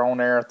announcer,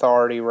 on-air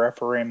authority,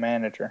 referee,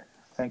 manager?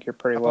 I think you're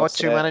pretty well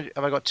set.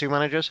 Have I got two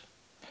managers?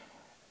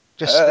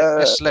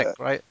 Just Slick,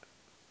 right?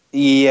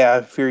 Yeah,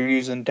 if you're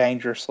using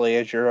Dangerously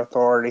as your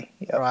authority.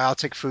 Yep. Right, I'll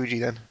take Fuji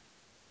then.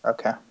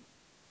 Okay.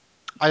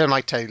 I don't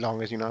like Teddy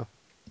Long, as you know.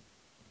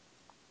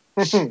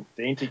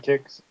 Dainty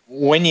kicks.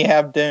 When you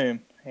have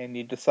Doom and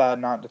you decide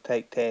not to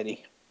take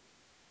Teddy.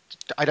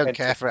 I don't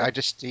care for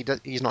it.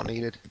 He's not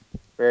needed.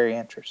 Very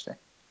interesting.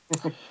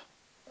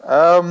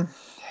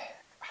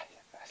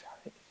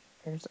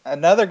 There's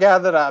another guy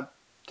that I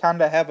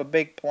kind of have a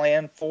big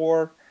plan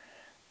for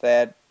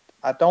that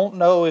I don't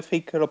know if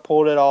he could have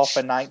pulled it off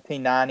in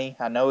 1990.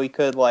 I know he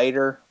could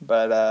later,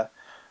 but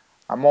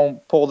I'm going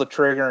to pull the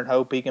trigger and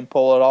hope he can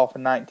pull it off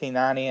in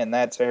 1990, and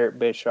that's Eric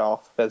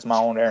Bischoff as my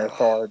on-air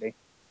authority.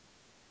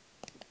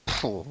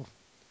 So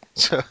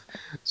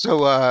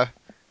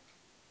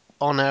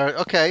on air,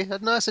 okay, no,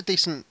 that's a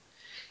decent.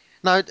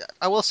 Now,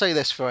 I will say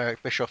this for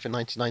Eric Bischoff in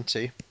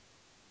 1990.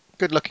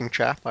 Good-looking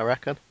chap, I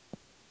reckon.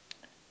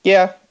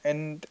 Yeah,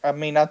 and I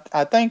mean,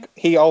 I think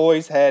he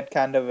always had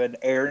kind of an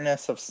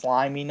airness of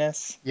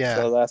sliminess. Yeah.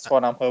 So that's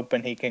what I'm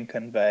hoping he can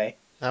convey.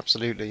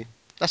 Absolutely.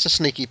 That's a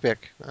sneaky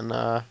pick. And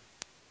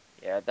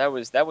Yeah, that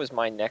was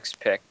my next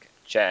pick,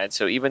 Chad.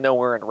 So even though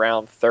we're in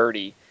round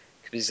 30,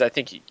 because I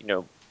think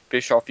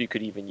Bischoff, you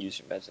could even use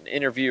him as an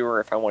interviewer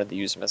if I wanted to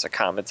use him as a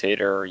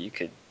commentator, or you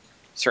could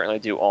certainly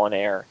do on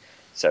air.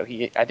 So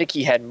I think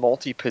he had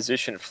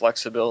multi-position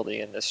flexibility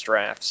in this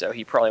draft. So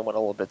he probably went a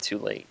little bit too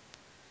late.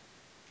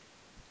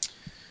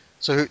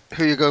 So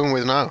who are you going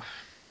with now?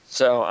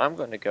 So I'm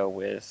going to go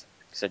with,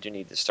 because I do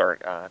need to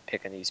start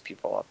picking these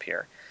people up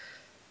here.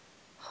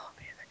 Oh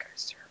man, that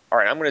guy's terrible. All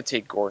right, I'm going to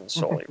take Gordon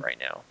Solie right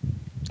now.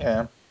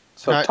 Yeah.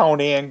 So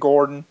Tony and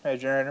Gordon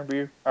as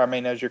your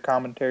as your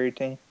commentary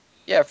team.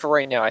 Yeah, for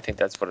right now, I think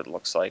that's what it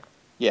looks like.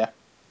 Yeah.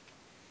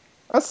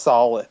 That's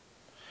solid.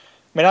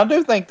 I mean, I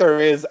do think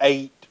there is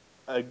 8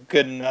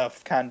 good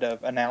enough kind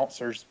of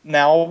announcers.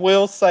 Now, I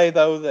will say,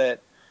 though,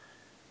 that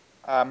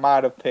I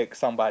might have picked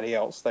somebody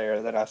else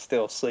there that I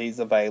still see is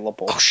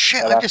available. Oh,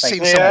 shit, I've just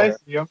seen someone.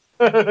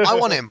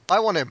 I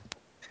want him.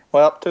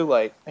 Well, too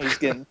late.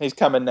 He's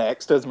coming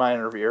next as my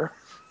interviewer.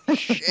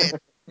 Shit.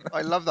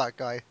 I love that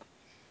guy.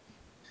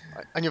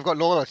 And you've got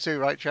Laura too,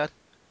 right, Chad?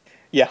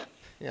 Yeah.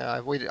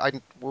 Yeah,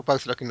 we're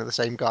both looking at the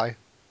same guy.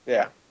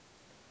 Yeah.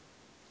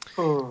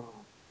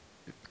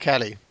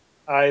 Kelly.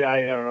 I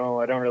don't know.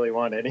 I don't really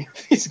want any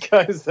of these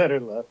guys that are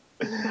left.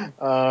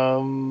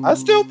 I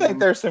still think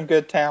there's some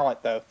good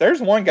talent, though. There's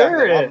one guy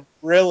that I'm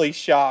really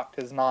shocked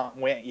has not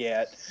went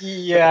yet.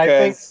 Yeah,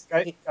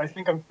 I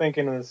think I'm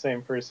thinking of the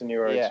same person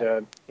you are,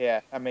 Chad.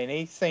 Yeah, I mean,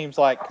 he seems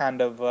like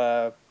kind of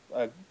a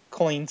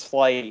clean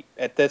slate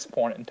at this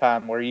point in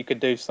time where you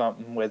could do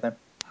something with him.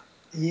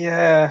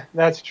 Yeah,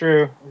 that's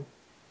true. I'm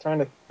trying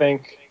to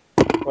think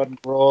what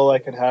role I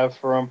could have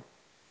for him.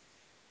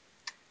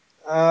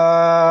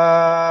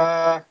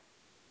 I'm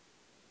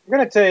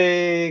gonna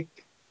take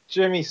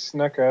Jimmy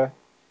Snuka.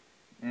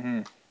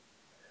 Mm-hmm.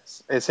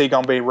 Is he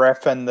gonna be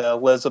reffing the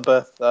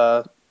Elizabeth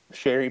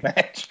Sherry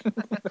match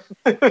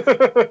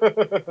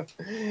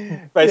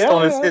based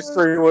on his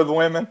history with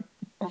women?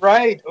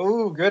 Right.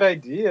 Oh, good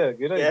idea.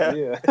 Good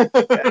idea.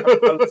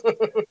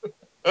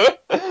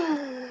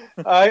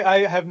 I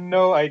have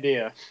no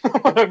idea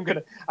what I'm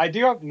gonna. I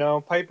do have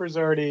Piper's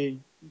already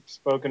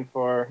spoken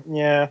for.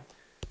 Yeah.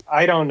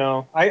 I don't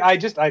know. I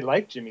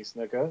like Jimmy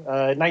Snuka.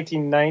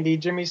 1990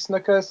 Jimmy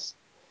Snuka.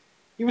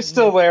 He was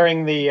still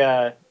wearing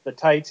the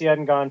tights. He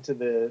hadn't gone to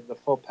the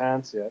full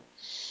pants yet.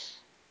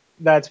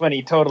 That's when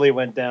he totally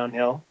went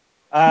downhill.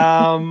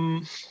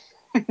 God.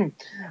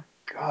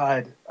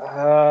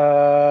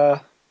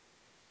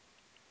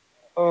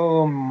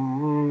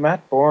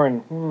 Matt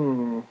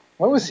Bourne.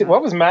 What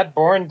was Matt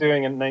Bourne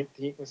doing in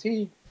 19? Was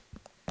he?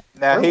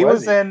 Now he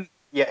was in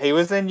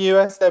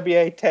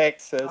USWA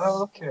Texas.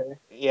 Oh, okay.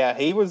 Yeah,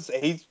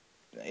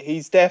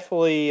 he's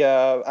definitely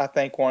I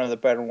think one of the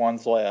better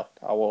ones left.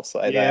 I will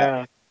say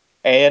that.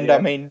 And I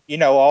mean,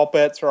 all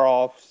bets are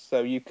off,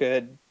 so you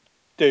could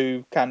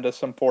do kind of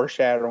some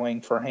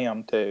foreshadowing for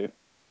him too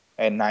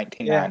in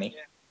 1990.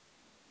 Yeah.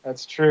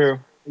 That's true.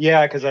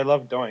 Yeah, because I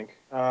love Doink.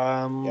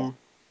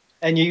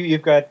 And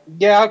you've got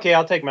okay,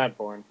 I'll take Matt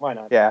Bourne. Why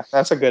not? Yeah,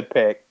 that's a good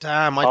pick.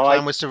 Damn, my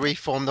plan was to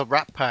reform the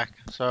Rat Pack,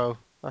 so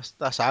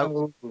that's out.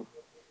 Oh.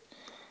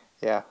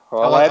 Yeah,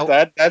 well,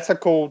 that's a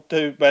cool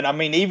too. But I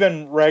mean,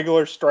 even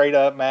regular straight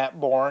up Matt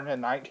Bourne in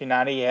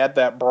 1990, he had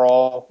that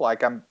brawl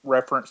like I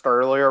referenced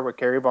earlier with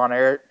Kerry Von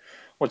Erich,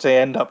 which they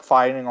end up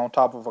fighting on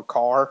top of a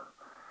car.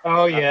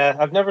 Oh yeah,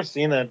 I've never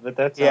seen that, but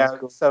that sounds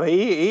cool. So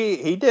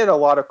he did a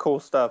lot of cool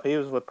stuff. He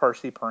was with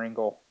Percy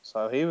Pringle,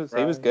 so he was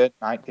good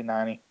in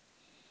 1990.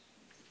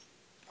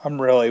 I'm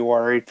really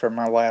worried for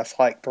my last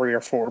like 3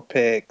 or 4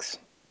 picks.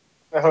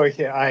 Oh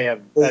yeah, I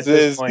have. It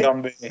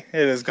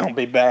is gonna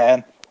be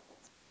bad.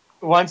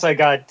 Once I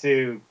got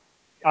to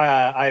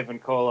Ivan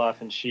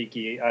Koloff and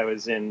Shiki, I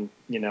was in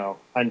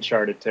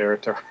uncharted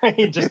territory,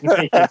 just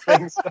making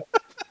things up.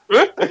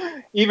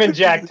 Even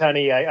Jack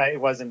Tunney, I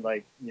wasn't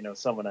like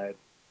someone I had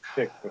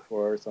picked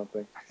before or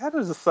something. I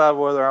gotta decide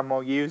whether I'm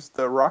gonna use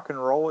the Rock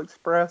and Roll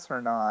Express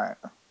or not.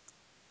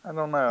 I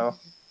don't know.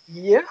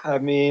 Yeah, I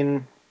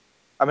mean,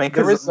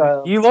 because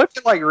you look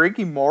at like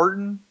Ricky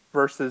Morton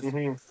versus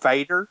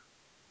Fader.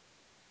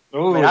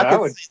 Ooh, I mean, I that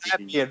could would see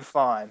that being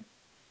fun.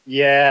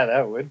 Yeah,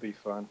 that would be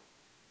fun.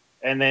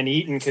 And then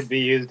Eaton could be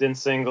used in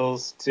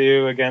singles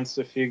too against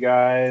a few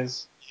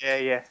guys.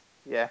 Yeah.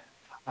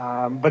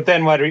 But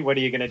then what are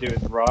you going to do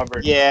with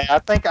Robert? Yeah, I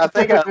think I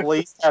at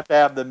least have to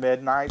have the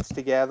Midnights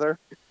together.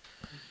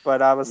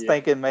 But I was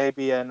thinking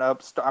maybe an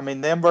upstart. I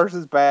mean, them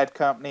versus Bad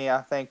Company,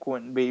 I think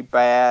wouldn't be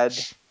bad.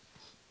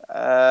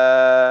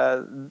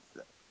 Or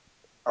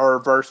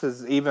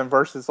versus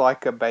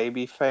like a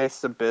babyface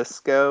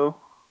Sabisco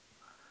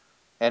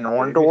and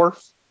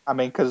Orndorff. I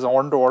mean, because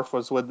Orndorff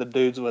was with the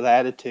dudes with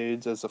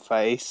attitudes as a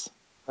face.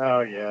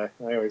 Oh yeah,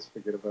 I always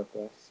forget about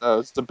that.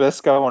 So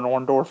Sabisco and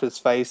Orndorff as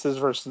faces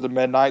versus the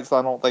Midnights.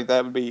 I don't think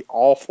that would be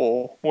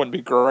awful. Wouldn't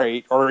be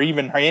great. Or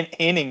even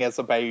Henning as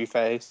a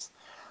babyface.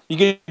 You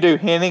could do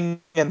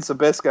Henning and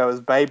Sabisco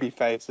as baby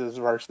faces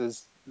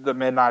versus the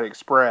Midnight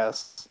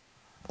Express.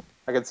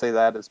 I could see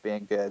that as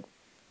being good.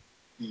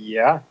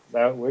 Yeah,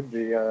 that would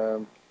be.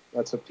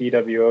 That's a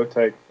PWO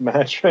type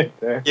match right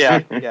there.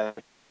 Yeah.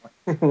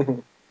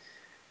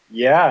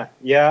 Yeah.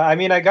 I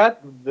mean, I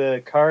got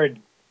the card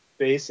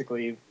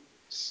basically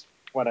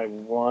what I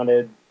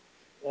wanted.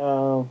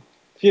 A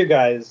few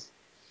guys.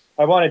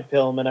 I wanted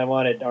Pillman. I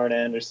wanted Arn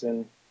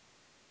Anderson.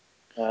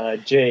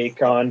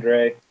 Jake,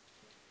 Andre.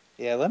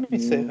 Yeah, let me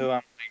see who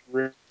I'm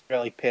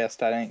really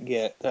pissed I didn't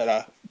get that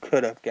I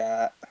could have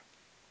got.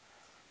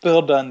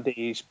 Bill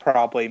Dundee's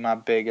probably my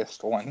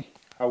biggest one.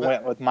 I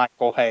went with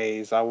Michael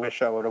Hayes. I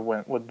wish I would have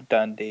went with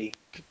Dundee.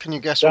 Can you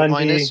guess Dundee. what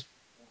mine is?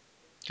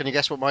 Can you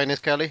guess what mine is,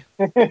 Kelly?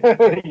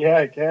 Yeah,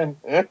 I can.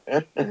 I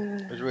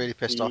was really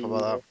pissed off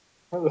about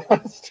that.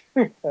 That's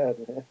too bad,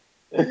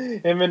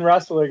 man. Him and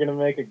Russell are going to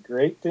make a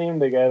great team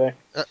together.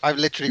 that. I've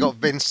literally got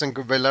Vince and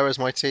Gorilla as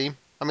my team.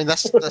 I mean,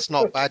 that's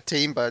not a bad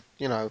team, but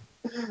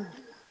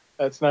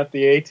That's not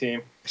the A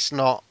team. it's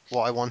not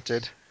what I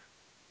wanted.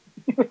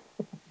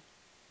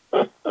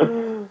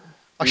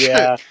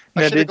 Yeah.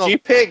 Now, did you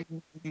pick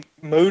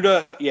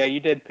Muda? Yeah, you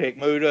did pick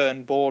Muda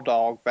and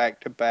Bulldog back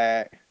to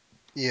back.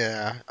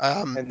 Yeah.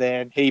 And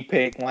then he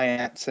picked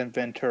Lance and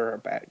Ventura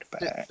back to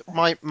back.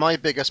 My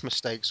biggest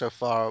mistake so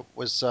far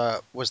was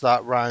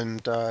that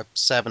round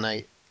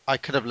 7-8. I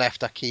could have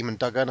left Akeem and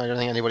Duggan. I don't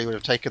think anybody would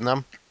have taken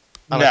them.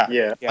 And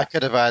I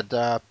could have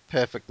had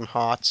Perfect and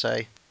Hart,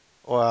 say,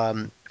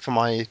 or for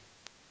my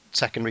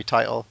secondary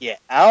title. Yeah,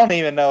 I don't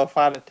even know if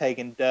I'd have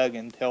taken Doug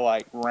until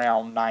like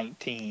round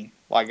 19.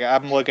 Like,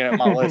 I'm looking at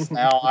my list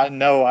now. I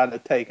know I'd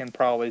have taken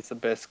probably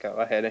Sabisco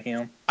ahead of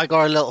him. I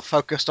got a little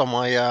focused on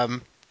my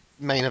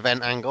main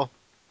event angle.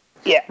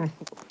 Yeah.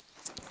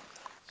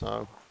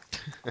 So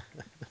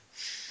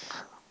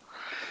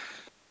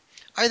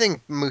I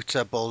think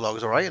Muta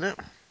Bulldog's alright, isn't it?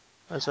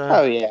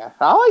 Oh, yeah.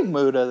 I like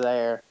Muda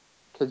there.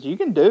 Because you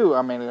can do,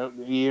 I mean,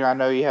 I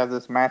know you have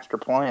this master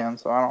plan,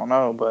 so I don't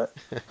know, but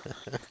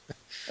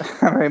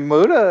I mean,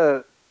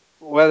 Muda,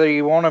 whether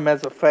you want him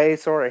as a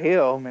face or a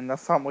heel, I mean,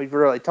 that's something we've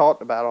really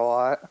talked about a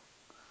lot.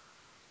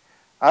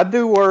 I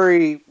do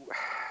worry,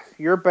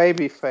 your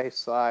babyface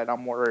side,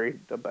 I'm worried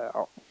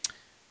about.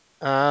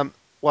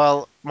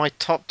 Well, my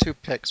top 2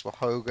 picks were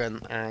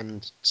Hogan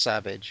and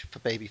Savage for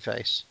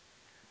babyface,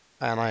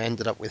 and I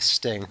ended up with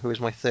Sting, who was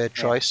my third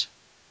choice.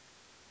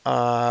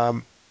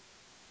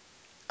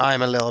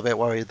 I'm a little bit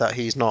worried that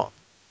he's not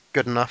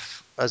good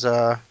enough as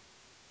a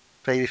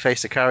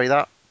babyface to carry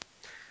that,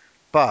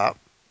 but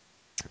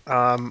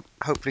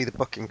hopefully the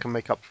booking can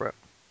make up for it.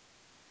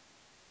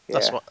 Yeah,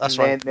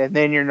 and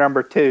then your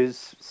number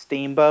 2's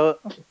Steamboat.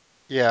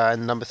 Yeah,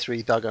 and number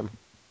 3 Duggan.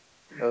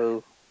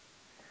 Oh.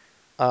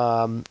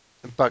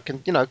 But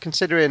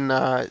considering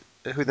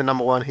who the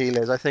number 1 heel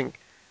is, I think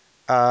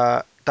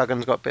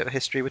Duggan's got a bit of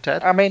history with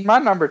Ted. I mean, my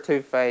number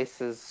 2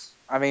 face is.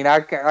 I mean, I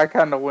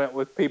kind of went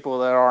with people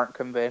that aren't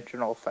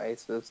conventional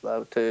faces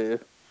though too.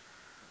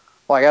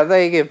 Like, I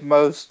think if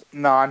most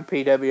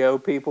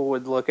non-PWO people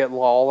would look at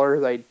Lawler,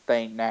 they'd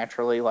think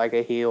naturally like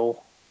a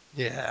heel.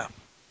 Yeah,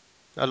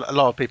 a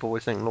lot of people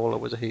would think Lawler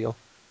was a heel.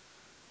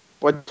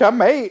 Which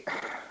I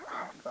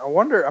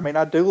wonder. I mean,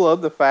 I do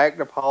love the fact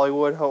of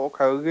Hollywood Hulk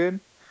Hogan.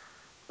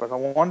 But I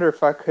wonder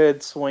if I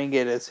could swing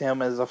it as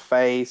him as a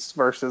face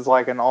versus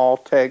like an all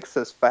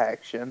Texas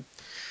faction.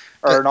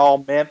 Or an all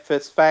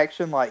Memphis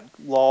faction like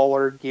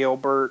Lawler,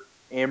 Gilbert,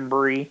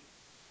 Embry.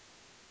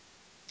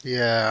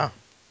 Yeah.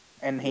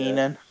 And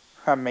Heenan.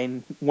 I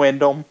mean,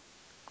 Windham.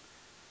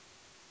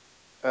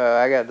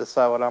 I got to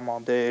decide what I'm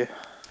going to do.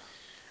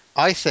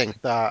 I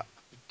think that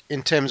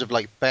in terms of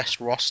like best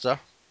roster,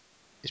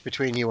 it's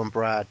between you and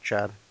Brad,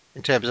 Chad.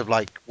 In terms of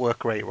like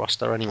work rate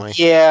roster, anyway.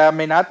 Yeah, I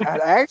mean, I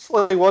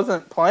actually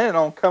wasn't planning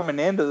on coming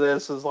into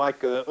this as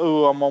like, I'm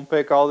going to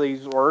pick all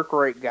these work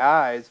rate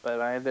guys,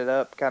 but I ended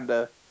up kind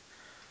of,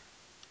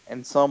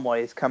 in some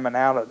ways, coming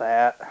out of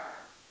that.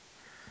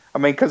 I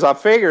mean, because I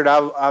figured,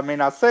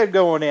 I said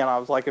going in, I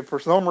was like, if for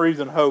some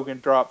reason Hogan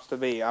drops to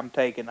me, I'm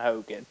taking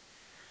Hogan.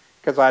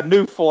 Because I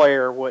knew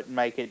Flair wouldn't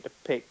make it to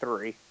pick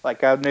 3.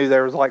 Like, I knew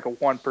there was like a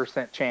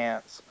 1%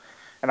 chance.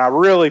 And I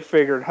really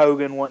figured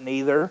Hogan wouldn't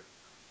either.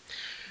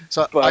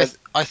 So But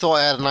I thought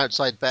I had an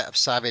outside bet of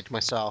Savage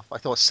myself. I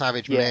thought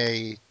Savage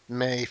yeah.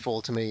 may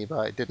fall to me,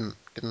 but it didn't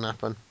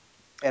happen.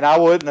 And I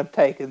wouldn't have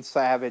taken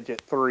Savage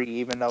at 3,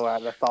 even though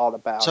I'd have thought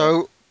about it.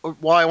 So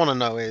what I want to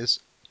know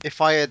is,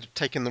 if I had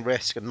taken the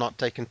risk and not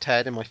taken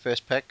Ted in my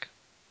first pick,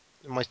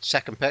 in my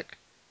second pick,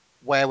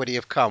 where would he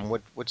have come?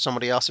 Would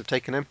somebody else have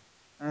taken him?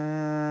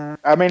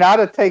 I mean, I'd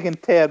have taken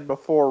Ted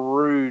before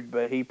Rude,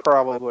 but he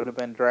probably would have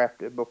been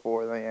drafted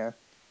before then.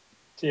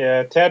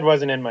 Yeah, Ted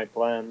wasn't in my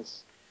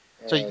plans.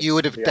 So you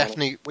would have be honest.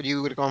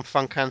 you would have gone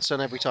Funk Hansen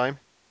every time?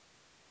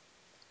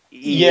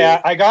 Yeah,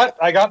 I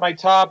got my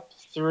top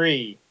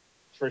 3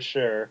 for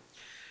sure.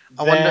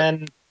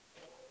 Then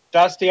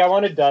Dusty, I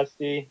wanted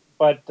Dusty,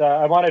 but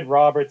I wanted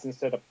Roberts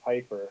instead of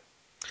Piper.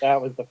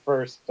 That was the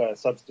first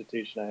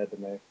substitution I had to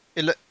make.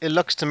 It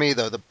looks to me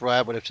though that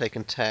Brad would have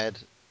taken Ted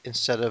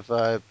instead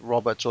of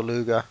Roberts or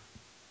Luger.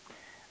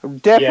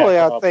 Definitely,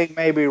 Yeah, I think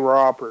maybe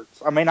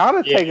Roberts. I mean, I'd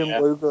have taken Yeah.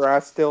 Luger,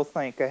 I still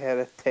think, ahead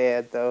of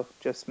Ted, though.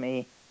 Just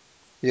me.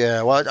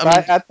 Yeah, well, I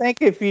mean, I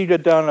think if you'd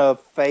have done a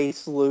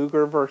face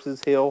Luger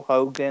versus Hill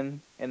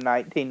Hogan in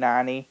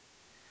 1990,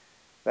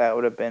 that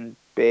would have been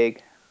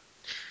big.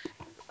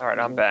 All right,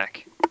 I'm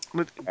back.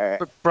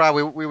 but Brad,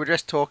 we were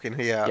just talking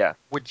here. Yeah.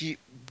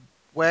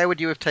 Where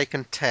would you have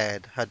taken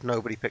Ted had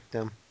nobody picked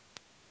him?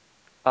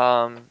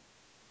 I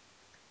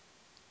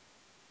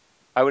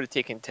would have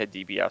taken Ted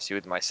DiBiase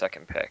with my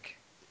second pick.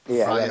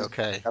 Yeah. Right.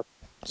 Okay.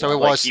 So Yeah, it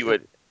like was. he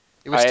would.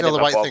 It was I had still him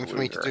the right above thing for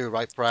me to Luger. do,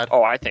 right, Brad?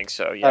 Oh, I think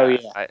so. Yeah.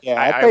 Oh,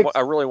 yeah. I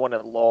really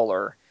wanted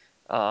Lawler.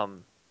 I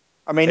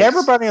mean,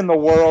 everybody in the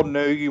world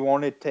knew you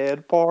wanted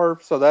Ted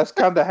Parv, so that's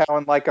kind of how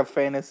in like a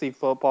fantasy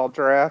football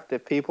draft,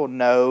 if people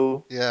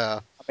know, Yeah.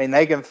 I mean,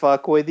 they can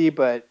fuck with you,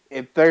 but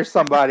if there's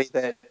somebody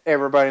that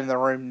everybody in the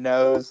room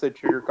knows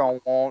that you're going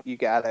to want, you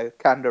got to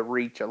kind of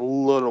reach a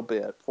little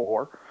bit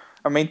for.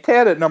 I mean,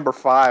 Ted at number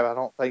 5, I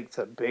don't think it's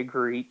a big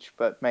reach,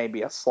 but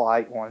maybe a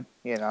slight one,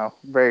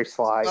 very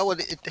slight. Well,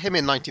 him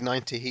in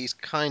 1990, he's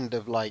kind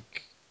of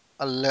like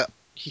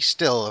he's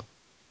still,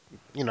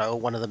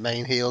 one of the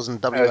main heels in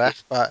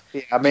WF, but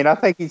yeah, I mean, I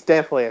think he's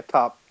definitely a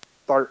top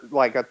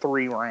like a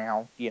 3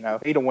 round. He'd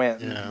have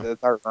went in the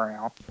 3rd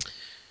round.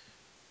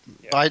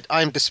 Yeah.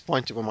 I'm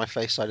disappointed with my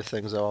face side of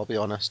things, though. I'll be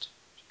honest,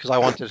 because I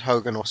wanted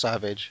Hogan or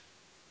Savage,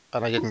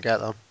 and I didn't get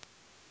them.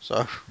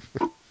 So,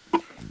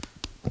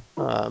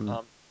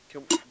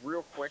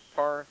 real quick,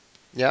 Parv.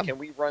 Yeah. Can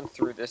we run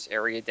through this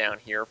area down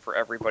here for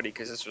everybody?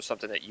 Because this was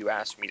something that you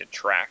asked me to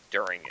track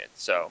during it.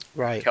 So,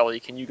 right. Kelly,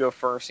 can you go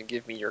first and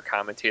give me your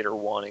commentator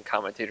 1 and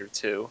commentator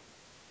 2?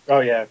 Oh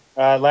yeah,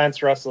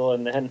 Lance Russell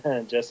and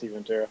then Jesse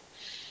Ventura.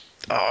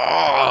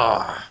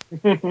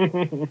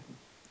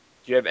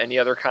 Do you have any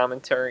other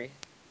commentary?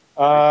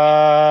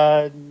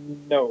 No.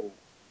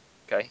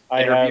 Okay.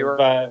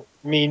 Interviewer? I have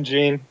Mean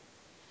Gene.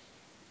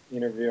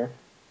 Interviewer.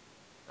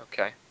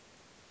 Okay.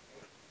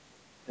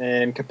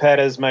 And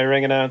Capetta's my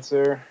ring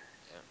announcer.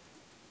 Yeah.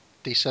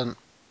 Decent.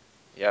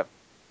 Yep.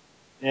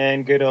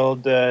 And good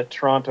old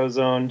Toronto's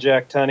own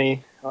Jack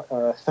Tunney,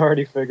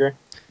 authority figure.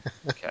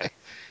 Okay.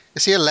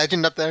 Is he a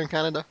legend up there in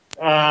Canada?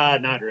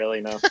 Not really,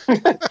 no.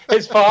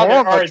 His father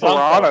on or the his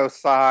Toronto uncle.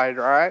 Side,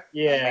 right?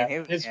 Yeah, I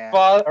mean, his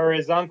father or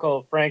his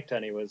uncle Frank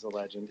Tunney was a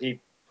legend. He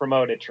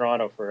promoted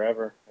Toronto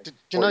forever. Do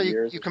you know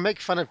you can make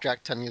fun of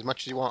Jack Tunney as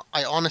much as you want?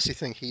 I honestly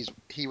think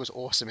he was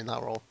awesome in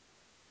that role.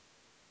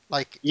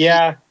 Like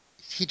yeah,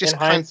 he just in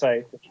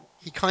hindsight,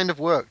 he kind of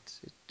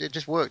worked. It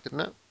just worked, didn't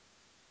it?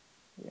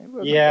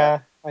 Yeah,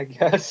 I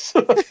guess.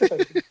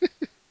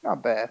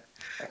 Not bad.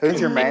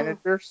 Who's your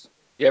managers?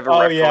 You have a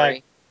referee? Yeah.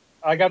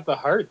 I got the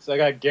Harts. I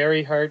got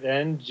Gary Hart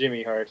and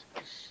Jimmy Hart.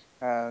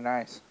 Oh,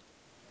 nice.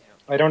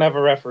 I don't have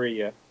a referee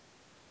yet.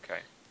 Okay.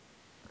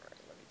 All right,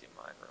 let me do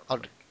mine real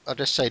quick. I'll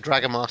just say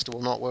Dragon Master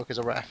will not work as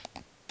a ref.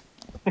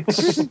 Dan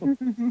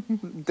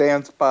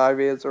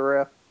Spivey as a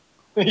ref.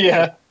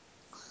 Yeah.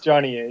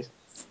 Johnny Ace.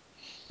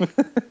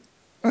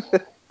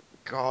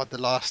 God,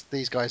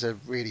 these guys are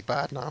really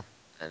bad now.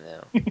 I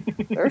know.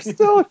 There's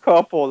still a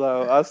couple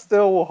though. I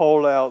still will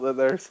hold out that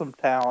there's some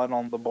talent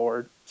on the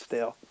board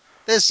still.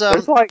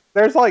 There's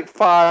like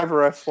 5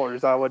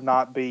 wrestlers I would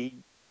not be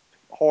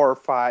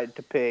horrified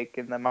to pick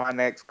in my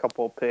next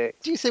couple of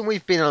picks. Do you think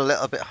we've been a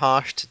little bit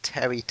harsh to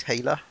Terry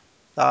Taylor?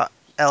 That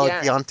El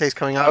Giante's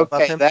coming out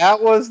above him?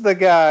 That was the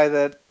guy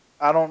that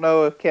I don't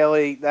know if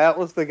Kelly. That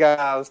was the guy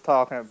I was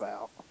talking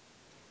about.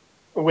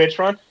 Which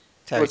one?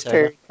 Terry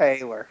Taylor.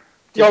 Taylor.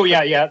 Oh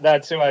yeah,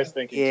 that's who I was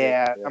thinking.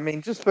 Yeah, too. I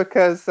mean, just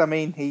because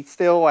he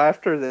still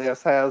after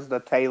this has the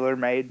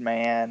tailor-made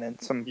man and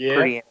some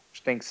pretty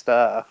interesting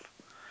stuff.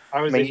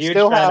 I was I mean, a huge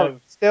you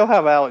fan still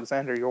have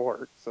Alexandra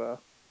York, so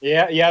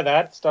Yeah,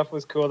 that stuff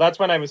was cool. That's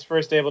when I was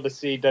first able to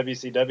see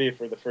WCW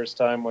for the first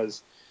time.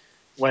 Was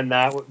when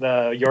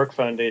the York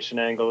Foundation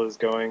angle was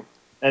going,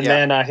 and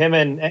then him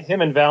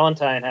and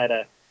Valentine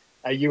had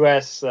a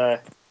U.S.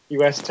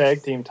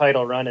 tag team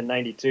title run in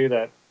 '92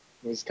 that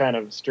was kind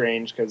of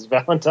strange because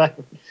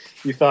Valentine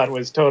you thought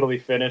was totally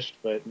finished,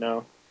 but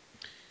no.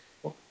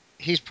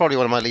 He's probably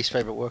one of my least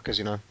favorite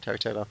workers, Terry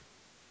Taylor.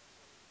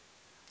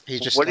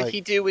 He's just what did he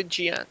do with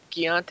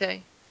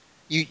Giante?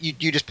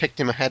 You just picked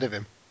him ahead of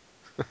him.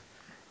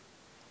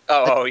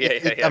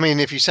 Yeah. I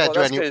mean, if you said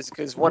that's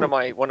because one of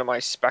my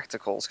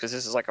spectacles, because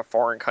this is like a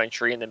foreign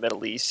country in the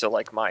Middle East, so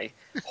like my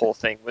whole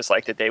thing was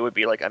like that they would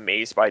be like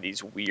amazed by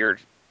these weird,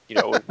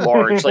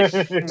 large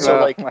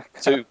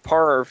so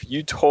Parv,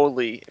 you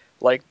totally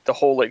like the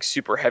whole like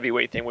super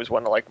heavyweight thing was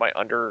one of like my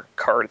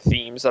undercard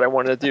themes that I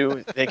wanted to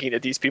do, thinking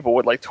that these people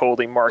would like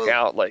totally mark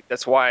out. Like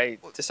that's why I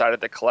decided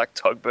to collect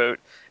Tugboat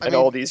and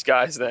all these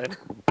guys. Then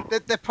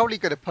they're probably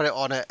going to put it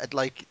on at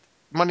like.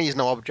 Money is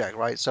no object,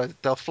 right? So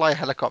they'll fly a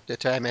helicopter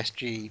to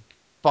MSG,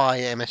 buy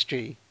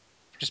MSG,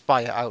 just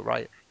buy it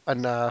outright,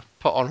 and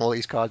put on all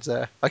these cards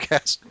there, I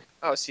guess.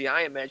 Oh, see,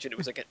 I imagine it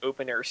was like an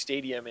open air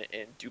stadium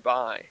in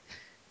Dubai,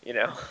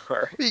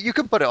 or you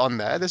can put it on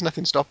there. There's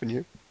nothing stopping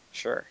you.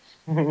 Sure.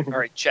 All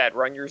right, Chad,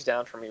 run yours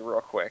down for me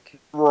real quick.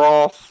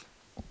 Ross.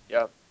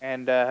 Yep.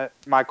 And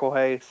Michael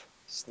Hayes.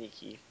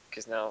 Sneaky,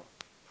 because now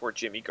poor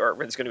Jimmy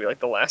Gartman's going to be like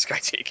the last guy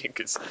taken.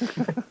 Because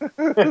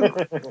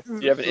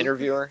you have an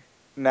interviewer.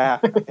 Nah,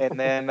 and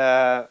then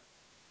I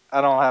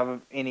don't have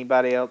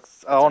anybody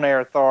else. On-air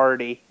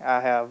authority,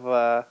 I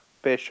have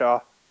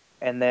Bischoff,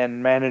 and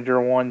then manager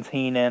 1's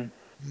Heenan,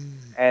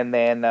 and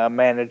then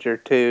manager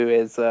 2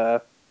 is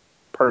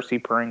Percy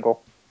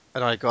Pringle.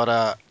 And I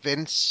got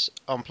Vince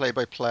on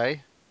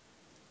play-by-play,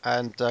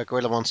 and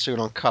Gorilla Monsoon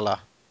on color.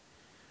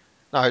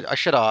 Now, I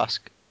should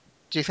ask,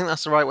 do you think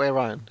that's the right way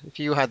around? If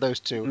you had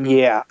those two?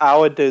 Yeah, I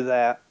would do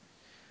that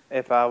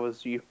if I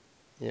was you.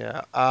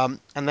 Yeah.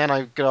 And then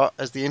I've got,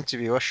 as the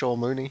interviewer, Sean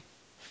Mooney.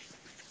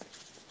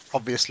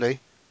 Obviously.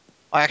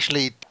 I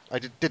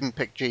didn't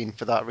pick Gene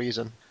for that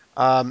reason.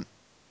 And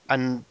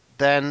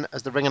then,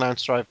 as the ring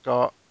announcer, I've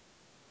got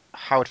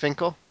Howard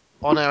Finkel.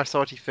 On-air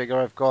authority figure,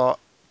 I've got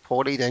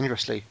Paulie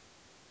Dangerously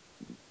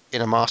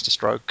in a master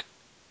stroke.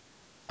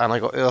 And I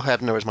got Earl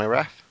Hebner as my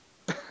ref.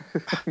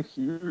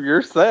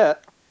 You're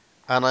set.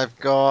 And I've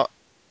got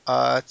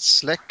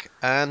Slick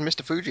and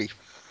Mr. Fuji.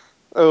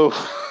 Oh,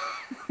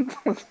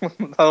 I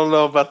don't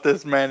know about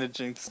this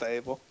managing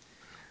stable.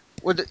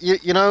 Well,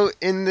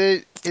 in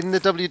the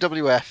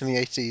WWF in the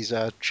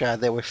 80s,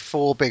 Chad, there were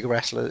four big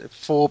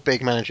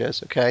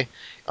managers. Okay,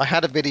 I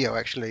had a video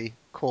actually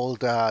called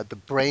 "The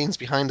Brains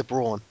Behind the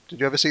Brawn." Did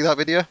you ever see that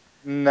video?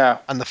 No.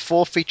 And the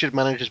four featured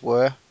managers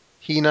were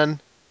Heenan,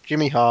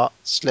 Jimmy Hart,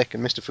 Slick,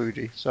 and Mr.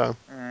 Fuji. So,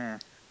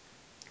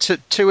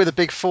 two of the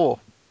big four.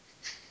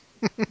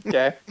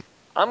 Okay.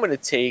 I'm going to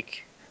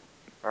take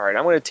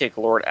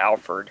Lord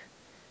Alfred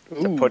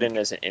to put in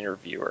as an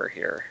interviewer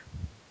here.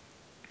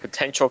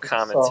 Potential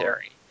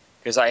commentary,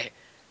 because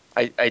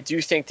I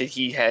do think that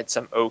he had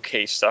some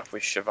okay stuff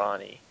with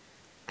Shivani.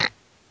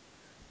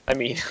 I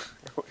mean,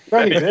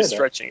 maybe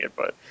stretching it,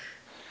 but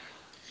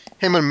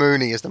him and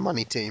Mooney is the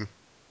money team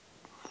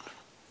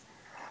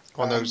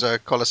on those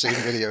Coliseum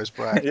videos,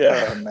 Brad.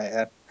 Yeah, oh,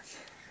 man.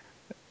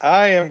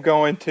 I am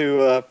going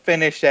to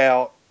finish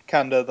out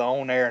kind of the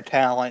on-air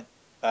talent,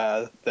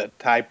 the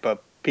type of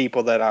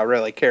people that I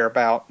really care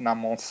about, and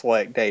I'm going to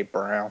select Dave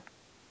Brown.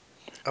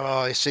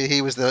 Oh, you see,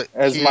 he was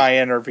my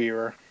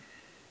interviewer.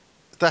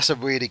 That's a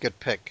really good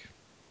pick.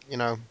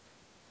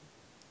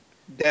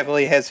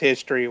 Definitely has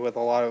history with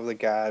a lot of the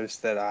guys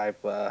that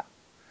I've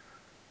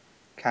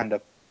kind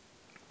of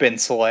been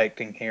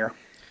selecting here.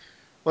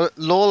 Well,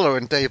 Lawler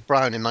and Dave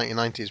Brown in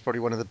 1990 is probably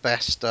one of the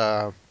best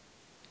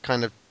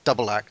kind of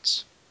double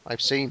acts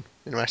I've seen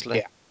in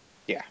wrestling.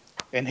 Yeah.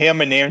 And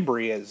him and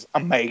Embry is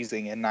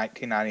amazing in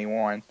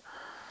 1991.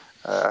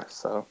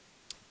 So.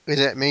 Is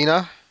it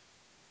Mina?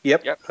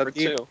 Yep. For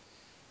two.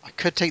 I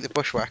could take the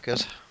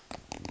Bushwhackers,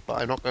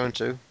 but I'm not going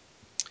to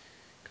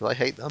because I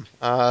hate them.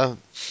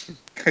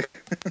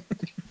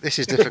 This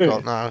is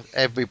difficult now.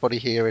 Everybody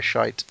here is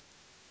shite.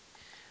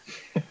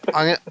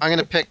 I'm going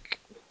to pick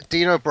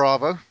Dino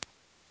Bravo.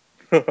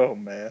 Oh,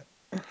 man.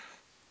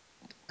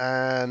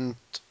 And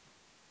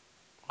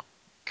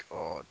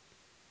God.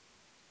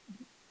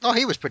 Oh,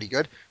 he was pretty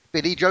good.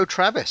 Billy Joe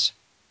Travis.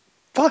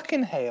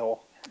 Fucking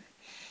hell.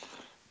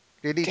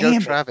 Billy Joe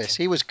Travis.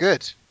 He was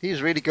good. He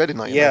was really good in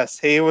 1990. Yes,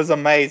 he was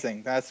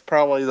amazing. That's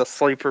probably the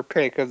sleeper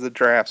pick of the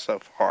draft so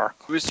far.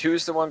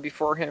 Who's the one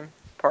before him?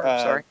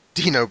 Sorry.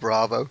 Dino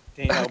Bravo.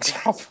 Dino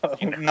Bravo.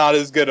 Not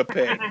as good a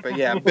pick. But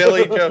yeah,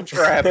 Billy Joe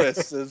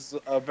Travis is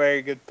a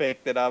very good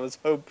pick that I was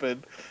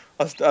hoping.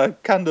 I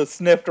kind of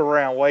sniffed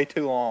around way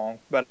too long,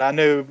 but I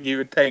knew you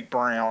would take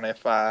Brown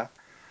if I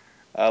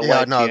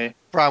let you.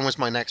 Brown was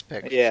my next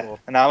pick. Yeah, for sure.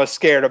 and I was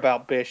scared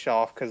about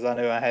Bischoff because I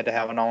knew I had to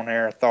have an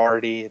on-air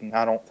authority, and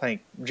I don't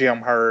think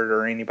Jim Hurd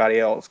or anybody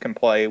else can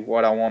play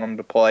what I want them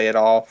to play it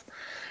off.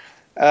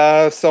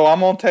 So I'm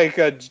going to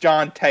take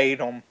John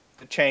Tatum,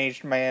 the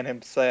changed man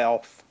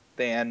himself,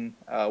 then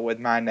with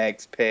my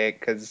next pick,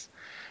 because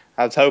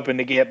I was hoping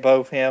to get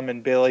both him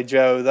and Billy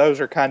Joe. Those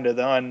are kind of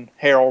the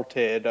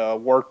unheralded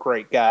work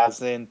rate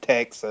guys in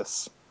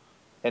Texas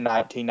in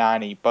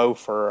 1990.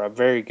 Both are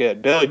very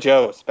good. Billy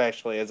Joe,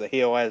 especially as a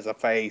heel, as a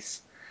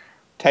face.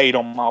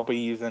 Tatum, I'll be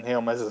using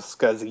him as a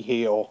scuzzy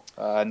heel.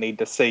 I need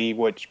to see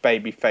which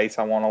baby face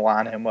I want to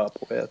line him up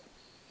with.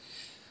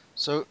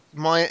 So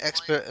my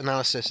expert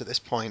analysis at this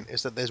point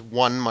is that there's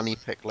one money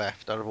pick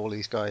left out of all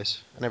these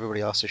guys, and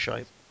everybody else is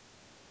shite.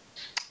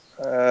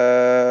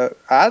 I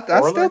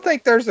still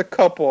think there's a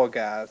couple of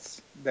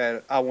guys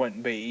that I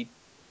wouldn't be,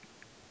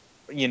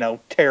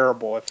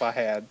 terrible if I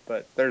had,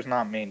 but there's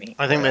not many.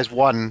 I think there's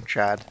one,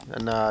 Chad,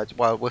 and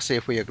well, we'll see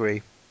if we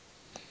agree.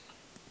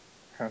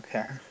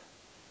 Okay.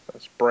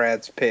 That's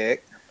Brad's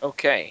pick.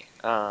 Okay.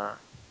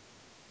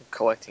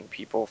 Collecting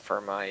people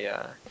for my.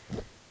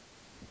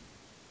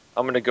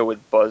 I'm gonna go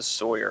with Buzz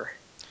Sawyer.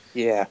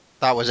 Yeah.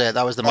 That was it.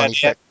 That was the money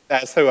pick.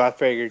 That's who I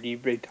figured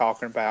you'd be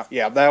talking about.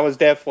 Yeah, that was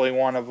definitely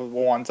one of the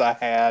ones I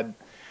had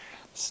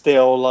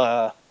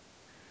still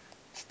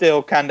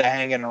kind of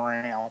hanging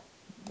around.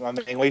 I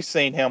mean, we've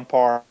seen him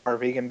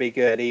Parv. He can be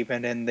good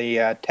even in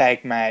the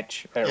tag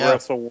match at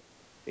Wrestle.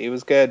 He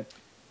was good.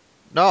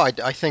 No,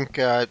 I think,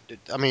 I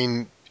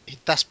mean,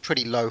 that's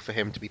pretty low for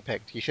him to be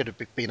picked. He should have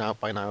been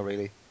out by now,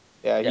 really.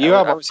 Yeah,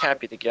 I was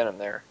happy to get him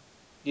there.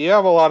 You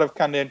have a lot of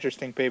kind of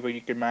interesting people you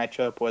could match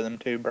up with him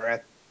too,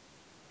 Brad.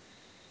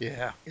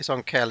 Yeah, it's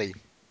on Kelly.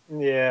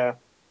 Yeah.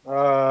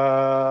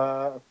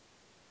 I'm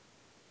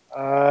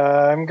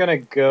gonna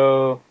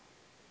go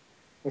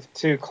with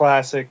two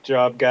classic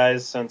job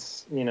guys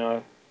since,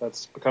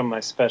 that's become my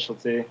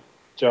specialty.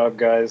 Job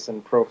guys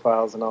and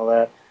profiles and all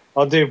that.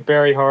 I'll do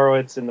Barry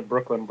Horrowitz in the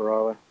Brooklyn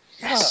Brawler.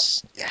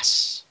 Yes,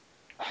 yes.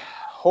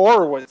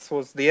 Horrowitz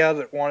was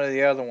one of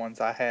the other ones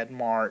I had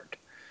marked.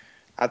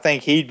 I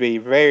think he'd be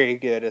very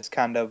good as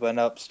kind of an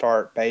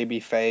upstart baby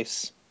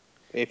face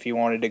if you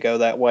wanted to go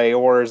that way,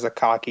 or as a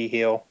cocky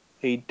heel.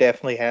 He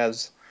definitely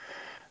has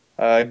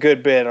a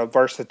good bit of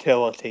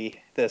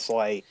versatility this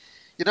late.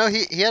 He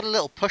had a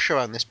little push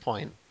around this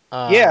point.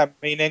 Yeah, I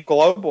mean, in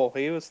Global,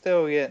 he was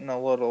still getting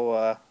a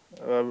little,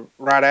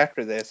 right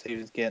after this, he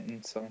was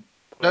getting some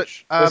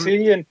push. Was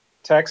he in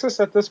Texas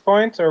at this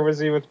point, or was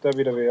he with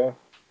WWF?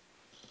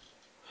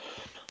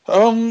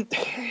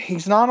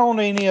 He's not on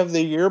any of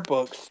the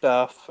yearbook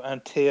stuff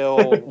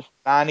until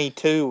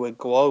 92 with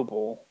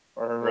Global,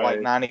 or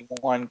like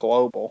 91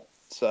 Global.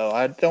 So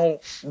I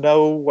don't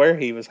know where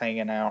he was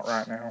hanging out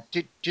right now.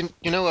 Do you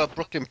know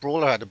Brooklyn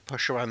Brawler had a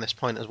push around this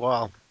point as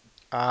well?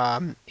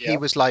 He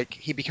was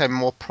he became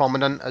more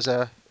prominent as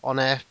a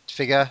on-air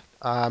figure.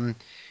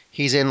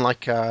 He's in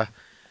it's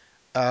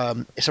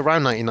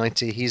around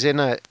 1990. He's in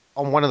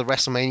on one of the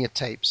WrestleMania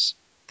tapes.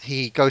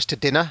 He goes to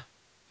dinner.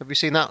 Have you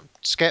seen that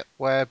skit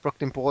where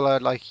Brooklyn Brawler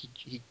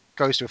he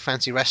goes to a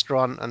fancy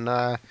restaurant and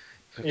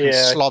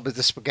slobbers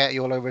the spaghetti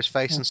all over his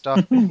face and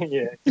stuff?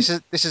 Yeah.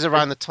 This is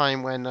around the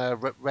time when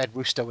Red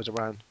Rooster was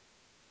around.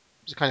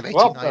 It was kind of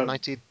 89,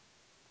 90.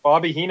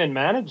 Bobby Heenan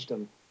managed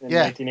him in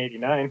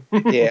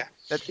 1989. Yeah.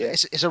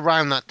 It's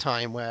around that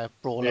time where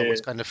Brawler was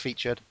kind of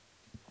featured.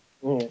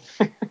 Yeah.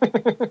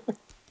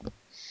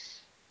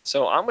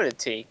 So I'm going to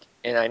take,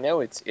 and I know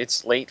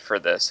it's late for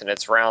this, and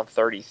it's round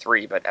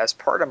 33, but as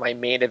part of my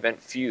main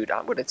event feud,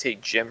 I'm going to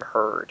take Jim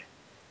Hurd.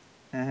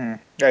 Mm-hmm.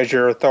 As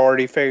your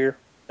authority figure?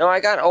 No, I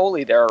got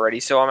Ole there already,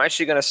 so I'm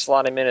actually going to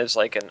slot him in as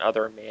like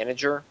another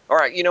manager. All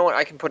right, you know what?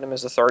 I can put him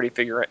as authority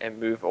figure and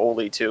move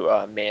Ole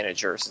to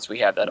manager since we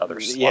have that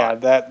other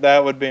slot. Yeah,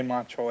 that would be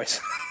my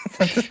choice.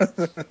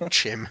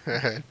 Jim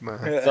Hurd,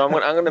 man. So I'm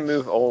going to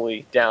move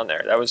Ole down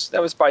there. That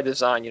was by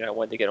design. I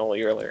wanted to get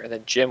Ole earlier, and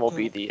then Jim will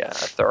be the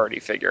authority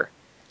figure.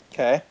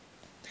 Okay.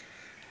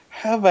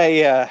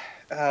 I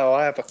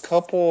have a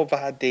couple of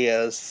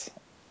ideas.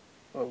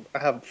 I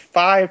have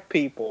 5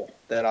 people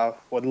that I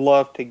would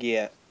love to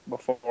get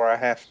before I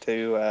have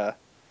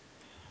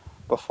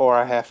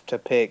to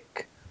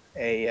pick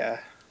a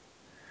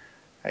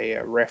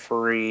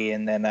referee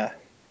and then a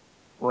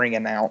ring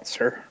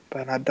announcer.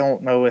 But I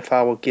don't know if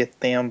I will get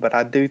them. But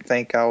I do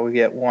think I will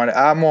get one.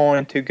 I'm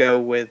going to go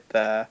with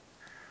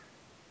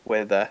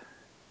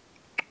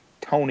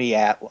Tony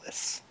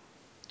Atlas.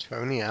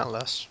 Tony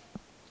Atlas.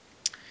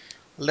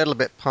 A little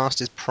bit past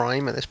his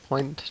prime at this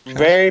point.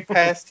 Very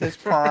past his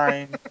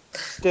prime.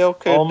 Still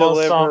could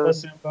almost deliver.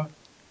 Samba Simba.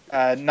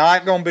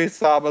 Not going to be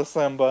Saba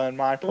Simba in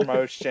my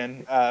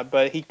promotion,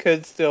 but he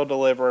could still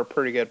deliver a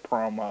pretty good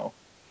promo.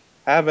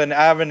 I have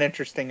an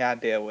interesting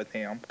idea with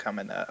him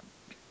coming up.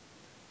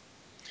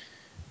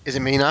 Is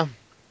it me now?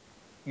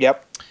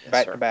 Yep, Yes,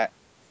 back sir. to back.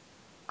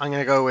 I'm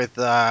going to go with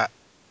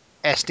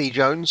SD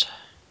Jones.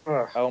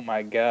 Oh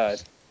my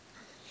God!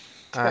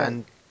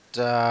 And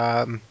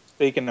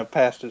Speaking of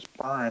past his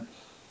prime,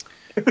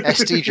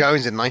 SD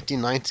Jones in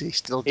 1990,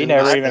 still He doing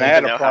never that. even I don't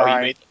had even a know how he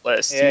prime. made the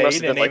list. Yeah, he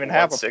must he have been didn't like even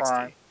have a 160.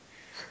 prime.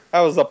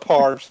 That was a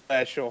Parv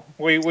special.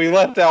 We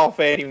left off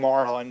Eddie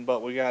Marlin,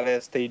 but we got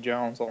SD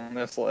Jones on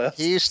this list.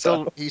 He's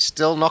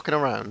still knocking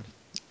around.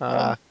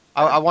 I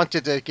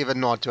wanted to give a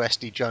nod to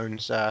SD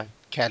Jones,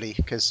 Kelly,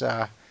 because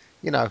we're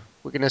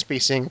going to be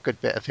seeing a good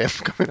bit of him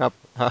coming up.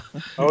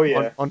 Oh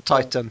yeah. On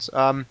Titans.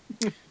 Well,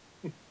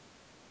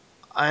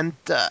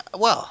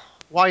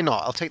 why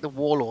not? I'll take the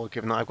Warlord,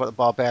 given that I've got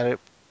the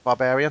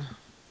Barbarian,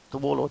 the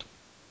Warlord.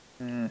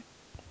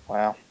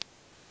 Wow.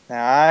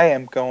 Now I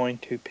am going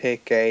to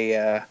pick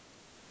a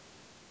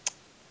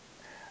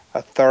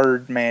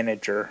third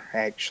manager,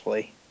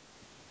 actually.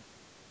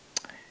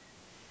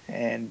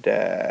 And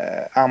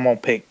I'm going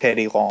to pick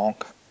Teddy Long,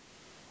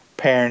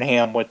 pairing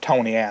him with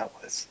Tony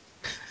Atlas.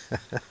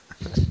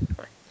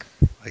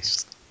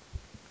 Nice.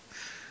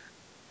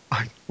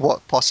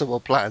 What possible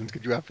plans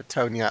could you have for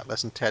Tony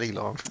Atlas and Teddy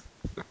Long?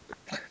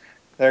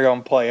 They're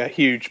going to play a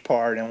huge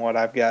part in what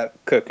I've got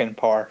cooking,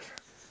 Parv.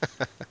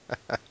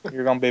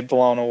 You're going to be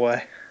blown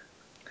away.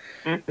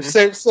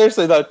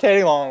 Seriously though,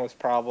 Teddy Long was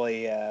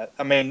probably. I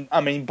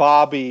mean,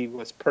 Bobby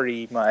was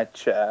pretty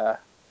much.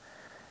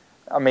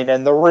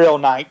 In the real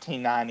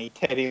 1990,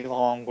 Teddy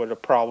Long would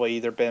have probably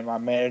either been my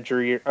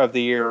manager of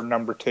the year or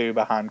number 2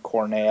 behind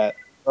Cornette,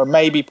 or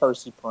maybe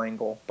Percy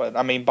Pringle. But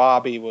I mean,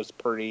 Bobby was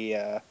pretty.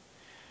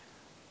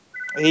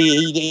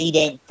 He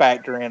didn't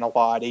factor in a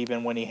lot,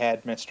 even when he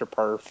had Mr.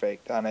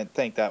 Perfect. I didn't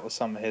think that was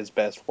some of his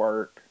best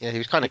work. Yeah, he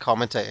was kind of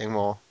commentating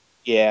more.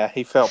 Yeah,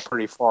 he felt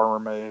pretty far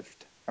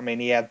removed. I mean,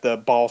 he had the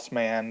boss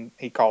man.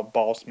 He called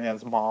boss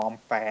man's mom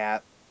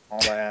fat, all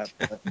that.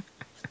 But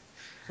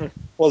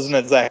wasn't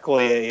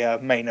exactly a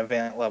main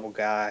event level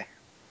guy.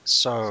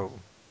 So,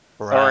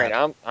 Brad. All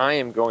right, I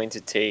am going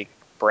to take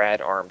Brad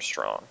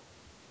Armstrong.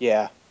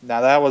 Yeah.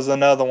 Now that was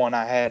another one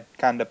I had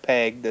kind of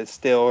pegged as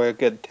still a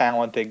good,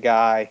 talented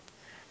guy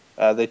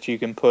that you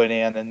can put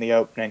in the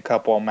opening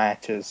couple of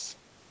matches.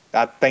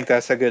 I think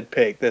that's a good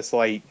pick this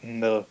late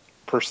in the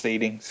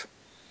proceedings.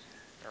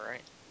 All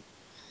right.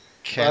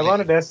 Kelly. I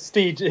wanted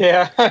SD.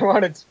 Yeah, I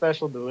wanted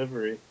special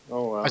delivery.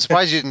 Oh wow. I'm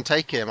surprised you didn't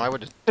take him. I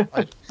would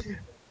have.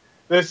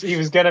 He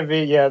was gonna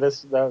be. Yeah,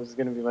 that was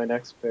gonna be my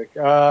next pick.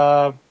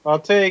 I'll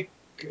take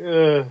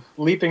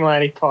Leaping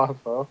Lanny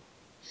Poffo,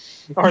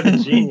 or the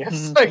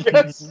Genius, I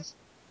guess.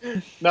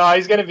 No,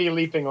 he's gonna be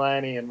Leaping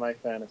Lanny in my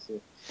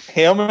fantasy.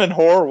 Him and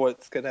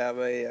Horrowitz could have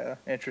a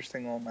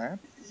interesting little match.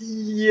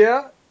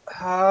 Yeah.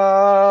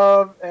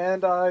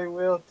 And I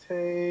will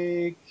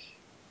take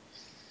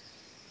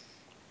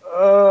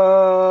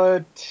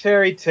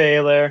Terry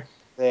Taylor.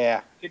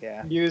 Yeah.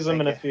 Use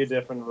him in a few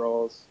different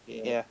roles.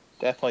 Yeah,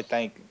 definitely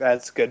think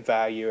that's good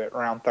value at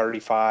round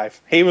 35.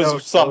 He was Oh,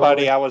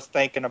 somebody totally. I was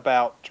thinking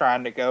about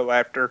trying to go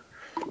after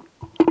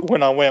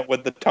when I went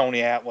with the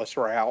Tony Atlas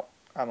route.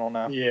 I don't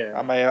know. Yeah.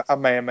 I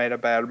may have made a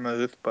bad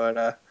move, but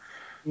I've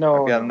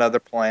got another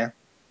plan.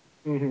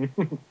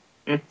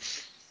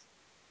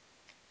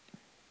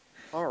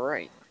 All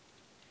right.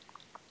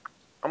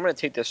 I'm going to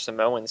take the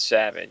Samoan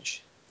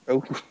Savage.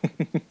 Oh.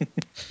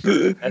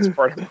 That's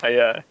part of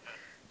my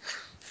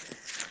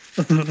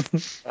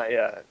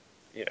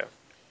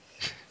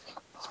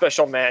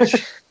special match.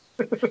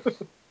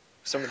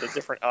 Some of the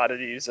different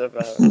oddities of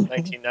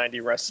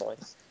 1990 wrestling.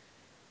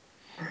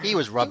 He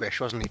was rubbish,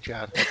 wasn't he,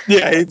 Chad?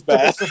 Yeah, he's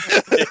bad.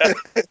 Yeah.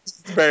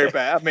 It's very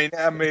bad.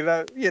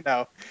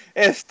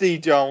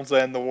 SD Jones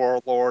and the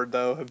Warlord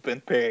though have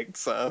been picked,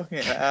 so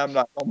I'm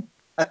not. We're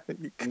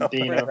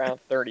at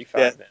round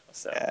 35 now,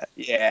 so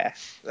yeah.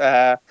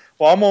 Well,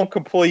 I'm gonna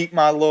complete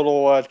my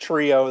little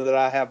trio that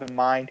I have in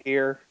mind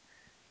here.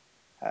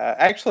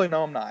 Actually,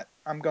 no, I'm not.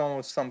 I'm going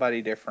with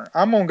somebody different.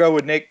 I'm gonna go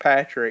with Nick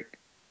Patrick.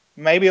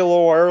 Maybe a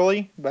little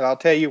early, but I'll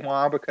tell you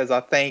why. Because I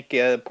think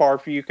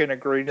Parv, you can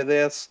agree to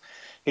this.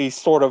 He's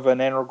sort of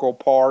an integral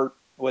part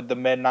with the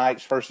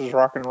Midnights versus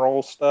Rock and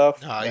Roll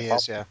stuff. Oh, he If I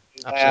is, yeah,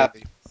 do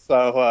absolutely.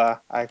 So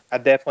I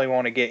definitely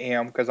want to get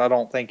him because I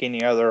don't think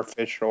any other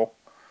official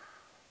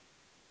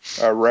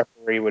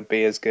referee would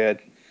be as good.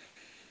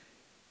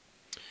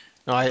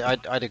 No,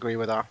 I'd agree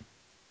with that.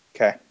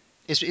 Okay.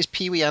 Is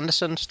Pee Wee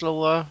Anderson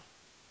still there?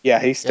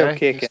 Yeah, he's still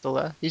kicking. He's still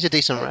there. He's a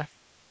decent ref.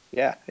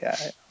 Yeah.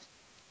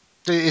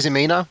 Is it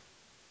me now?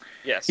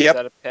 yes. Yep. Is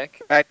that a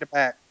pick? Back to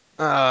back.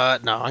 No,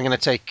 I'm going to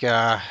take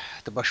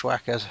the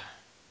Bushwhackers.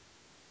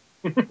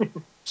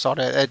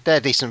 Sorry, they're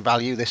decent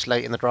value this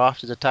late in the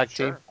draft as a tag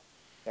team.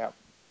 Yeah.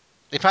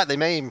 In fact, they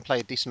may even play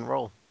a decent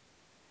role.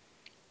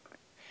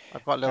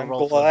 I've got a little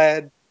role I'm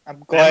glad.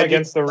 Them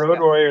against the Road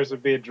Warriors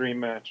would be a dream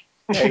match.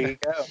 There you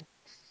go.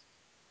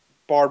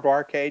 Barbed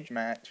wire cage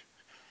match.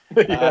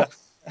 Yeah.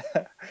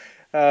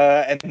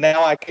 And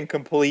now I can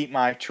complete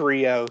my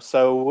trio.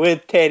 So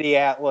with Tony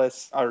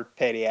Atlas, and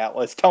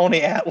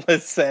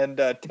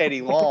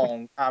Teddy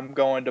Long, I'm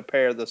going to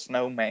pair the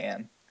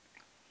Snowman.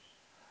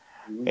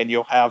 And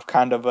you'll have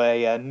kind of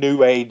a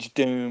New Age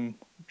Doom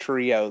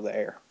trio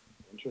there.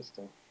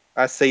 Interesting.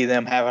 I see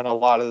them having a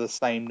lot of the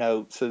same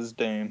notes as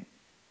Doom.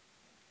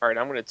 All right,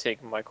 I'm going to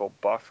take Michael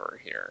Buffer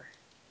here.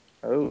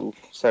 Oh,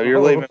 so you're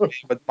leaving me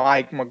with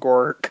Mike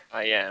McGurk.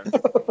 I am.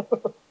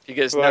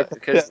 Because Who in I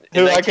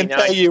can tell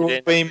 1990 you you will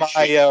didn't be my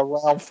appreciate-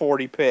 round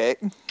 40 pick.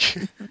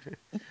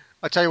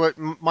 I tell you what,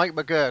 Mike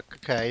McGurk,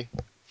 okay,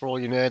 for all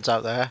you nerds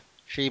out there,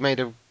 she made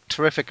a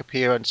terrific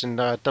appearance in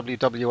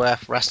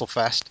WWF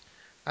WrestleFest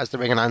as the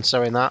ring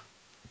announcer in that.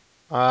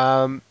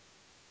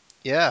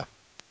 Yeah,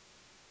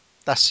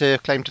 that's her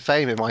claim to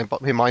fame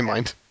in my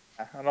mind.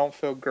 I don't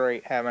feel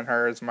great having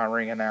her as my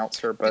ring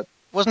announcer, but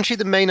Wasn't she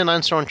the main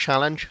announcer on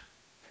Challenge?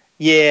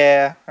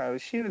 yeah,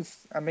 she was.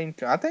 I mean,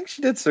 I think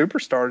she did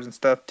Superstars and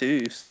stuff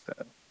too. So.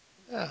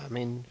 Yeah, I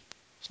mean,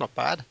 it's not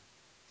bad.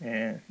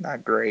 Yeah,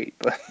 not great,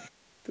 but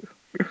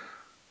all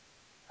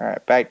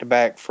right, back to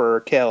back for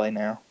Kelly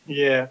now.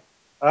 Yeah.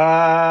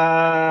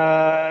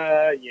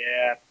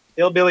 Yeah.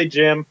 Hillbilly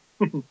Jim.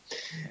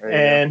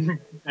 and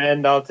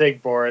I'll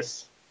take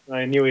Boris.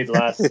 I knew he'd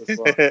last this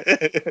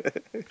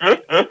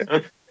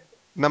long.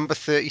 Number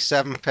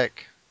 37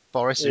 pick,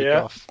 Boris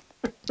Yeah.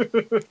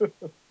 Zukov.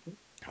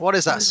 What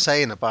is that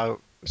saying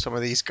about some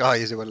of these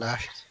guys who were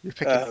left? You're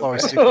picking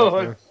Boris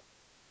Zukov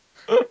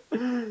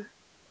now.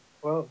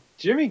 Well,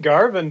 Jimmy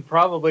Garvin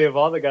probably of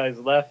all the guys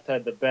left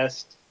had the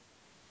best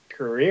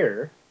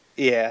career.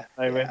 Yeah,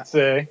 I would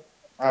say.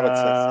 I would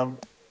say so.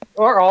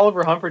 Or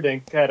Oliver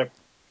Humperdinck had a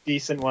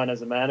decent one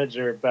as a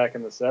manager back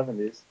in the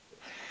 70s.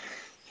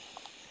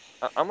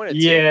 I'm going to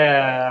take...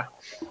 Yeah.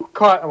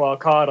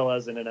 Caudle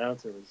as an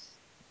announcer was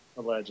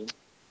a legend.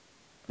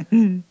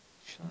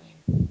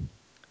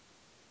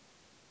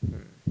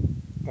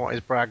 What is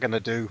Brad going to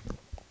do?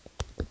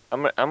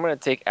 I'm going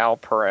to take Al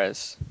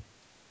Perez.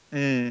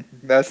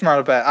 That's not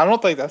a bad... I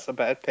don't think that's a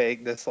bad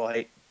pick this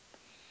late.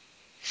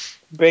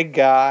 Big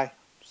guy,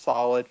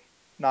 solid.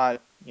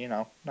 Not,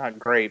 not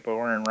great, but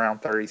we're in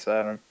round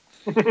 37.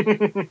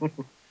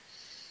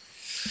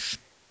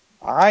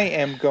 I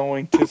am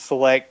going to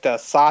select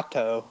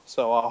Sato,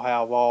 so I'll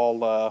have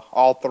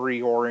all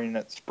three Orient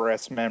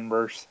Express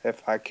members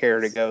if I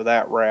care to go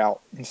that route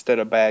instead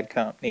of Bad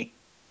Company.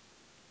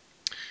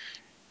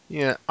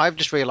 Yeah, I've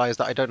just realised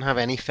that I don't have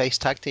any face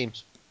tag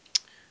teams.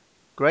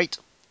 Great.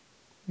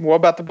 What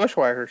about the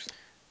Bushwhackers?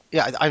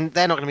 Yeah,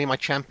 they're not going to be my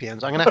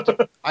champions. I'm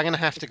gonna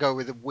have to go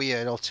with a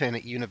weird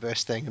alternate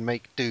universe thing and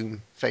make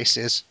Doom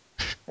faces.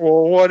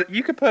 Well,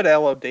 you could put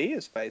LOD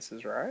as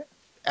faces, right?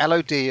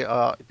 LOD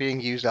are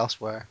being used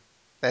elsewhere.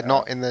 They're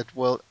not in the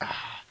world.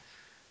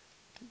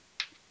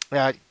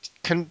 Yeah,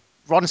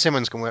 Ron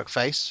Simmons can work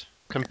face?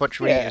 Can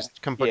Butch Reed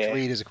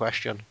is a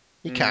question?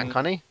 He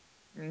can't he?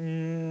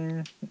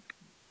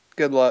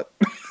 Good luck.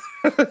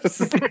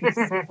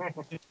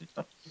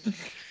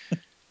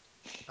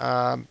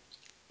 I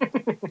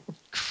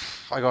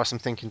got some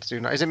thinking to do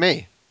now. Is it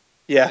me?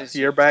 Yeah,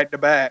 you're back to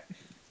back.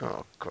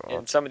 Oh god.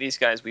 And some of these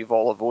guys we've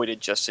all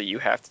avoided just so you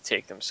have to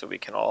take them so we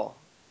can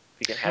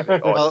have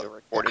it audio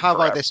recorded. How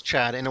about this,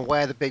 Chad? In a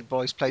Where the Big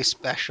Boys Play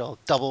special,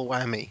 double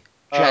whammy.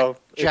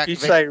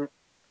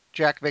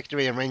 Jack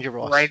Victory and Ranger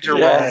Ross. Ranger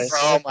Ross.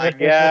 Oh my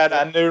god,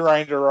 I knew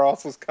Ranger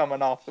Ross was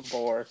coming off the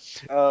board.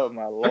 Oh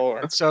my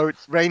lord. So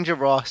Ranger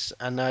Ross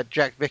and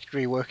Jack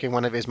Victory working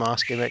one of his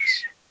mask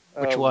gimmicks.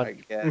 Which one? My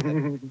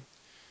god.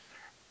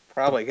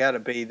 Probably got to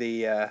be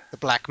the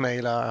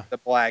blackmailer. The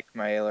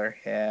blackmailer,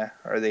 yeah,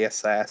 or the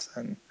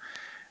assassin.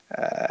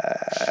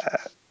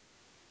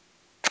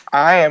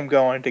 I am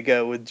going to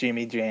go with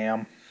Jimmy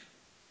Jam.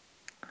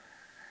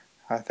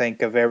 I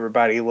think of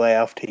everybody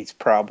left, he's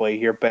probably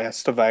your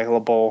best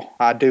available.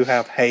 I do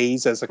have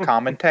Hayes as a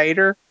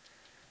commentator,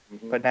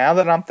 but now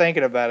that I'm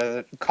thinking about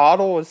it,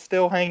 Caudle is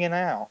still hanging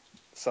out.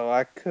 So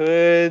I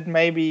could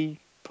maybe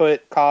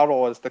put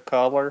Caudle as the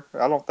color.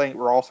 I don't think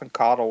Ross and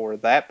Caudle were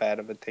that bad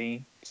of a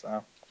team.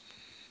 So,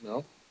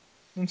 no,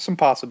 some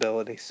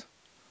possibilities.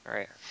 All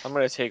right, I'm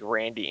going to take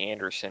Randy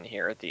Anderson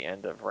here at the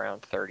end of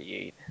round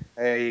 38.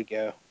 There you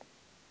go.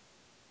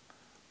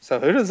 So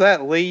who does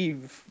that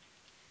leave?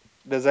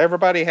 Does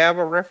everybody have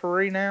a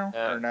referee now,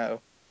 or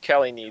no?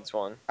 Kelly needs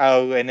one.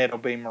 Oh, and it'll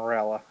be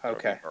Morella.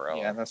 Okay.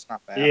 Yeah, that's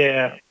not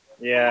bad.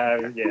 Yeah.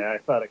 I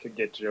thought I could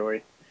get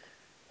Joey.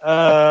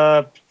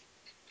 Oh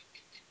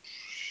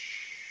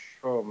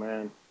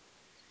man.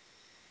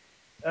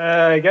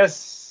 I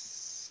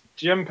guess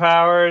Jim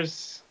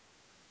Powers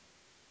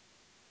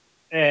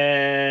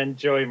and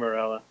Joey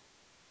Morella.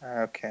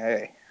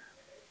 Okay.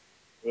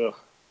 Ugh.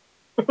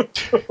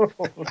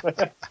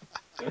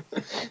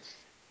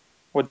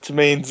 Which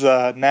means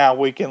now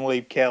we can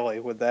leave Kelly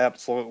with the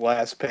absolute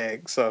last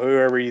pick. So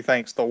whoever you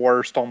think's the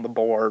worst on the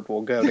board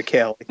will go to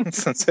Kelly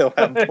since he'll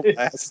have the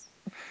last.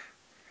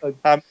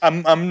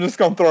 I'm just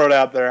gonna throw it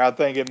out there. I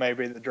think it may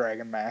be the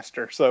Dragon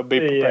Master. So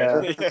be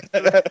prepared.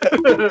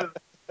 Yeah.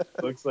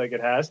 Looks like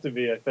it has to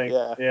be. I think.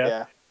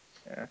 Yeah.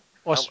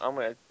 I'm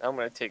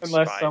gonna take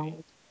Unless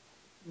Spivey.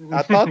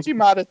 I thought you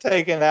might have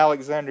taken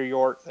Alexander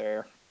York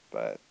there,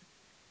 but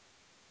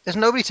there's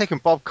nobody taking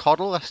Bob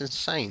Caudle. That's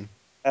insane.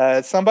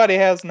 Somebody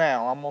has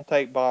now. I'm gonna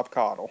take Bob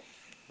Caudle.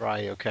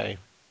 Right. Okay.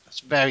 That's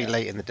very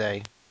late in the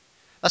day.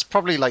 That's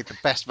probably like the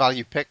best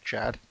value pick,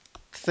 Chad.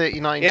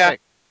 39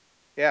 pick.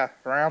 Yeah,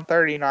 around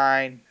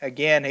 39.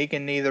 Again, he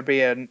can either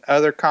be an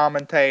other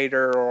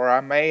commentator, or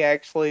I may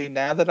actually,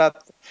 now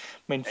that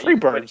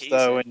Freebirds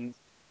though, and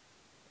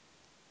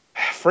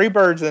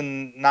Freebirds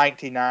in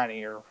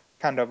 1990 are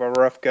kind of a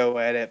rough go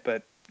at it,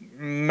 but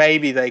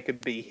maybe they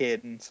could be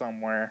hidden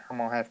somewhere. I'm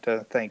gonna have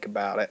to think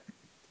about it.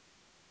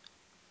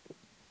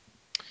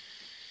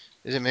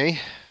 Is it me?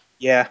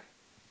 Yeah.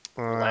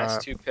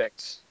 Last two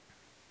picks.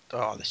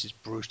 Oh, this is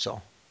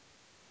brutal.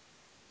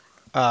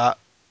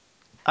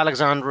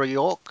 Alexandra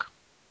York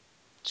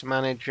to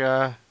manage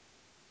Mike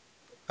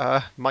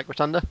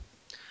Rotunda.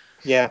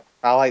 Yeah,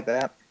 I like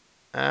that.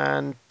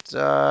 And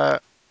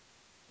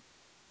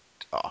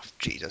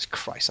Jesus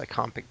Christ, I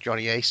can't pick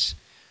Johnny Ace.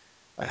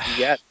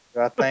 Yeah,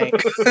 I think.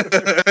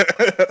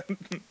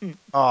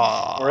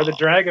 Or the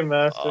Dragon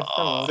Master. Come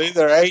on. It's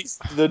either Ace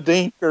the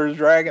Dink or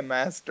Dragon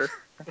Master.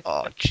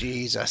 Oh,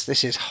 Jesus,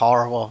 this is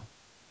horrible.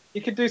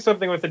 You could do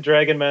something with the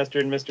Dragon Master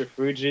and Mr.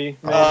 Fuji.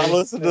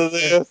 Listen to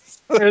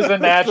this. There's a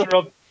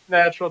natural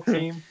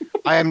team.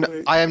 I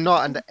am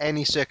not under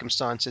any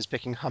circumstances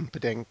picking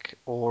Humperdinck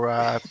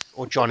or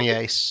Johnny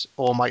Ace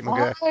or Mike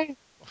McGurk.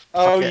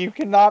 You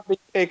cannot be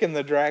picking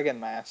the Dragon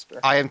Master.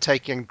 I am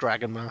taking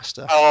Dragon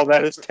Master. Oh,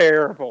 that is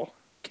terrible.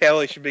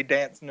 Kelly should be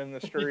dancing in the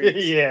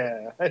streets.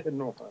 Yeah, I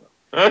didn't want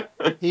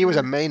to. He was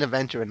a main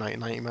eventer in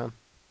 1990, man.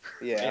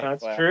 Yeah,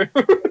 that's true.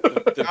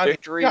 The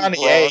Victory Johnny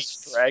Ross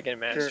Ace. Dragon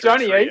Master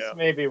Johnny trio. Ace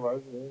maybe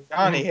was.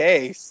 Johnny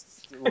Ace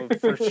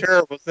for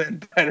sure was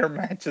in better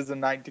matches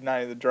in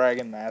 1990 than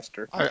Dragon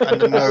Master.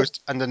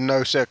 Under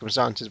no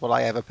circumstances will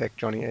I ever pick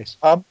Johnny Ace.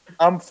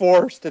 I'm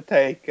forced to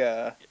take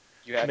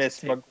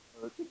Miss McGuire.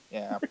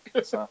 Yeah.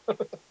 So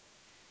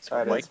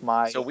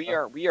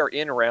we are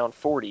in round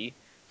 40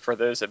 for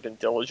those that have been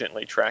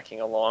diligently tracking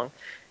along,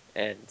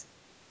 and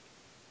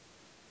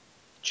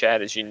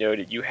Chad, as you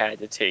noted, you had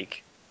to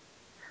take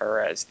her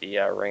as the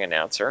ring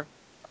announcer,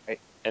 right.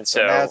 And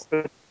so now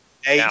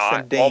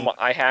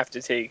I have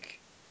to take.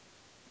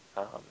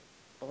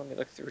 Let me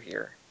look through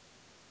here.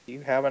 Do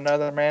you have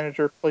another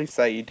manager? Please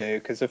say you do,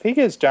 because if he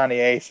gets Johnny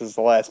Ace as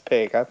the last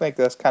pick, I think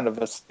that's kind of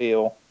a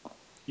steal.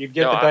 You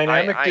get the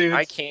dynamic dudes.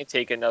 I can't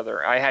take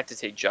another. I had to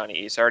take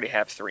Johnny Ace. I already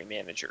have 3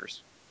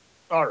 managers.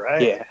 All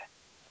right. Yeah.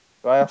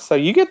 Well, so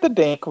you get the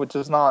Dink, which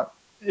is not.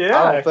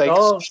 Yeah, I don't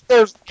think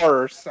there's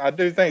worse. I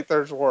do think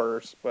there's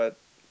worse, but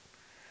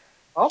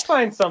I'll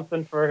find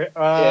something for.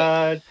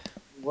 Well,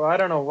 I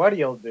don't know what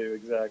he'll do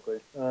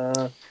exactly.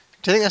 Do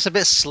you think that's a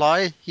bit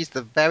sly? He's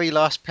the very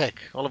last pick,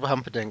 Oliver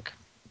Humperdinck.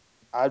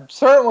 I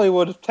certainly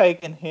would have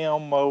taken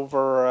him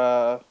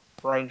over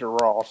Ranger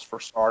Ross for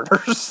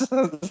starters.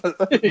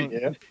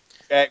 Yeah.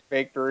 Jack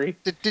Victory.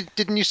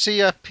 Didn't you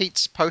see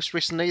Pete's post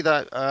recently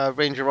that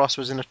Ranger Ross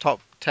was in a top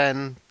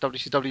 10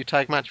 WCW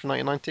tag match for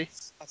 1990?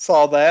 I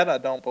saw that. I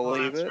don't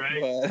believe it.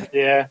 Right. But...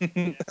 Yeah.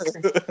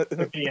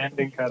 With the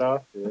ending cut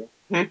off.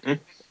 Yeah.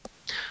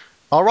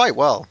 All right,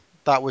 well,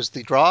 that was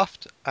the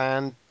draft.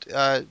 And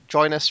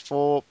join us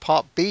for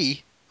part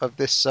B of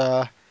this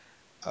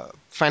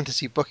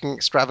fantasy booking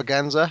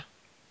extravaganza,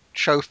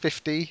 show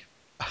 50,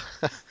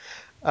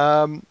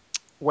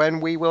 when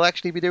we will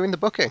actually be doing the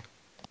booking.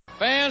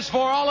 Fans,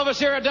 for all of us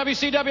here at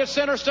WCW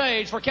Center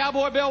Stage, for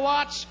Cowboy Bill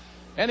Watts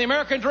and the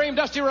American Dream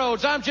Dusty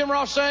Rhodes, I'm Jim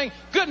Ross saying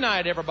good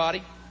night,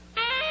 everybody.